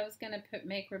 obviously if I was going to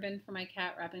make ribbon for my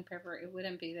cat wrapping paper, it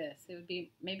wouldn't be this. It would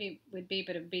be, maybe it would be,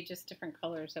 but it would be just different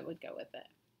colors that would go with it.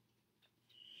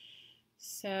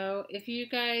 So if you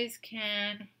guys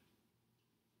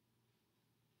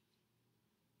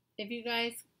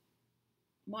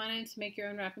wanted to make your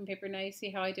own wrapping paper, now you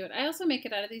see how I do it. I also make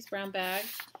it out of these brown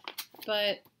bags,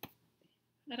 but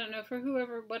I don't know, for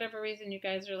whatever reason you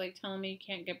guys are like telling me you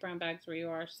can't get brown bags where you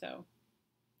are, so.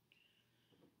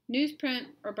 Newsprint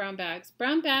or brown bags.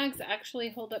 Brown bags actually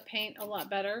hold up paint a lot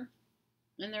better,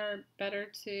 and they're better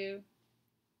to,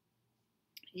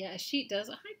 yeah, a sheet does.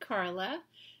 Hi, Carla.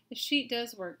 A sheet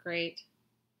does work great.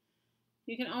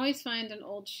 You can always find an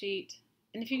old sheet,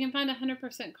 and if you can find a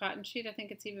 100% cotton sheet, I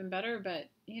think it's even better, but,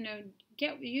 you know,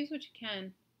 use what you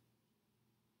can.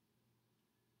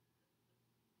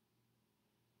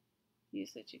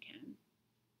 Use what you can.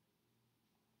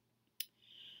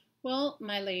 Well,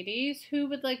 my ladies, who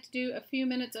would like to do a few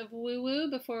minutes of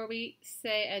woo-woo before we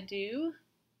say adieu?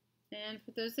 And for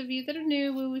those of you that are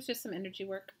new, woo-woo is just some energy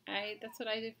work. That's what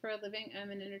I do for a living. I'm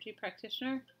an energy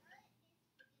practitioner.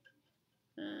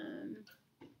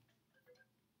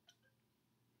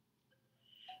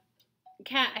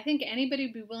 Kat, I think anybody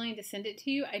would be willing to send it to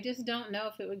you. I just don't know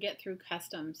if it would get through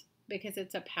customs because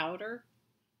it's a powder.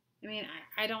 I mean,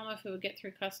 I don't know if it would get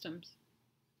through customs.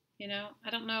 You know, I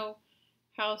don't know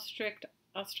how strict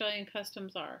Australian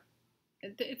customs are.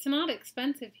 It's not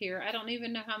expensive here. I don't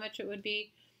even know how much it would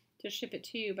be to ship it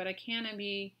to you, but I can't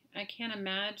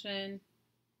imagine.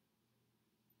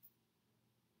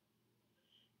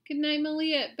 Good night,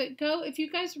 Malia. But go, if you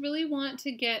guys really want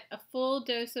to get a full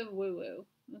dose of woo-woo,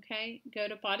 okay, go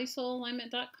to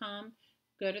bodysoulalignment.com,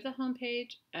 go to the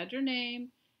homepage, add your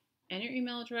name and your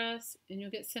email address, and you'll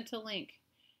get sent a link.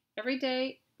 Every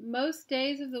day, most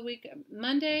days of the week,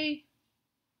 Monday,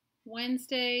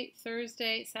 Wednesday,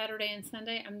 Thursday, Saturday, and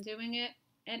Sunday, I'm doing it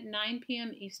at 9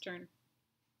 p.m. Eastern.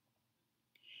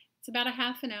 It's about a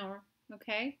half an hour,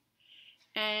 okay?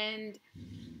 And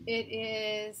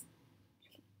it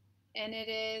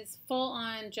is full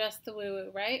on just the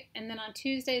woo-woo, right? And then on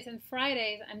Tuesdays and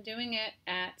Fridays, I'm doing it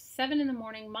at 7 in the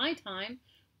morning my time,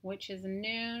 which is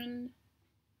noon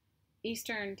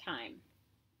Eastern time.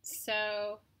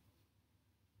 So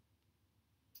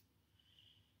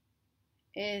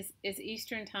is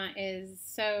Eastern time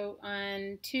so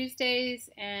on Tuesdays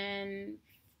and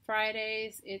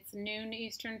Fridays it's noon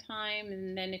Eastern time,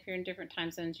 and then if you're in different time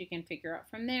zones you can figure out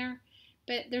from there.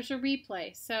 But there's a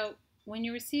replay, so when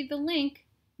you receive the link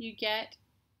you get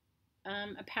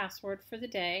a password for the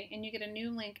day, and you get a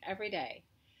new link every day,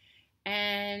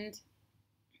 and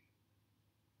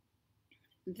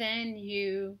then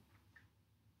you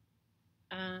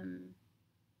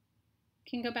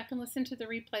can go back and listen to the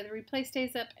replay. The replay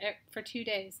stays up for 2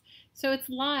 days. So it's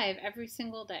live every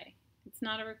single day. It's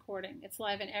not a recording. It's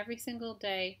live, and every single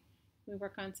day we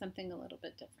work on something a little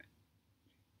bit different.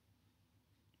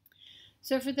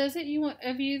 So for those of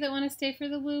you that want to stay for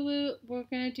the woo-woo, we're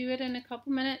going to do it in a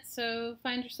couple minutes. So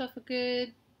find yourself a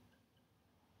good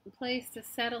place to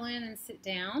settle in and sit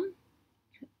down,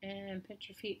 and put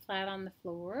your feet flat on the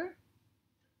floor.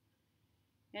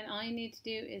 And all you need to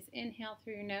do is inhale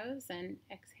through your nose and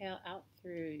exhale out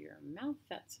through your mouth.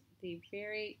 That's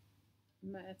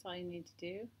all you need to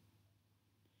do.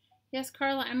 Yes,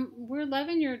 Carla, we're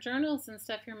loving your journals and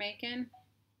stuff you're making.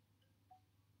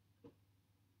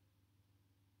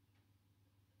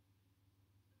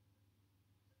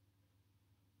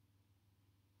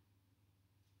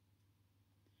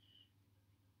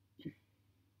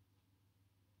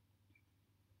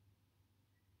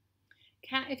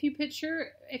 cat, if you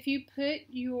put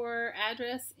your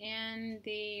address in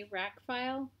the rack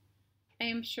file, I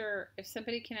am sure if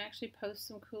somebody can actually post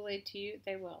some Kool-Aid to you,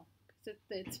 they will. Because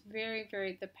it's very,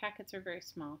 very, the packets are very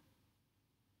small.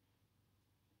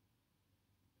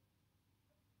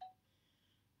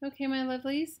 Okay, my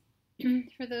lovelies.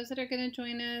 For those that are going to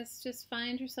join us, just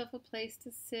find yourself a place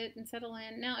to sit and settle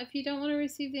in. Now, if you don't want to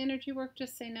receive the energy work,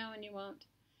 just say no and you won't.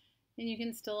 And you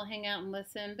can still hang out and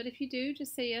listen. But if you do,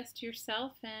 just say yes to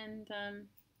yourself and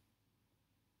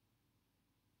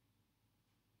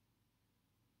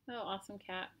oh, awesome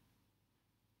cat.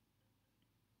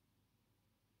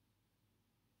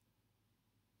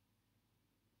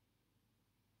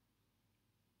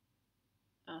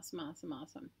 Awesome, awesome,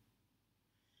 awesome.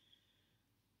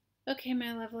 Okay, my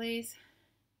lovelies.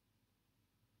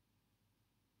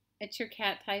 It's your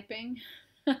cat typing.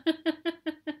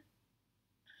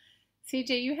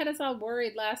 CJ, you had us all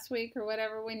worried last week or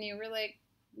whatever when you were like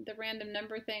the random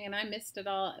number thing, and I missed it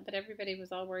all, but everybody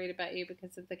was all worried about you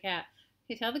because of the cat.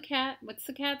 Okay, tell the cat. What's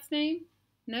the cat's name?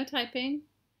 No typing.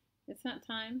 It's not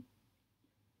time.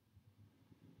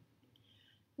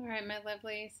 All right, my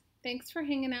lovelies. Thanks for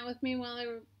hanging out with me while I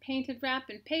painted,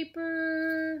 wrapping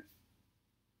paper.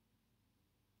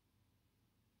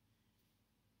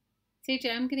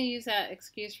 CJ, I'm going to use that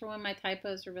excuse for when my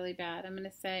typos are really bad. I'm going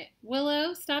to say,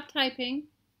 Willow, stop typing.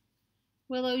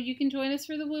 Willow, you can join us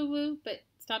for the woo-woo, but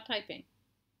stop typing.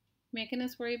 Making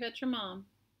us worry about your mom.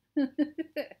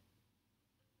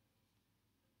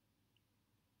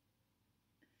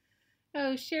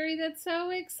 Oh, Sherry, that's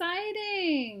so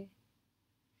exciting.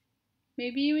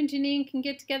 Maybe you and Janine can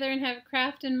get together and have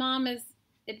craft and mama's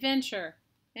adventure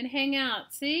and hang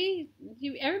out. See?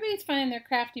 Everybody's finding their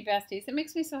crafty besties. It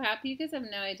makes me so happy. You guys have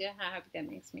no idea how happy that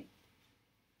makes me.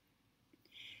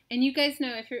 And you guys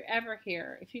know if you're ever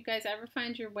here, if you guys ever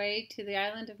find your way to the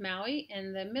island of Maui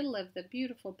in the middle of the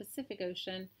beautiful Pacific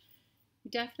Ocean,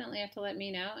 you definitely have to let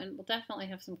me know, and we'll definitely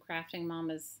have some crafting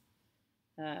mamas.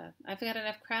 I've got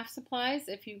enough craft supplies.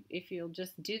 If you'll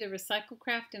just do the recycle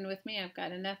crafting with me, I've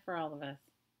got enough for all of us.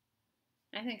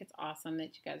 I think it's awesome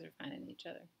that you guys are finding each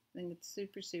other. I think it's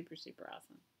super, super, super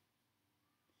awesome.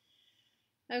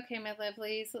 Okay, my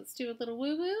lovelies, let's do a little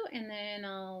woo-woo, and then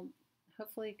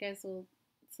hopefully you guys will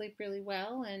sleep really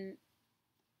well. And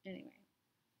anyway,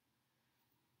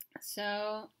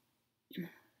 so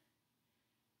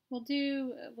we'll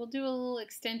do a little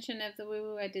extension of the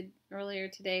woo-woo I did earlier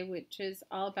today, which is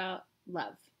all about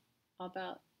love, all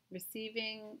about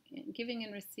receiving, giving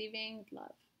and receiving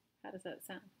love. How does that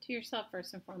sound? To yourself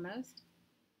first and foremost.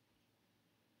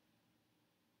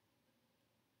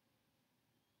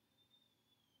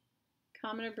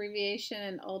 Common abbreviation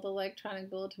in old electronic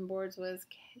bulletin boards was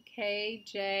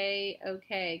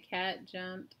KJOK. Cat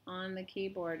jumped on the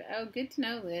keyboard. Oh, good to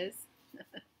know, Liz.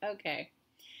 Okay,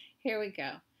 here we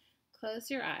go. Close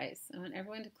your eyes. I want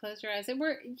everyone to close your eyes.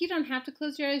 You don't have to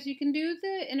close your eyes. You can do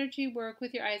the energy work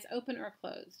with your eyes open or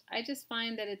closed. I just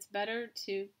find that it's better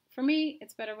for me,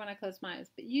 it's better when I close my eyes.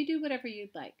 But you do whatever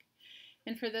you'd like.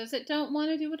 And for those that don't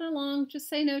want to do it along, just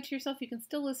say no to yourself. You can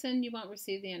still listen. You won't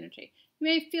receive the energy. You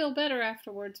may feel better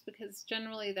afterwards because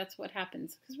generally that's what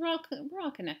happens because we're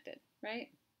all connected, right?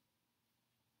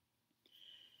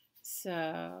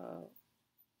 So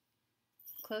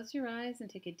close your eyes and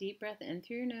take a deep breath in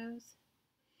through your nose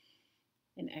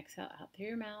and exhale out through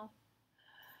your mouth.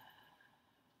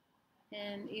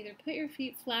 And either put your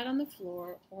feet flat on the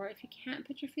floor, or if you can't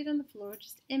put your feet on the floor,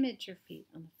 just image your feet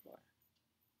on the floor.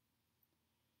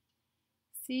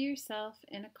 See yourself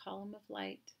in a column of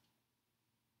light.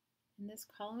 And this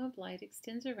column of light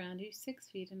extends around you 6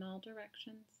 feet in all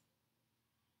directions.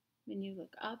 When you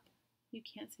look up, you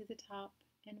can't see the top,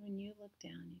 and when you look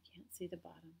down, you can't see the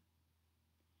bottom.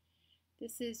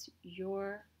 This is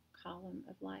your column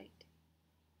of light.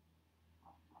 I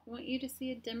want you to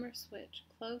see a dimmer switch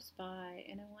close by,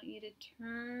 and I want you to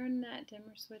turn that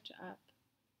dimmer switch up.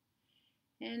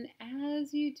 And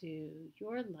as you do,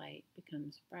 your light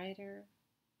becomes brighter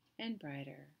and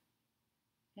brighter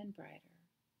and brighter,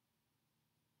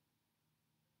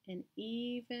 and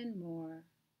even more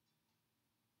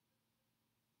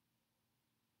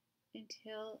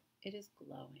until it is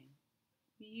glowing.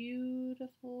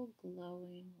 Beautiful,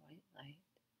 glowing white light.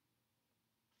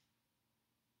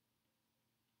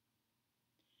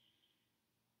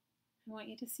 I want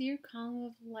you to see your column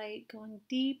of light going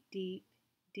deep, deep,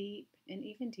 deep, and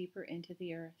even deeper into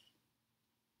the earth.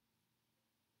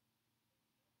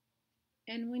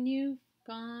 And when you've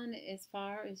gone as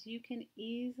far as you can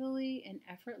easily and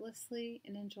effortlessly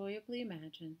and enjoyably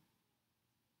imagine,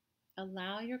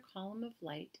 allow your column of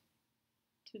light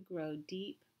to grow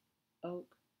deep,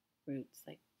 oak, roots,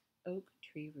 like oak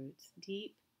tree roots,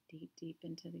 deep, deep, deep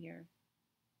into the earth.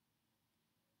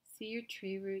 See your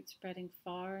tree roots spreading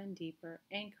far and deeper,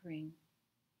 anchoring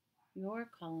your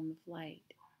column of light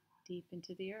deep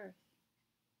into the earth.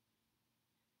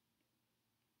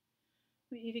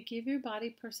 I want you to give your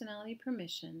body personality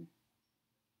permission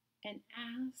and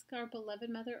ask our beloved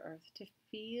Mother Earth to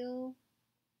feel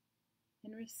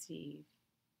and receive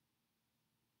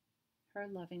her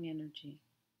loving energy.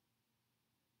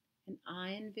 And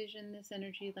I envision this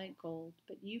energy like gold,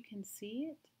 but you can see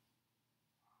it,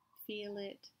 feel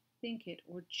it, think it,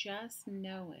 or just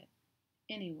know it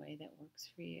any way that works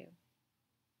for you.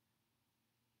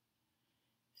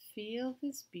 Feel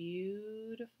this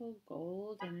beautiful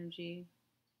gold energy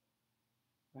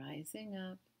rising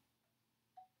up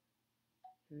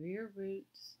through your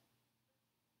roots,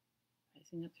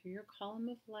 rising up through your column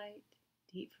of light,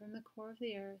 deep from the core of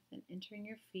the earth, and entering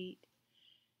your feet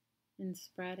and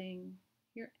spreading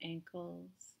your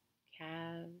ankles,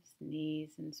 calves,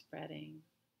 knees, and spreading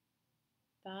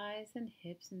thighs and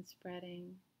hips, and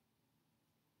spreading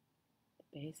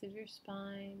the base of your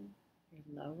spine,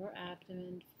 your lower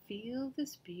abdomen. Feel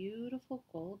this beautiful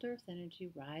gold earth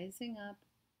energy rising up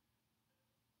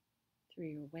through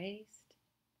your waist,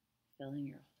 filling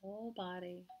your whole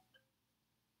body,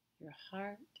 your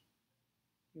heart,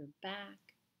 your back.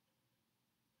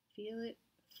 Feel it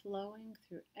flowing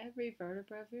through every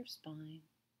vertebra of your spine.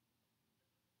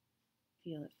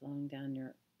 Feel it flowing down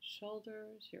your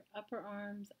shoulders, your upper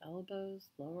arms, elbows,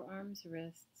 lower arms,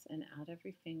 wrists, and out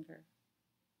every finger.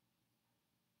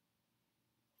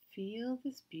 Feel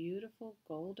this beautiful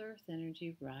gold earth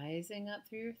energy rising up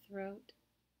through your throat,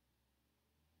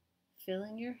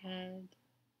 filling your head,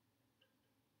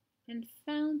 and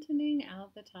fountaining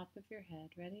out the top of your head.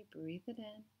 Ready? Breathe it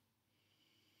in.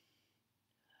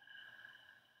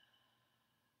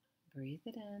 Breathe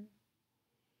it in.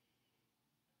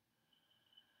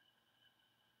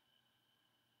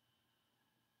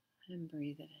 And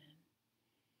breathe it in.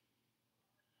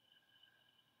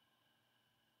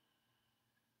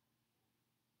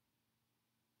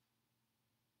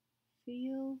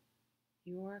 Feel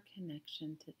your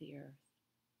connection to the earth.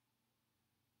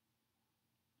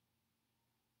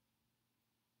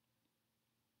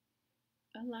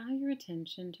 Allow your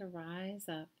attention to rise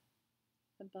up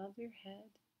above your head.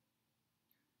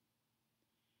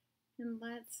 And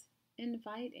let's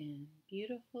invite in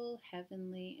beautiful,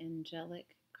 heavenly,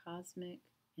 angelic, cosmic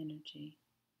energy.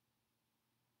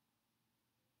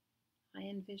 I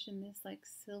envision this like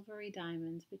silvery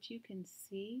diamonds, but you can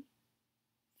see,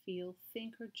 feel,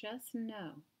 think, or just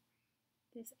know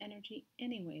this energy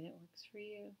any way that works for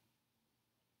you.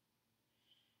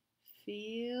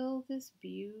 Feel this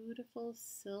beautiful,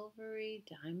 silvery,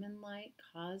 diamond-like,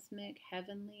 cosmic,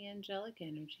 heavenly, angelic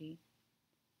energy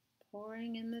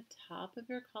pouring in the top of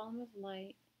your column of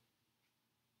light,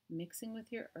 mixing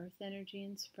with your earth energy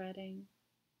and spreading,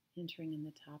 entering in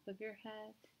the top of your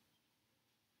head,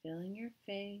 filling your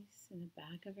face and the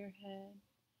back of your head,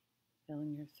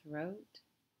 filling your throat,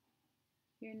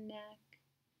 your neck,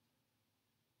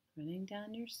 running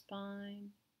down your spine.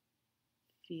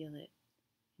 Feel it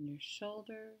in your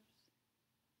shoulders,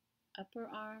 upper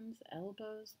arms,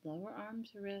 elbows, lower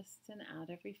arms, wrists, and out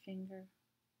every finger.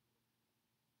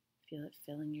 Feel it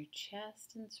filling your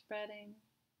chest and spreading,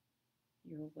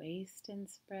 your waist and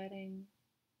spreading,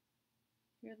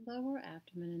 your lower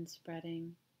abdomen and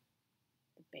spreading,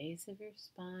 the base of your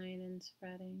spine and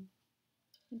spreading,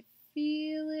 and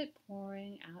feel it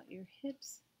pouring out your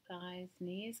hips, thighs,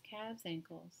 knees, calves,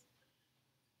 ankles,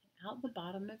 and out the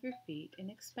bottom of your feet,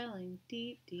 and expelling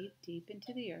deep, deep, deep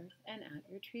into the earth and out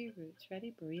your tree roots.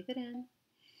 Ready? Breathe it in.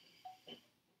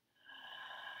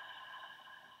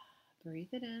 Breathe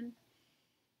it in.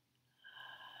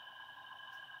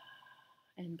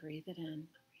 And breathe it in.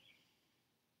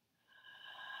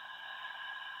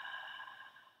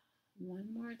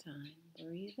 One more time.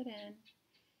 Breathe it in.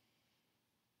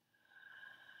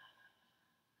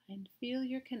 And feel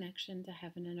your connection to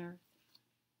heaven and earth.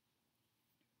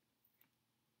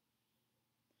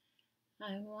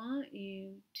 I want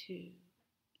you to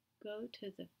go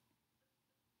to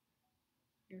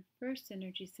your first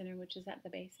energy center, which is at the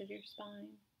base of your spine.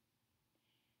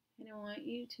 And I want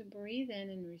you to breathe in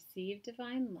and receive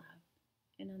divine love.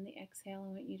 And on the exhale,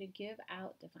 I want you to give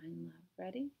out divine love.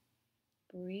 Ready?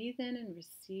 Breathe in and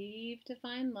receive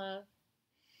divine love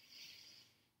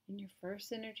in your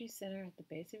first energy center at the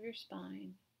base of your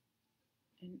spine.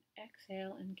 And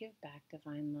exhale and give back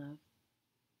divine love.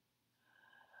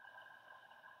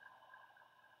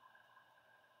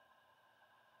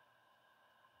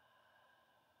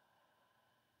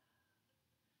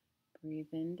 Breathe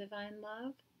in divine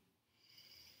love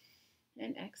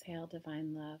and exhale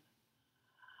divine love.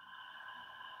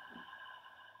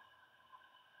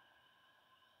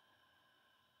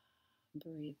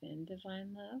 Breathe in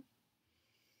divine love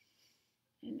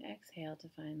and exhale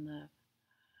divine love.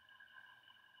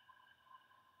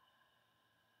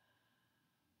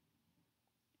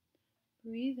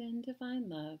 Breathe in divine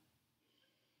love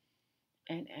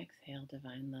and exhale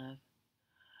divine love.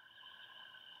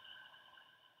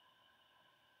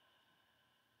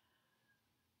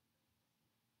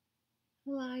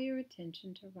 Allow your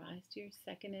attention to rise to your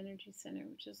second energy center,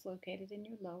 which is located in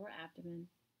your lower abdomen.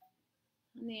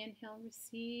 On the inhale,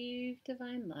 receive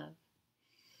divine love.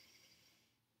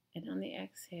 And on the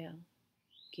exhale,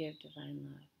 give divine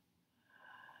love.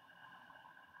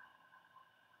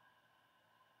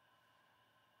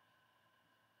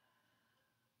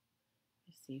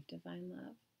 Receive divine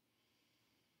love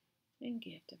and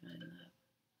give divine love.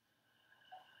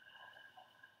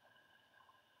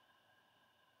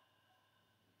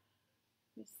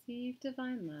 Receive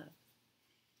divine love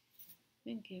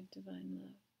and give divine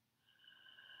love.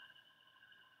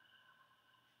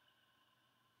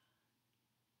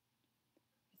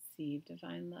 Receive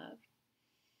divine love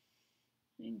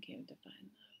and give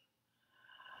divine love.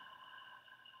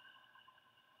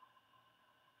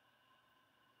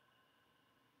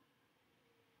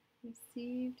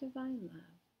 Receive divine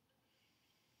love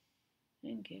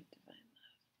and give divine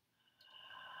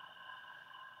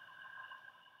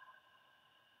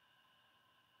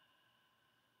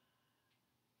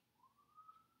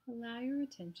love. Allow your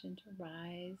attention to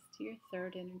rise to your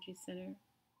third energy center,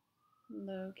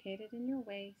 located in your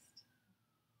waist,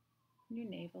 in your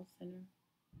navel center.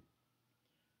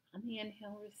 On the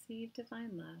inhale, receive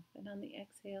divine love, and on the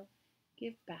exhale,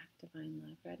 give back divine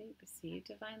love. Ready? Receive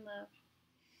divine love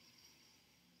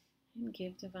and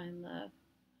give divine love.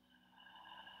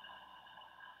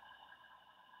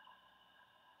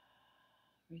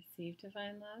 Receive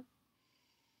divine love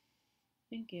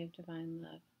and give divine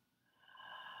love.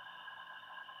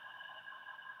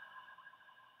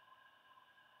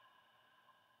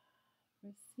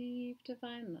 Receive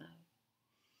divine love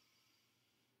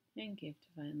and give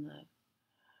divine love.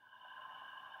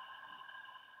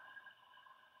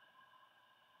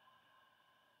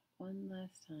 One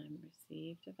last time,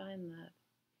 receive divine love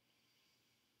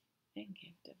and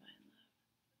give divine love.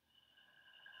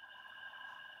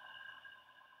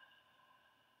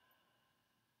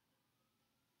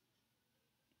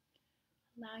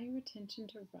 Allow your attention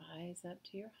to rise up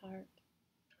to your heart.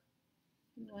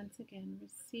 And once again,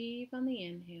 receive on the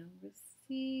inhale.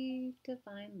 Receive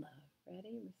divine love.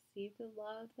 Ready? Receive the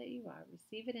love that you are.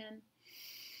 Receive it in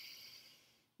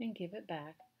and give it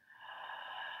back.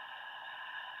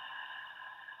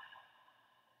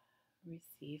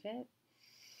 Receive it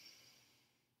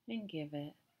and give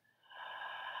it.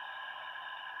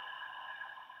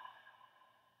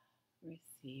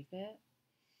 Receive it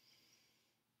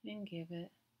and give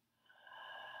it.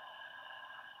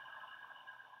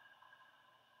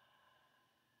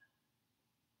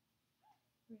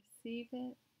 Receive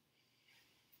it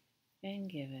and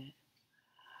give it.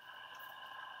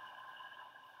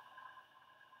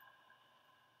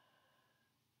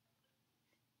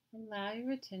 Allow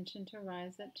your attention to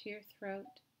rise up to your throat.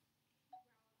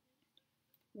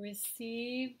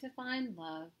 Receive divine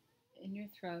love in your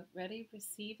throat. Ready?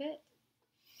 Receive it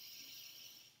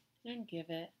and give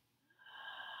it.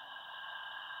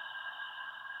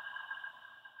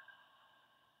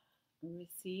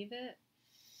 Receive it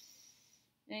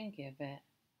and give it.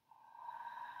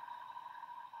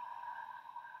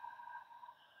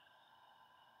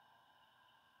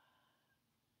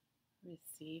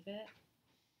 Receive it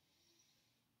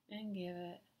and give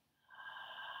it.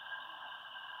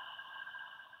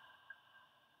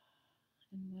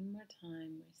 And one more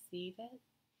time, receive it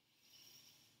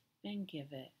and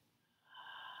give it.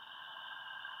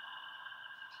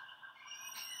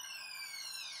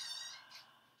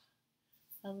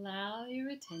 Allow your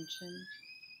attention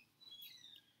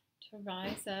to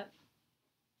rise up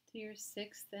to your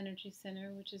sixth energy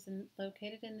center, which is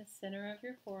located in the center of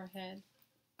your forehead.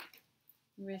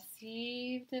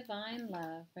 Receive divine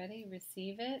love. Ready?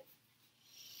 Receive it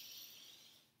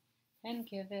and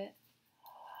give it.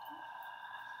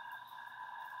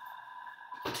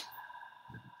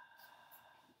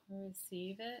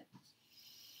 Receive it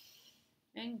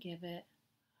and give it.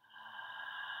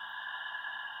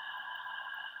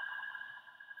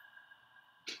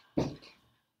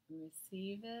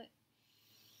 Receive it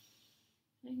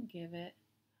and give it.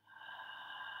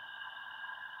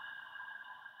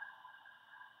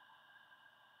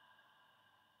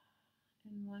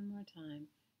 And one more time.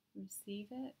 Receive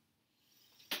it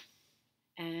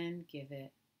and give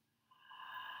it.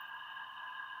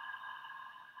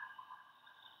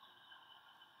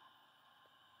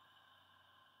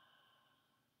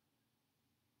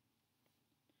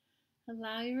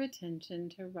 Allow your attention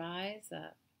to rise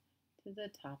up to the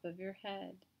top of your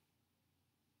head.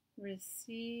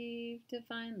 Receive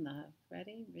divine love.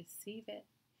 Ready? Receive it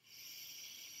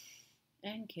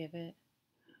and give it.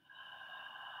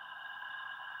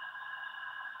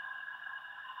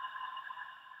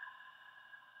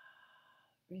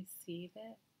 Receive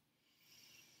it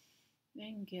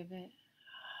and give it.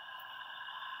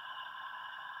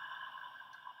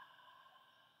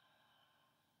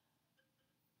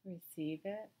 Receive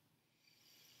it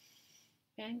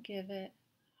and give it.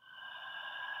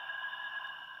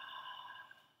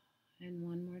 And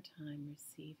one more time,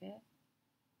 receive it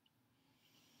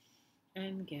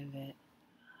and give it.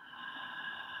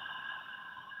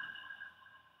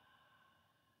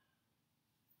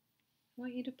 I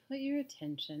want you to put your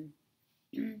attention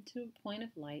to a point of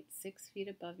light 6 feet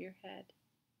above your head.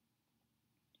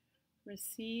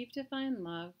 Receive divine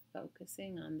love,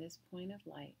 focusing on this point of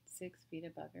light 6 feet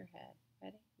above your head.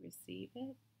 Ready? Receive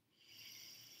it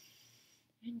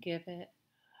and give it.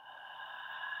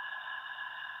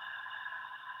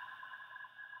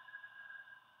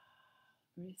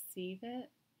 Receive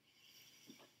it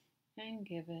and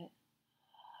give it.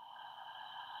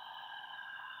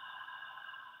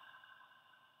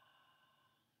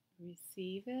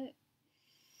 Receive it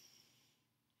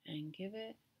and give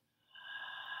it.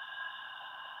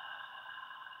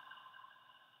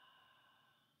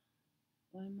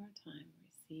 One more time,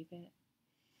 receive it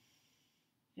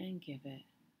and give it.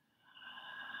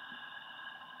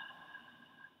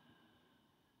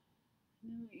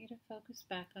 And I want you to focus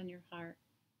back on your heart.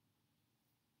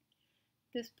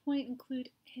 At this point, include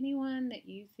anyone that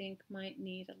you think might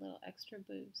need a little extra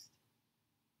boost.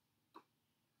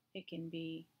 It can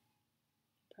be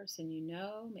a person you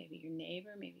know, maybe your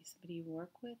neighbor, maybe somebody you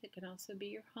work with. It can also be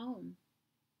your home,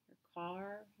 your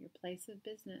car, your place of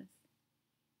business.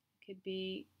 It could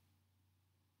be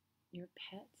your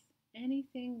pets,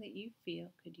 anything that you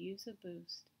feel could use a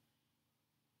boost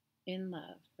in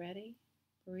love. Ready?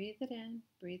 Breathe it in,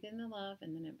 breathe in the love,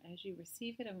 and then as you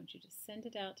receive it, I want you to send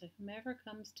it out to whomever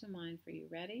comes to mind for you.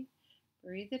 Ready?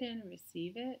 Breathe it in,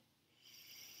 receive it,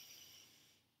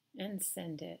 and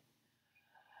send it.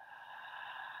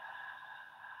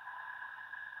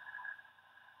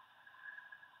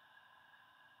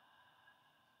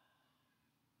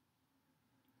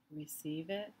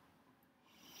 Receive it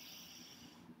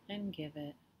and give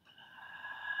it.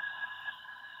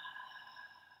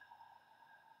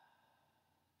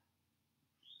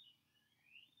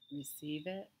 Receive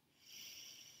it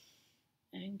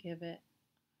and give it.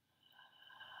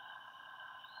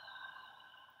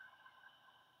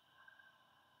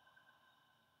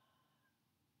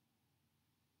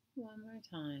 One more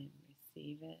time,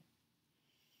 receive it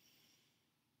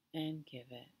and give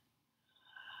it.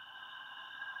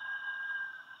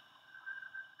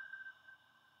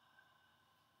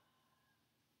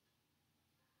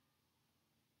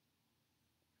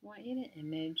 I want you to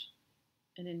image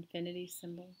an infinity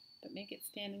symbol, but make it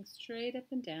standing straight up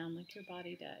and down like your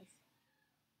body does.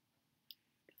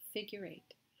 Figure 8.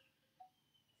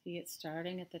 See it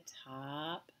starting at the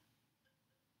top,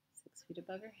 6 feet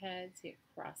above your head. See it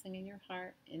crossing in your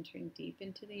heart, entering deep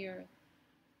into the earth,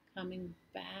 coming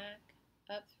back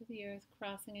up through the earth,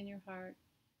 crossing in your heart,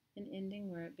 and ending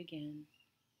where it began.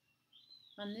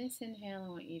 On this inhale, I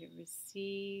want you to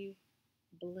receive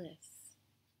bliss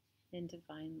and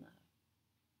divine love.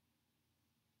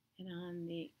 And on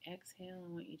the exhale,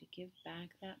 I want you to give back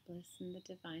that bliss and the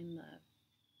divine love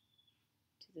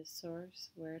to the source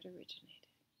where it originated.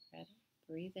 Ready?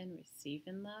 Breathe in, receive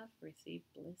in love, receive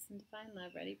bliss and divine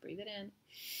love. Ready? Breathe it in.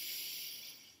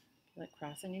 Feel it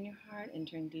crossing in your heart,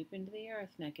 entering deep into the earth.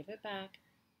 Now give it back.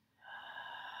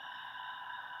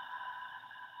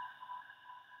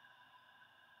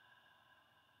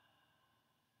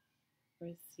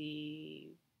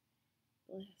 Receive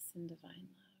bliss and divine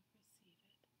love.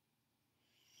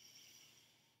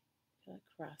 Feel it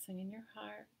crossing in your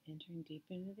heart, entering deep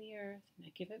into the earth. Now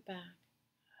give it back.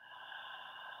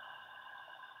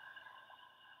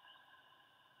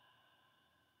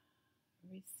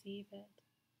 Receive it.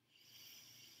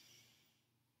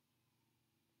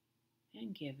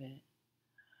 And give it.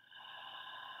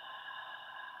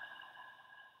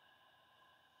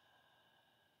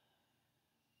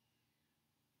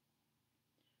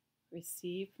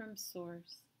 Receive from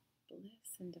Source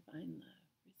bliss and divine love.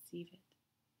 Receive it.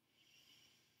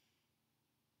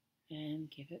 And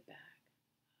give it back.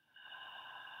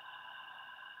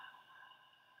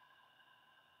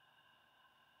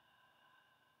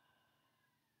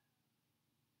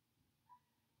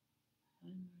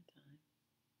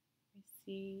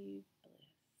 receive bliss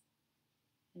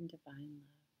and divine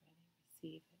love. Ready?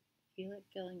 Receive it. Feel it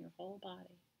filling your whole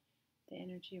body. The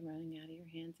energy running out of your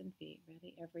hands and feet.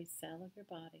 Ready? Every cell of your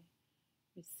body.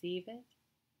 Receive it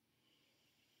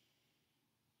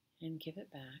and give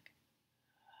it back.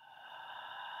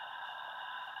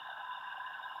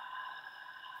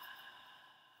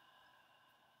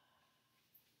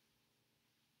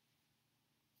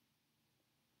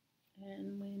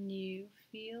 And when you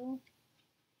feel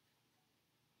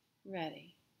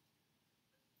ready,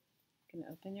 you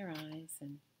can open your eyes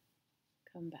and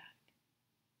come back.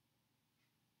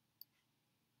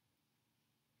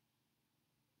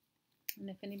 And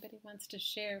if anybody wants to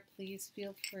share, please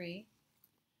feel free.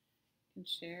 You can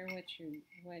share what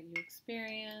you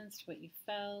experienced, what you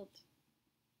felt,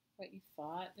 what you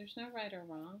thought. There's no right or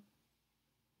wrong.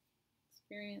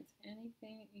 Experience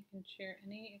anything. You can share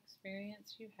any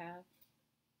experience you have.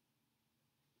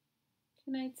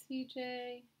 Good night,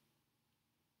 CJ.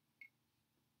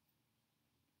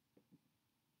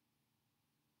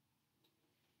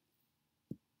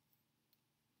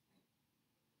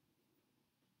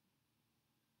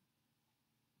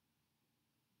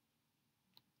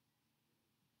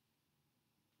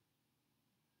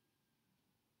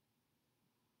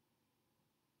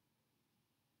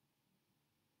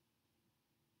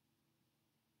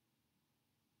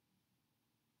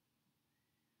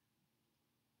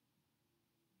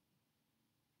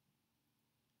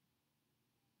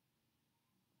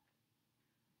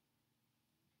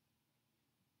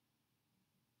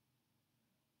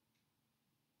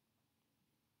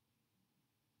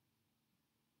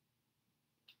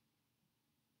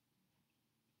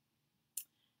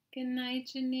 Good night,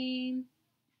 Janine.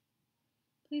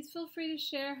 Please feel free to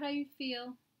share how you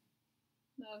feel.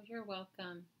 Oh, you're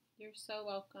welcome. You're so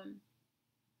welcome.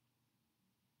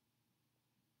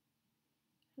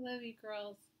 I love you,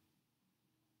 girls.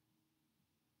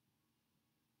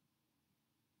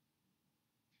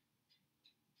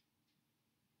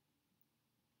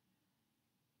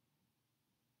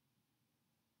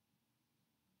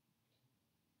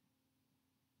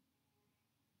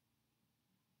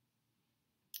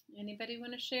 Anybody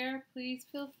want to share? Please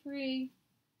feel free.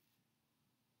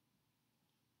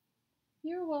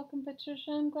 You're welcome,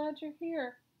 Patricia. I'm glad you're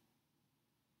here.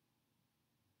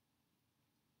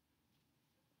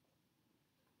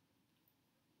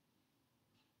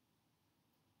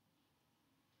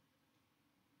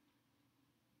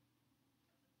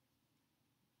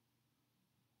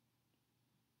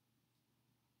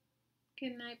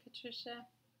 Good night, Patricia.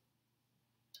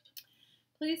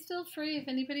 Please feel free if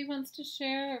anybody wants to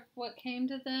share what came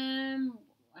to them,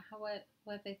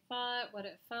 what they thought, what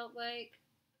it felt like.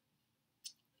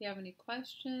 If you have any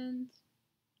questions,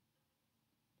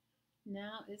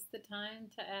 now is the time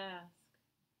to ask.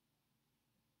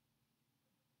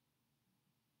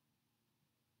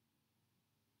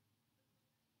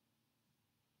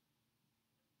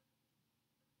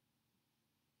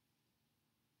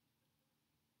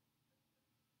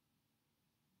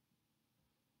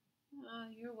 Oh,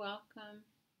 you're welcome.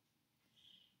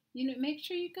 Make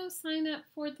sure you go sign up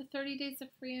for the 30 days of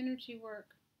free energy work.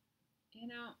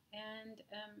 And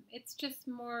it's just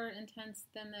more intense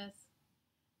than this.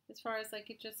 As far as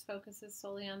it just focuses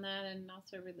solely on that and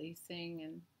also releasing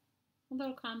and a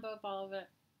little combo of all of it.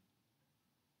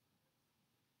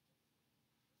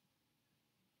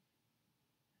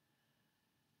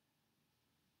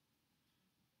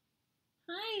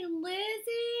 Hi,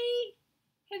 Lizzie.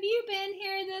 Have you been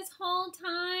here this whole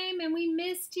time and we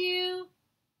missed you?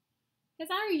 Has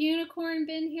our unicorn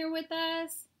been here with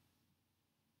us?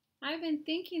 I've been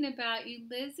thinking about you,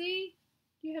 Lizzie.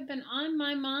 You have been on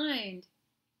my mind.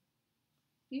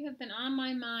 You have been on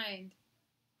my mind.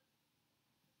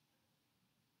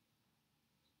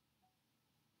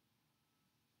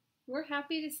 We're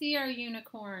happy to see our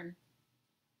unicorn.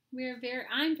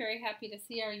 I'm very happy to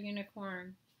see our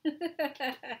unicorn.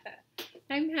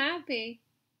 I'm happy.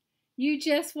 You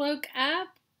just woke up?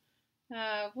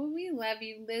 Well, we love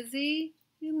you, Lizzie.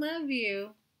 We love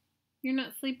you. You're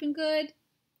not sleeping good?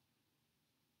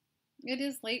 It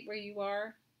is late where you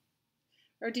are.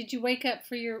 Or did you wake up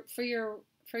for your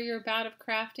bout of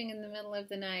crafting in the middle of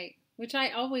the night, which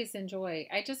I always enjoy.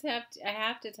 I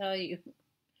have to tell you,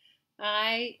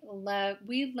 I love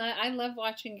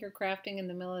watching your crafting in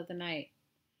the middle of the night.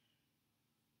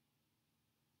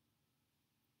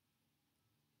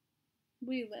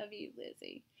 We love you,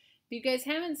 Lizzie. If you guys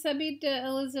haven't subbed to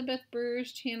Elizabeth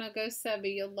Brewer's channel, go sub.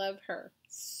 You'll love her.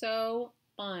 So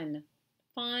fun.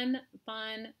 Fun,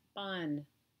 fun, fun.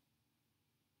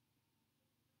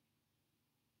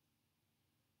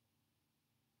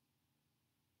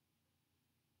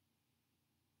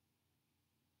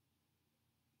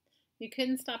 You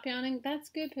couldn't stop yawning? That's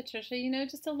good, Patricia.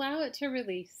 Just allow it to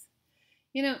release.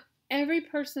 You know, every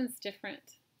person's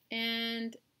different,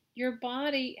 and your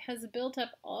body has built up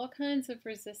all kinds of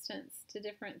resistance to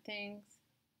different things.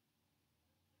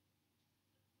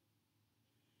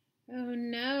 Oh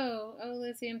no. Oh,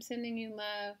 Lizzie, I'm sending you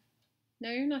love. No,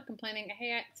 you're not complaining.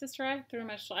 Hey, sister, I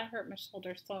hurt my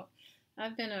shoulder, so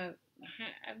I've been a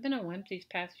wimp these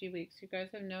past few weeks. You guys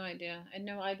have no idea. I had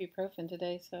no ibuprofen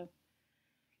today, so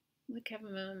look, have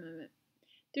a moment.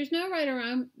 There's no right or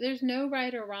wrong. There's no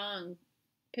right or wrong,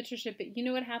 Patricia. But you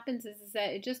know what happens is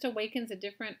that it just awakens a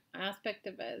different aspect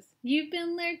of us. You've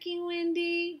been lurking,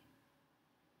 Wendy.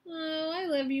 Oh, I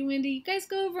love you, Wendy. You guys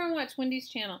go over and watch Wendy's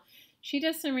channel. She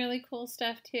does some really cool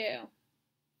stuff too.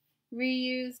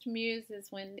 Reused Muses,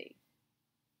 Wendy.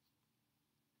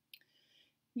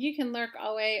 You can lurk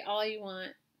away all you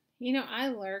want. I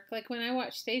lurk. Like when I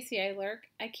watch Stacy, I lurk.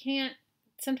 I can't.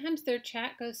 Sometimes their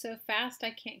chat goes so fast,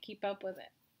 I can't keep up with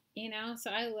it.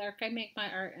 So I lurk. I make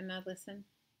my art and I listen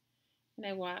and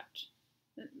I watch.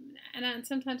 And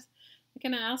sometimes,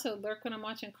 I also lurk when I'm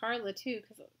watching Carla too,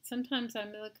 because sometimes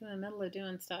I'm like in the middle of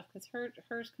doing stuff because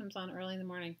hers comes on early in the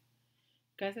morning.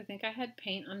 Guys, I think I had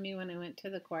paint on me when I went to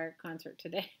the choir concert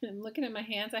today. I'm looking at my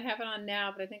hands. I have it on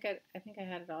now, but I think I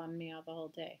had it on me all the whole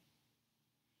day.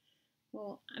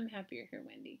 Well, I'm happy you're here,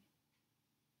 Wendy.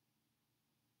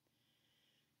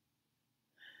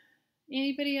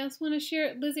 Anybody else want to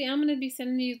share? Lizzie, I'm going to be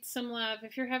sending you some love.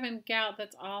 If you're having gout,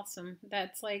 that's awesome.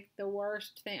 That's like the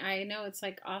worst thing. I know it's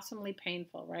like awesomely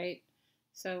painful, right?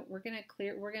 So we're going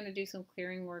to do some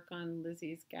clearing work on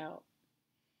Lizzie's gout.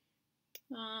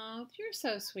 Oh, you're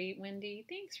so sweet, Wendy.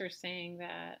 Thanks for saying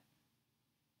that.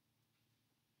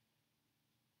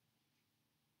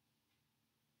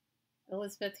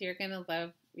 Elizabeth, you're gonna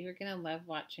love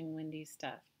watching Wendy's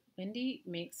stuff. Wendy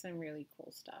makes some really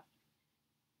cool stuff.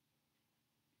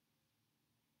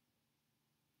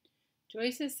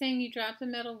 Joyce is saying you dropped a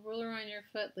metal ruler on your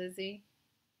foot, Lizzie.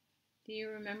 Do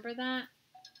you remember that?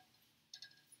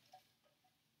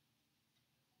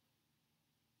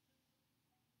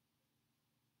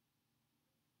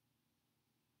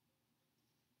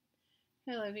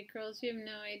 I love you, girls. You have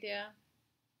no idea.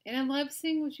 And I love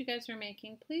seeing what you guys are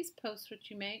making. Please post what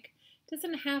you make. It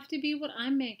doesn't have to be what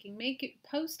I'm making. Make it,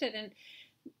 post it. And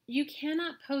you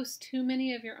cannot post too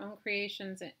many of your own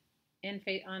creations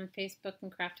on Facebook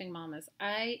and Crafting Mamas.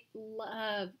 I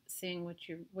love seeing what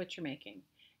you're making.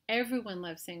 Everyone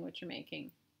loves seeing what you're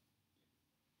making.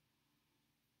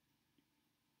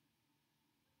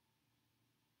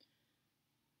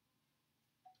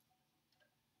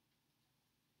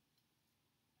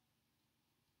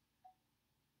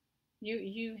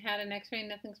 You had an x-ray,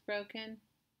 nothing's broken?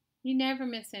 You never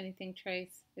miss anything,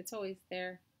 Trace. It's always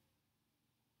there.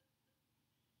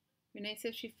 Renee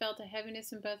says she felt a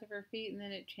heaviness in both of her feet and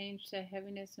then it changed to a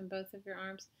heaviness in both of your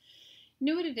arms. You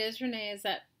know what it is, Renee, is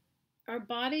that our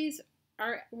bodies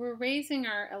we're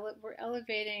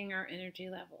elevating our energy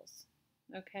levels.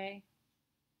 Okay?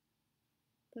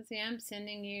 Lizzie, I am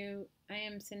sending you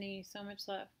so much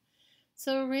love.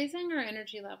 So we're raising our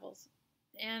energy levels,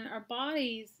 and our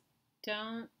bodies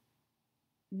don't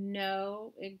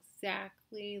know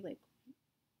exactly, like,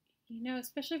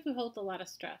 especially if we hold a lot of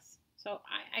stress. So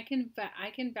I can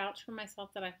vouch for myself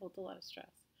that I hold a lot of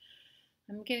stress.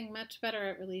 I'm getting much better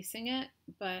at releasing it,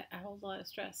 but I hold a lot of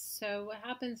stress. So what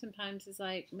happens sometimes is,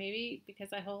 like, maybe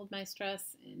because I hold my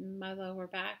stress in my lower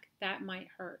back, that might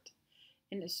hurt.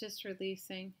 And it's just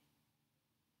releasing.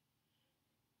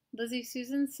 Lizzie,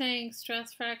 Susan's saying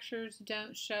stress fractures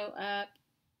don't show up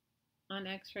on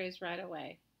x-rays right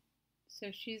away.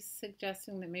 So she's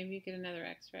suggesting that maybe you get another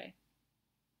x-ray.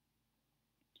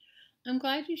 I'm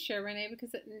glad you share, Renee,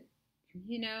 because,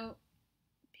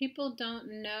 people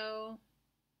don't know.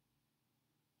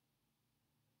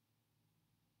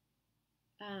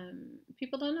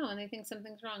 People don't know, and they think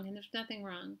something's wrong, and there's nothing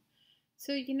wrong.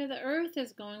 So, the earth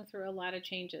is going through a lot of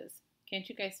changes. Can't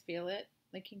you guys feel it?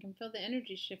 Like, you can feel the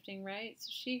energy shifting, right? So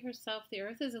she herself, the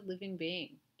earth is a living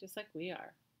being, just like we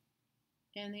are.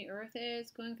 And the earth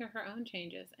is going through her own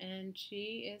changes, and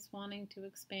she is wanting to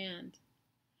expand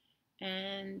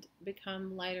and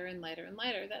become lighter and lighter and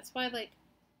lighter. That's why, like,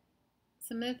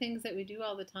 some of the things that we do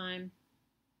all the time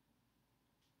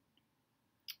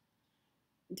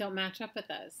don't match up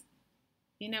with us.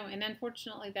 And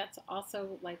unfortunately, that's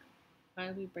also, like,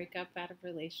 why we break up out of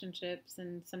relationships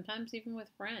and sometimes even with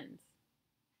friends.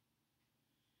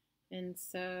 And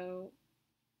so,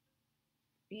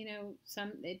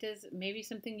 maybe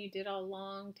something you did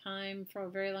for a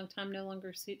very long time no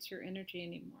longer suits your energy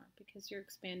anymore because you're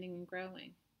expanding and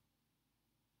growing.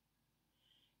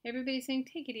 Everybody's saying,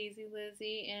 take it easy,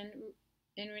 Lizzie. And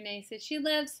Renee said she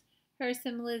loves her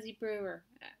some Lizzie Brewer.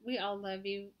 We all love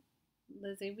you,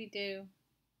 Lizzie. We do.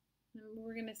 And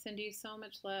we're going to send you so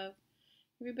much love.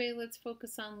 Everybody, let's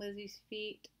focus on Lizzie's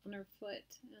feet, on her foot,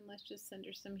 and let's just send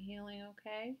her some healing,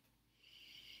 okay?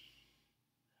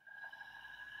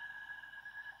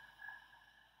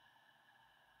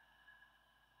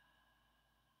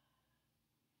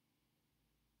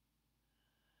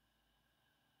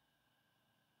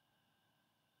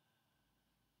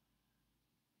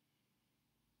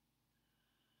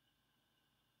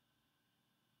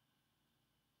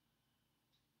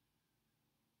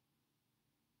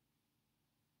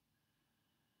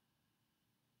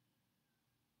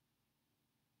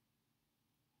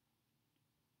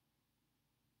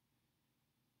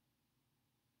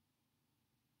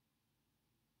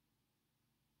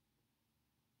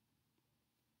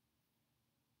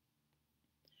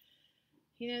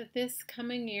 You know, this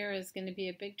coming year is going to be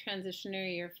a big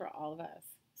transitionary year for all of us.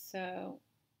 So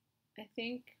I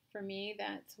think for me,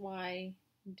 that's why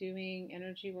doing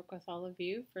energy work with all of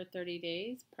you for 30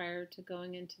 days prior to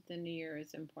going into the new year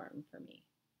is important for me.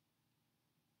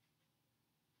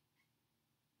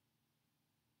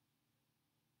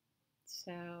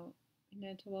 So, you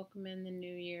know, to welcome in the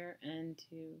new year and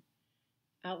to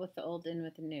out with the old, in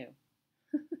with the new.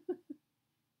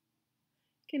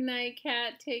 Good night,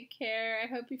 Kat. Take care. I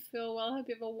hope you feel well. I hope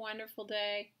you have a wonderful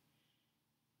day.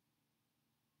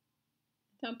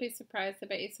 Don't be surprised. I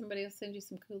bet you somebody will send you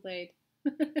some Kool-Aid.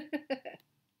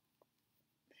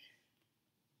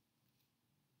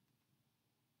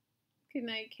 Good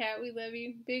night, Kat. We love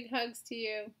you. Big hugs to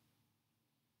you.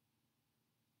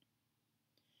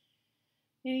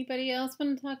 Anybody else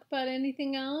want to talk about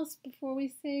anything else before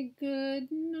we say good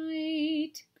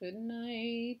night? Good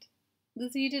night.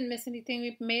 Lizzie, you didn't miss anything.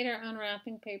 We've made our own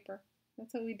wrapping paper.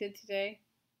 That's what we did today.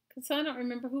 Because I don't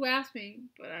remember who asked me,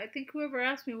 but I think whoever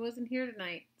asked me wasn't here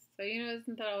tonight. So, you know,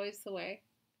 isn't that always the way?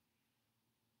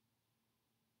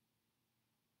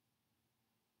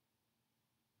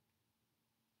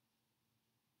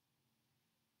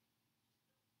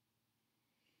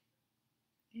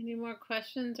 Any more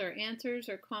questions or answers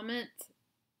or comments?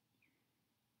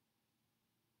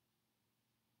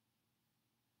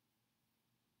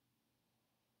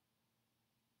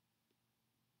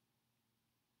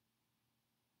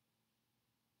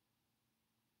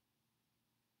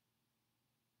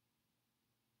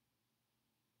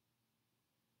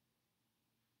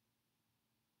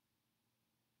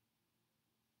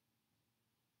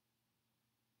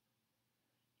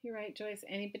 You're right, Joyce.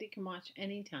 Anybody can watch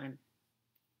anytime.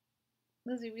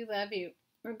 Lizzie, we love you.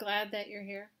 We're glad that you're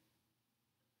here.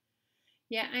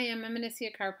 Yeah, I am. I'm going to see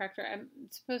a chiropractor. I'm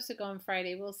supposed to go on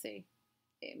Friday. We'll see.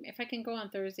 If I can go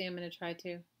on Thursday, I'm going to try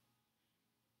to.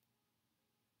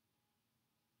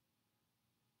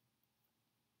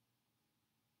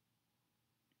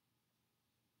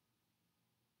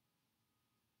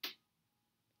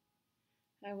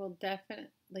 I will definitely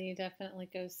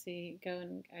go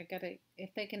and I gotta,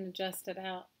 if they can adjust it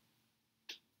out,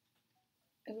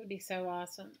 it would be so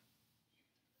awesome.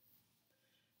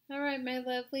 All right, my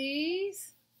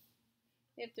lovelies.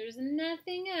 If there's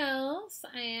nothing else,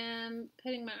 I am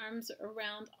putting my arms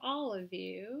around all of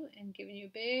you and giving you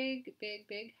a big, big,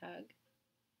 big hug.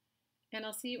 And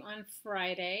I'll see you on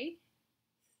Friday.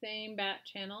 Same bat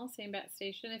channel, same bat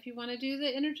station. If you want to do the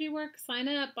energy work, sign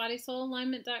up,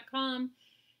 bodysoulalignment.com.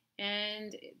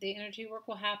 And the energy work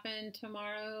will happen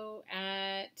tomorrow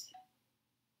at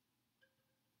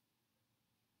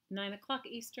 9 o'clock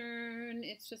Eastern.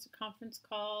 It's just a conference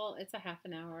call. It's a half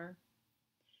an hour.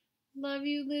 Love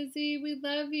you, Lizzie. We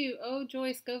love you. Oh,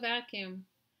 Joyce, go vacuum.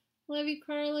 Love you,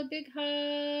 Carla. Big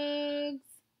hugs.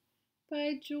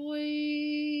 Bye,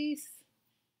 Joyce.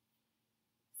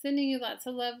 Sending you lots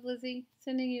of love, Lizzie.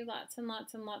 Sending you lots and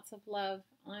lots and lots of love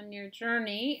on your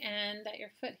journey, and that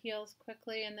your foot heals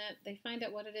quickly and that they find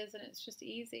out what it is and it's just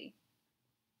easy.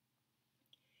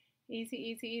 Easy,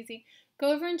 easy, easy.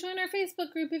 Go over and join our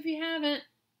Facebook group if you haven't.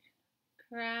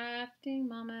 Crafting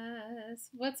Mamas.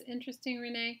 What's interesting,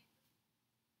 Renee?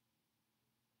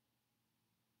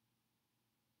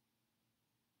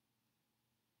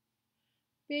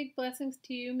 Big blessings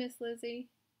to you, Miss Lizzie.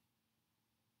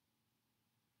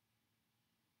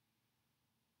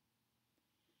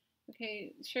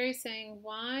 Okay, Sherry's saying,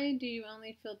 why do you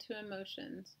only feel two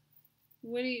emotions?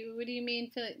 What do you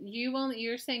mean?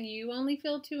 You're saying you only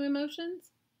feel two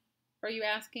emotions? Or are you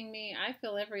asking me? I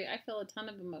feel a ton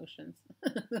of emotions.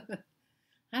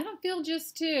 I don't feel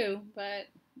just two, but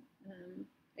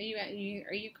are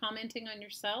you commenting on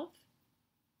yourself?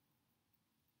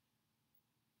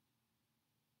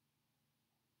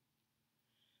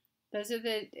 Those are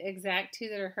the exact two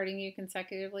that are hurting you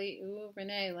consecutively. Ooh,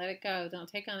 Renee, let it go. Don't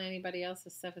take on anybody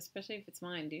else's stuff, especially if it's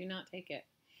mine. Do not take it.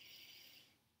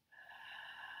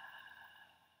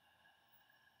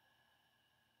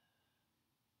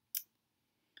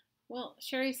 Well,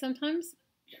 Sherry, sometimes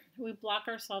we block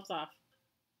ourselves off.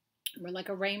 We're like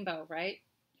a rainbow, right?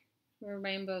 We're a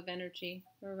rainbow of energy.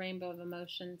 We're a rainbow of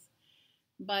emotions.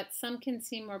 But some can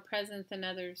seem more present than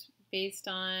others based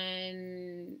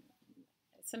on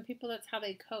some people, that's how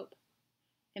they cope.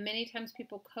 And many times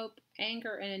people cope,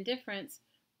 anger and indifference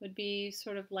would be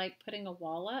sort of like putting a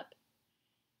wall up,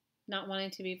 not wanting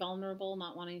to be vulnerable,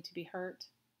 not wanting to be hurt,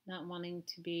 not wanting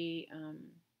to be,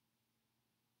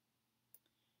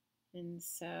 and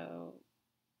so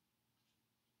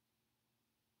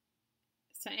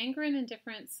anger and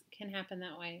indifference can happen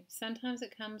that way. Sometimes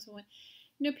it comes when,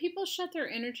 people shut their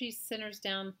energy centers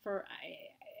down for,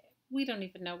 we don't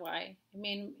even know why. I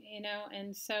mean, and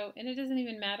it doesn't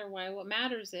even matter why. What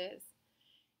matters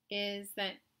is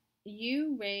that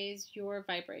you raise your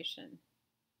vibration.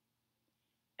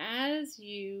 As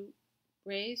you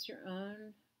raise your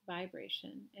own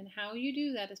vibration, and how you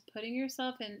do that is putting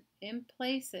yourself in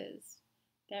places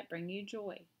that bring you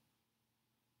joy.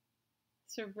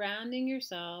 Surrounding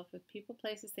yourself with people,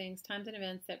 places, things, times, and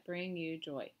events that bring you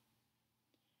joy.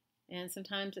 And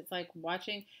sometimes it's like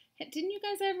watching. Didn't you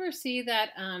guys ever see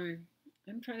that? I'm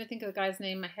trying to think of the guy's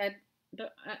name. My head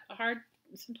hard.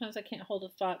 Sometimes I can't hold a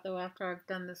thought though after I've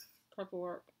done this type of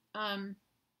work.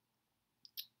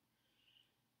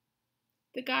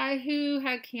 The guy who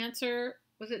had cancer,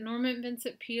 was it Norman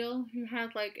Vincent Peale, who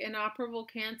had like inoperable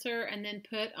cancer and then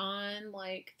put on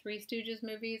like Three Stooges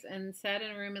movies and sat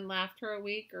in a room and laughed for a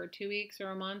week or 2 weeks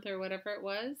or a month or whatever it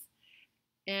was,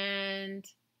 and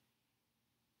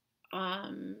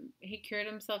he cured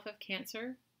himself of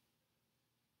cancer.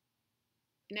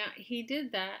 Now, he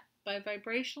did that by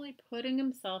vibrationally putting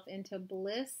himself into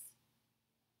bliss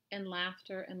and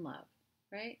laughter and love,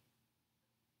 right?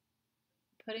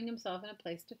 Putting himself in a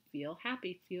place to feel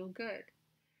happy, feel good.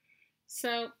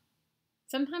 So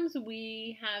sometimes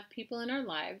we have people in our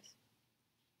lives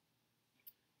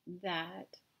that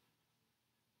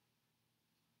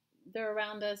they're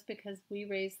around us because we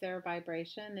raise their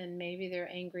vibration, and maybe they're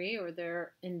angry or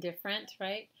they're indifferent,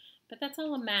 right? But that's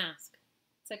all a mask.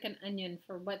 It's like an onion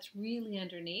for what's really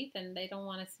underneath, and they don't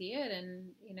want to see it,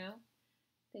 and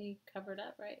they cover it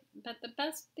up, right? But the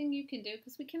best thing you can do,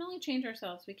 because we can only change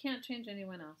ourselves, we can't change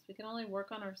anyone else, we can only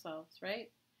work on ourselves, right?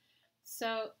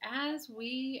 So as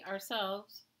we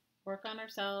ourselves work on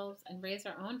ourselves and raise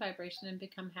our own vibration and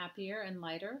become happier and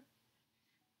lighter,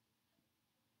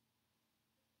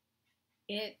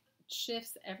 it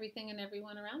shifts everything and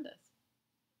everyone around us.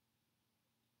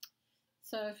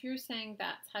 So if you're saying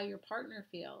that's how your partner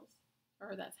feels,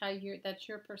 or that's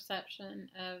your perception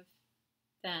of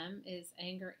them is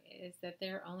anger, is that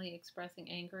they're only expressing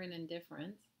anger and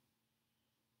indifference,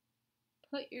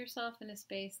 put yourself in a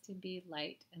space to be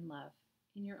light and love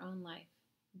in your own life.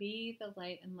 Be the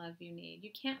light and love you need.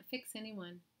 You can't fix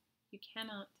anyone. You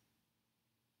cannot.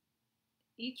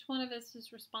 Each one of us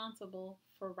is responsible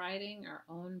for riding our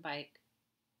own bike.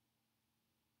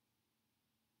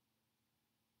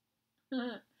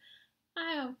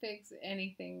 I don't fix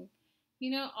anything.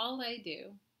 All I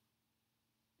do,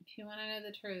 if you want to know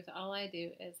the truth, all I do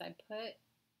is I put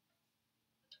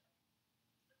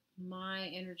my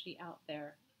energy out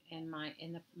there in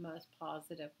the most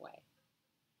positive way.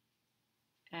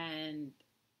 And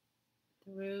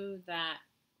through that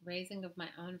raising of my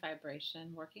own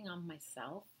vibration, working on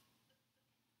myself,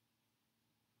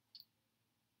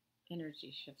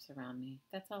 energy shifts around me.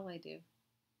 That's all I do.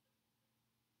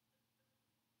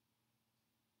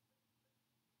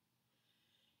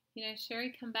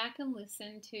 Sherry, come back and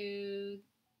listen to,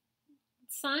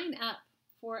 sign up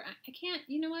for, I can't,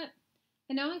 you know what?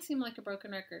 I know I seem like a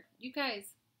broken record. You guys,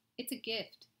 it's a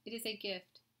gift. It is a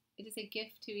gift. It is a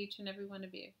gift to each and every one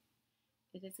of you.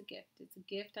 It is a gift. It's a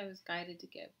gift I was guided to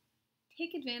give.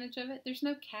 Take advantage of it. There's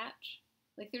no catch.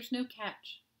 There's no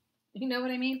catch. You know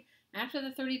what I mean? After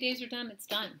the 30 days are done, it's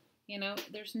done.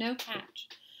 There's no catch.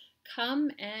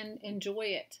 Come and enjoy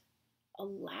it.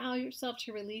 Allow yourself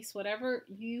to release whatever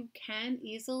you can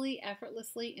easily,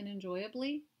 effortlessly, and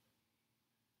enjoyably.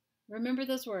 Remember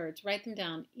those words. Write them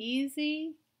down.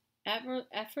 Easy,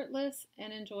 effortless,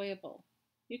 and enjoyable.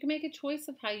 You can make a choice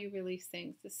of how you release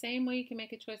things, the same way you can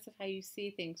make a choice of how you see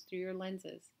things through your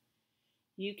lenses.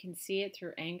 You can see it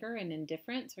through anger and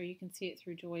indifference, or you can see it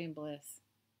through joy and bliss.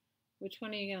 Which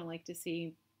one are you going to like to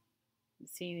see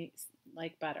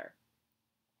like better?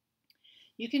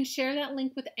 You can share that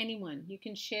link with anyone. You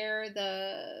can share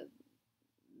the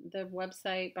the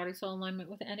website Body Soul Alignment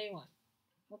with anyone.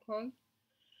 Okay?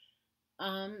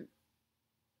 Um,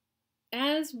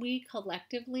 as we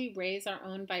collectively raise our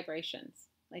own vibrations,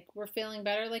 like we're feeling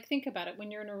better, like think about it.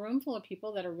 When you're in a room full of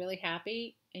people that are really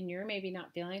happy and you're maybe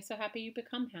not feeling so happy, you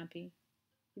become happy.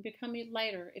 You become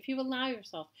lighter. If you allow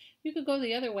yourself, you could go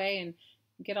the other way and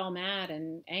get all mad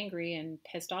and angry and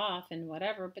pissed off and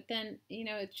whatever, but then,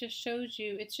 it just shows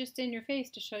you, it's just in your face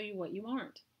to show you what you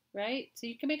aren't, right? So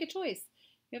you can make a choice.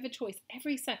 You have a choice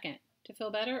every second to feel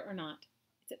better or not.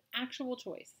 It's an actual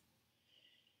choice.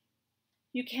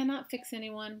 You cannot fix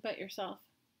anyone but yourself.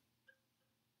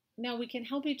 Now, we can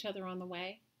help each other on the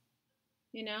way,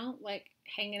 like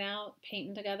hanging out,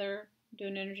 painting together,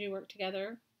 doing energy work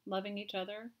together, loving each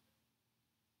other.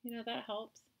 That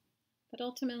helps. But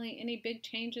ultimately, any big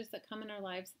changes that come in our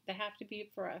lives, they have to be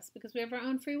for us because we have our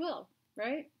own free will,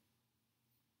 right?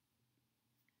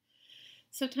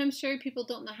 Sometimes, Sherry, people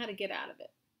don't know how to get out of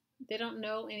it. They don't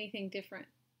know anything different.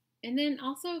 And then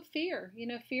also fear.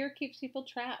 Fear keeps people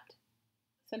trapped.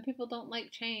 Some people don't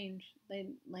like change.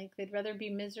 They'd rather be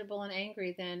miserable and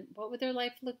angry than what would their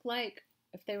life look like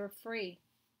if they were free?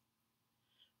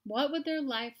 What would their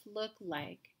life look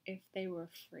like if they were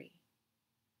free?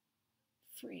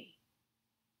 Free.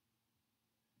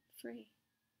 Free.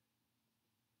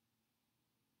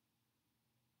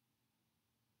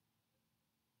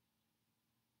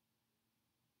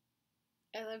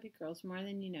 I love you girls more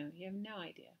than you know. You have no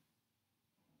idea.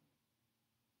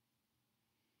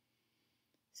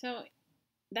 So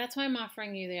that's why I'm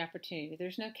offering you the opportunity.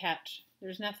 There's no catch.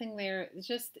 There's nothing there. It's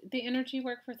just the energy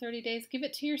work for 30 days. Give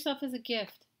it to yourself as a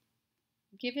gift.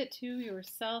 Give it to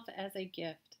yourself as a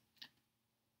gift.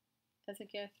 As a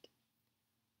gift.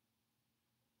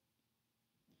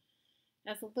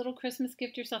 As a little Christmas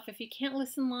gift yourself. If you can't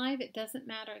listen live, it doesn't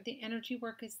matter. The energy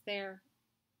work is there.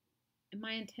 And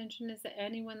my intention is that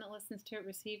anyone that listens to it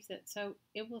receives it. So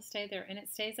it will stay there and it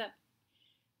stays up.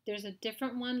 There's a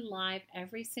different one live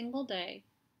every single day.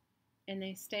 And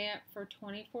they stay up for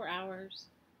 24 hours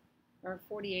or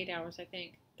 48 hours, I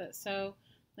think. So,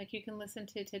 like you can listen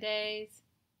to today's.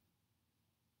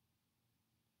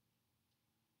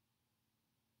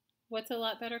 What's a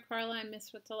lot better, Carla? I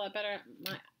missed what's a lot better.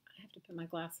 I have to put my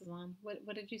glasses on.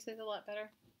 What did you say is a lot better?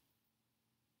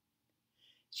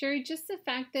 Sherry, just the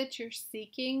fact that you're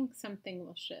seeking, something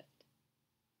will shift.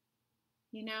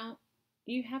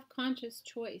 You have conscious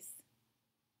choice.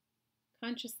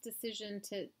 Conscious decision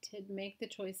to make the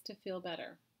choice to feel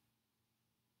better.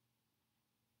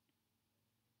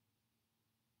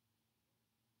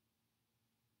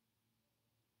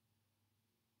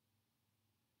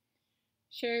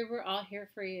 Sherry, we're all here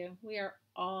for you. We are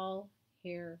all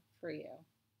here for you.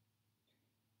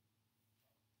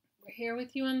 We're here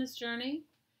with you on this journey,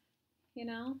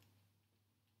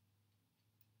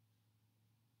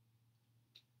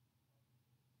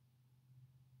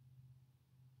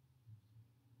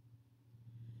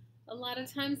 A lot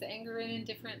of times anger and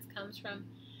indifference comes from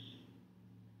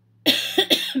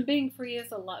being free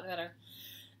is a lot better.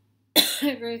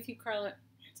 I agree with you, Carla.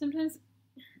 Sometimes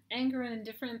anger and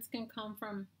indifference can come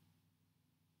from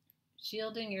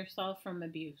shielding yourself from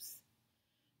abuse.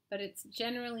 But it's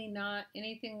generally not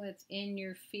anything that's in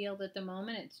your field at the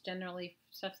moment. It's generally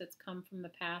stuff that's come from the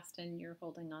past and you're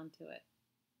holding on to it.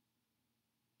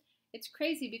 It's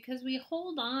crazy because we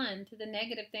hold on to the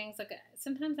negative things. Like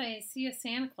sometimes I see a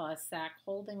Santa Claus sack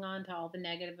holding on to all the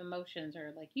negative emotions,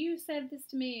 or like, you said this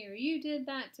to me, or you did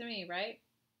that to me, right?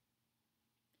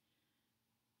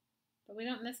 But we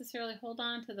don't necessarily hold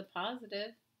on to the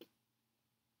positive.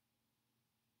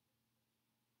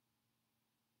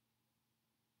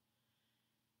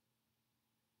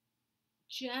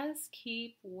 Just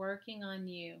keep working on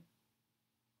you.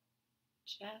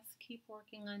 Just keep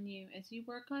working on you. As you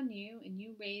work on you and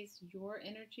you raise your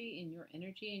energy and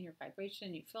your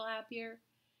vibration, you feel happier,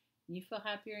 and you feel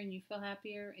happier, and you feel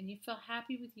happier, and you feel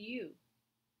happy with you.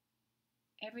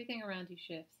 Everything around you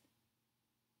shifts.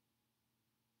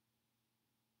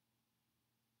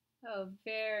 Oh,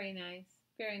 very nice.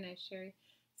 Very nice, Sherry.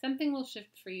 Something will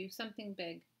shift for you, something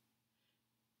big.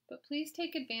 But please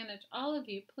take advantage, all of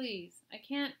you, please. I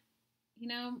can't,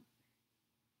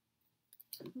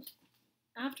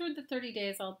 after the 30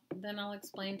 days, I'll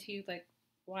explain to you like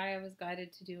why I was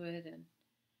guided to do it, and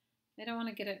I don't want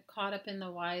to get it caught up in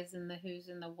the whys and the whos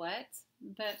and the whats,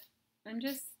 but I'm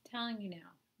just telling you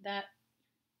now that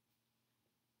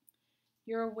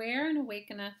you're aware and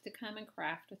awake enough to come and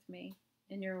craft with me,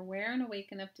 and you're aware and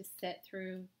awake enough to sit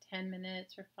through 10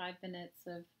 minutes or 5 minutes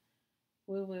of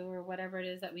woo-woo or whatever it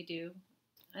is that we do.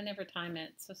 I never time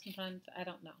it, so sometimes I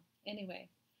don't know. Anyway,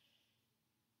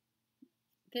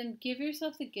 then give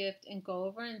yourself the gift and go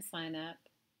over and sign up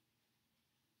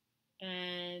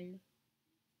and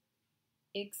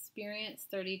experience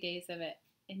 30 days of it.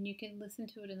 And you can listen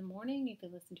to it in the morning, you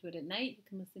can listen to it at night, you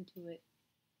can listen to it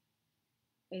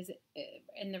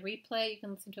in the replay, you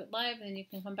can listen to it live, and then you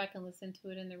can come back and listen to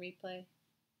it in the replay.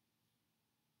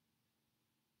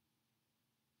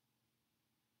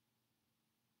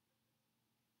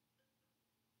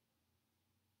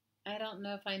 I don't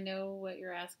know if I know what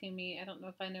you're asking me. I don't know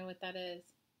if I know what that is.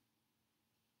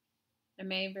 I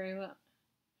may very well.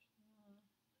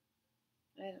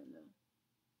 I don't know.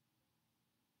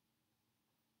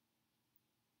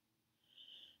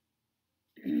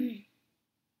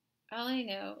 All I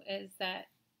know is that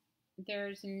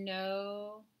there's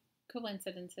no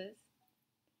coincidences.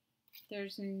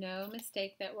 There's no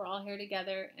mistake that we're all here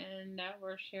together and that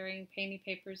we're sharing painty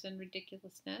papers and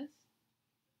ridiculousness.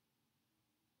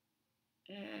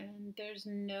 And there's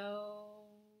no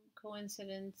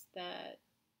coincidence that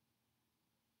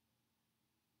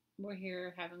we're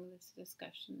here having this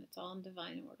discussion. It's all in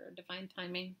divine order, divine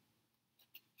timing,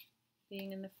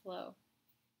 being in the flow.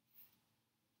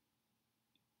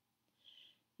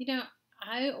 You know,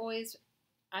 I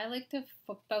like to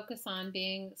focus on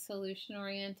being solution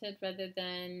oriented rather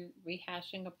than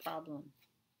rehashing a problem.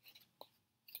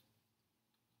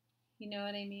 You know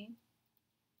what I mean?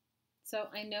 So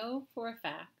I know for a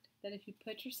fact that if you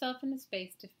put yourself in a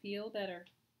space to feel better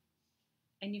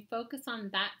and you focus on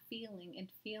that feeling and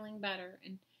feeling better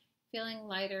and feeling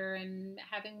lighter and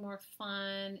having more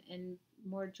fun and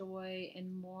more joy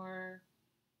and more,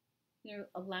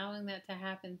 allowing that to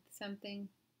happen,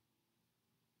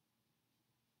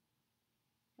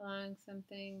 allowing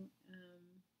something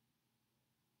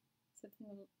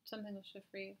will shift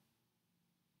for you.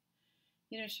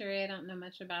 Sherry, I don't know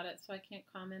much about it, so I can't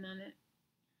comment on it.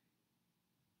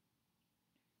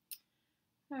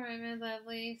 All right, my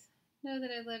lovelies. Know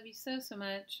that I love you so, so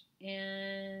much,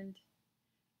 and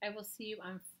I will see you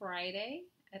on Friday.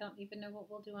 I don't even know what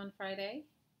we'll do on Friday.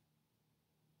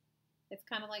 It's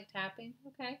kind of like tapping.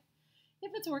 Okay.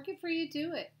 If it's working for you,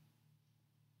 do it.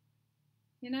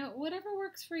 Whatever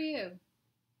works for you.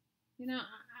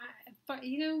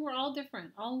 We're all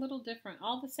different, all a little different,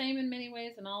 all the same in many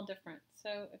ways and all different.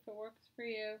 So if it works for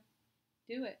you,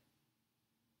 do it.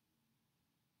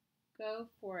 Go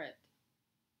for it.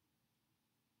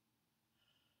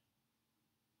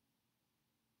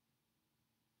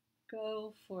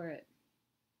 Go for it.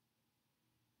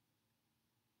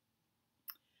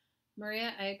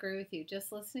 Maria, I agree with you.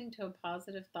 Just listening to a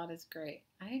positive thought is great.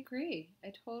 I agree.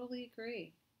 I totally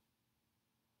agree.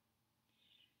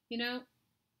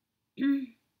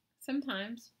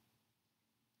 Sometimes,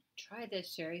 try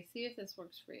this, Sherry. See if this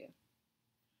works for you.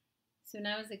 So when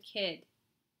I was a kid,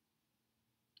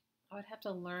 I would have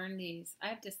to learn these. I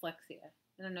have dyslexia.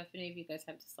 I don't know if any of you guys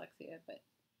have dyslexia, but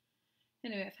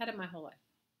anyway, I've had it my whole life.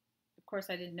 Of course,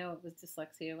 I didn't know it was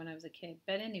dyslexia when I was a kid.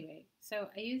 But anyway, so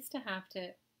I used to have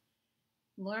to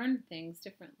learn things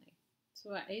differently.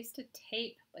 So I used to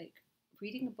tape, like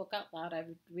reading a book out loud. I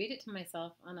would read it to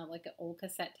myself on an old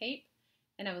cassette tape,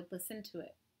 and I would listen to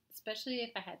it, especially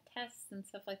if I had tests and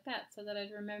stuff like that, so that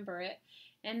I'd remember it.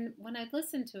 And when I'd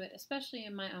listen to it, especially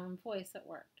in my own voice, it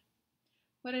worked.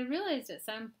 What I realized at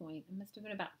some point, it must have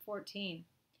been about 14,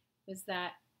 was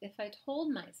that if I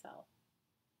told myself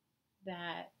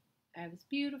that I was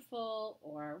beautiful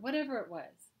or whatever it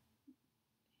was,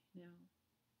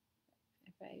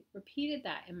 if I repeated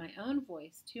that in my own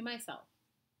voice to myself,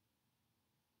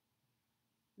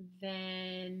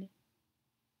 then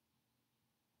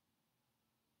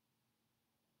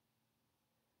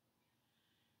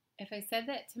if I said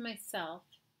that to myself,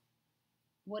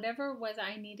 whatever it was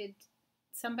I needed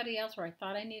somebody else, or I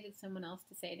thought I needed someone else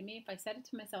to say to me, if I said it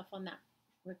to myself on that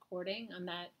recording, on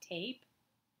that tape,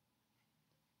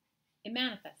 it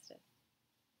manifested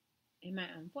in my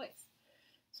own voice.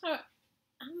 So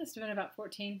I must have been about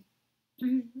 14.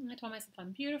 I told myself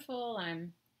I'm beautiful,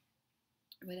 I'm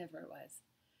whatever it was.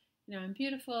 I'm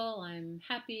beautiful, I'm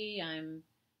happy, I'm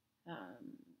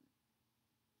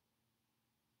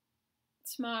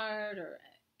smart,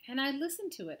 and I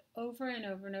listened to it over and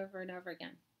over and over and over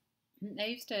again. I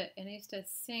used to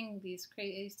sing I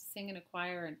used to sing in a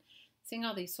choir and sing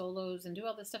all these solos and do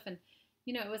all this stuff, and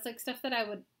it was like stuff that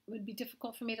would be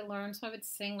difficult for me to learn, so I would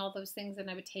sing all those things and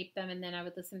I would tape them, and then I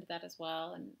would listen to that as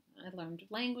well, and I learned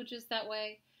languages that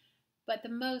way. But the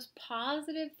most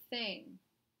positive thing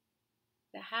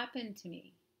that happened to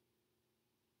me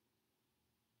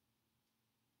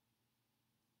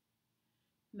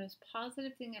was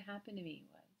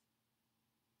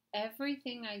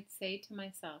everything I'd say to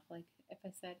myself, like if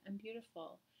I said I'm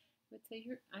beautiful, would say,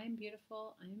 I am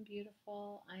beautiful, I am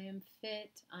beautiful, I am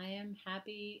fit, I am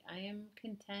happy, I am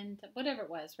content, whatever it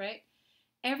was, right?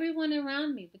 Everyone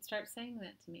around me would start saying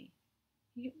that to me.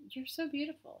 You're so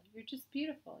beautiful. You're just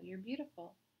beautiful. You're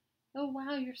beautiful. Oh,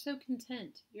 wow, you're so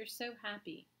content. You're so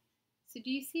happy. So do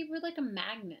you see, we're like a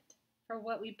magnet for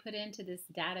what we put into this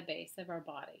database of our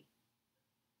body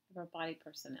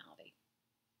personality.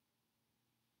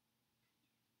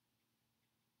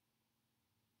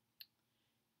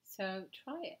 So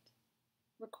try it.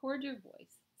 Record your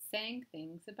voice, saying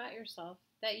things about yourself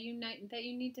that you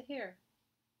need to hear.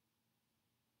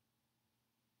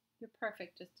 You're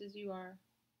perfect just as you are.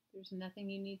 There's nothing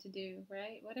you need to do,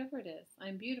 right? Whatever it is.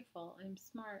 I'm beautiful. I'm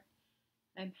smart.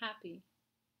 I'm happy.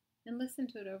 And listen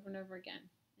to it over and over again.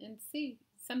 And see,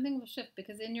 something will shift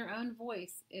because in your own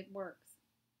voice, it works.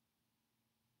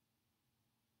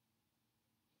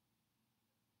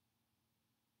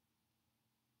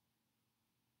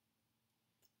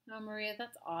 Oh, Maria,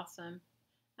 that's awesome.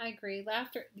 I agree.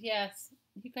 Laughter, yes.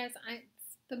 You guys,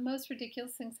 the most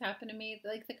ridiculous things happen to me,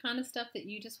 like the kind of stuff that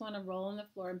you just want to roll on the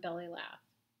floor and belly laugh.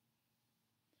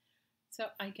 So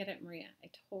I get it, Maria. I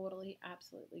totally,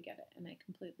 absolutely get it, and I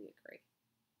completely agree.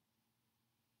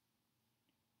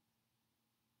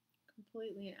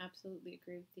 Completely and absolutely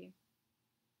agree with you.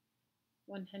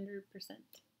 100%.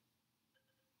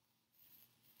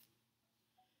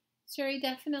 Sherry,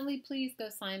 definitely please go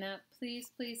sign up.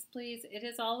 Please, please, please. It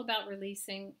is all about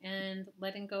releasing and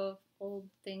letting go of old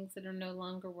things that are no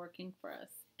longer working for us.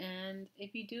 And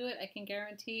if you do it, I can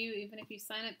guarantee you, even if you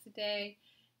sign up today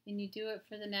and you do it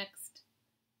for the next,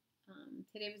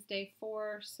 today was day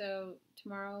 4, so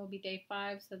tomorrow will be day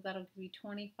 5, so that'll give you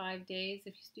 25 days.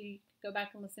 If you go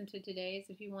back and listen to today's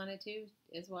if you wanted to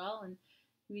as well, and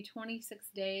give you 26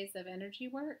 days of energy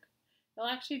work. It'll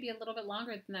actually be a little bit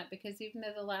longer than that because even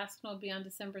though the last one will be on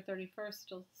December 31st,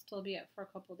 it'll still be up for a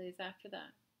couple days after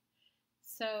that.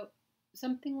 So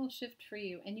something will shift for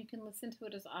you, and you can listen to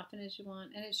it as often as you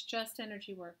want, and it's just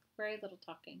energy work, very little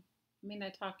talking. I mean, I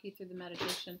talk you through the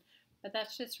meditation, but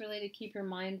that's just really to keep your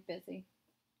mind busy.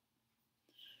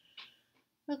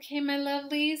 Okay, my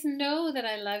lovelies, know that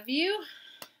I love you,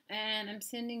 and I'm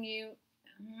sending you,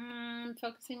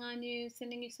 focusing on you,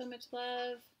 sending you so much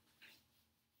love.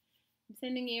 I'm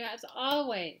sending you, as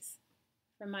always,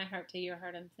 from my heart to your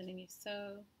heart, I'm sending you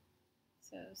so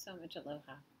much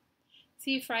aloha.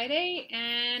 See you Friday,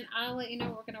 and I'll let you know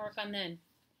what we're going to work on then.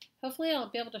 Hopefully I'll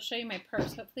be able to show you my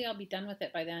purse. Hopefully I'll be done with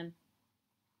it by then.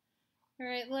 All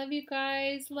right, love you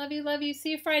guys. Love you, love you. See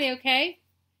you Friday, okay?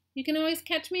 You can always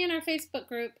catch me in our Facebook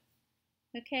group.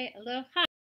 Okay, aloha.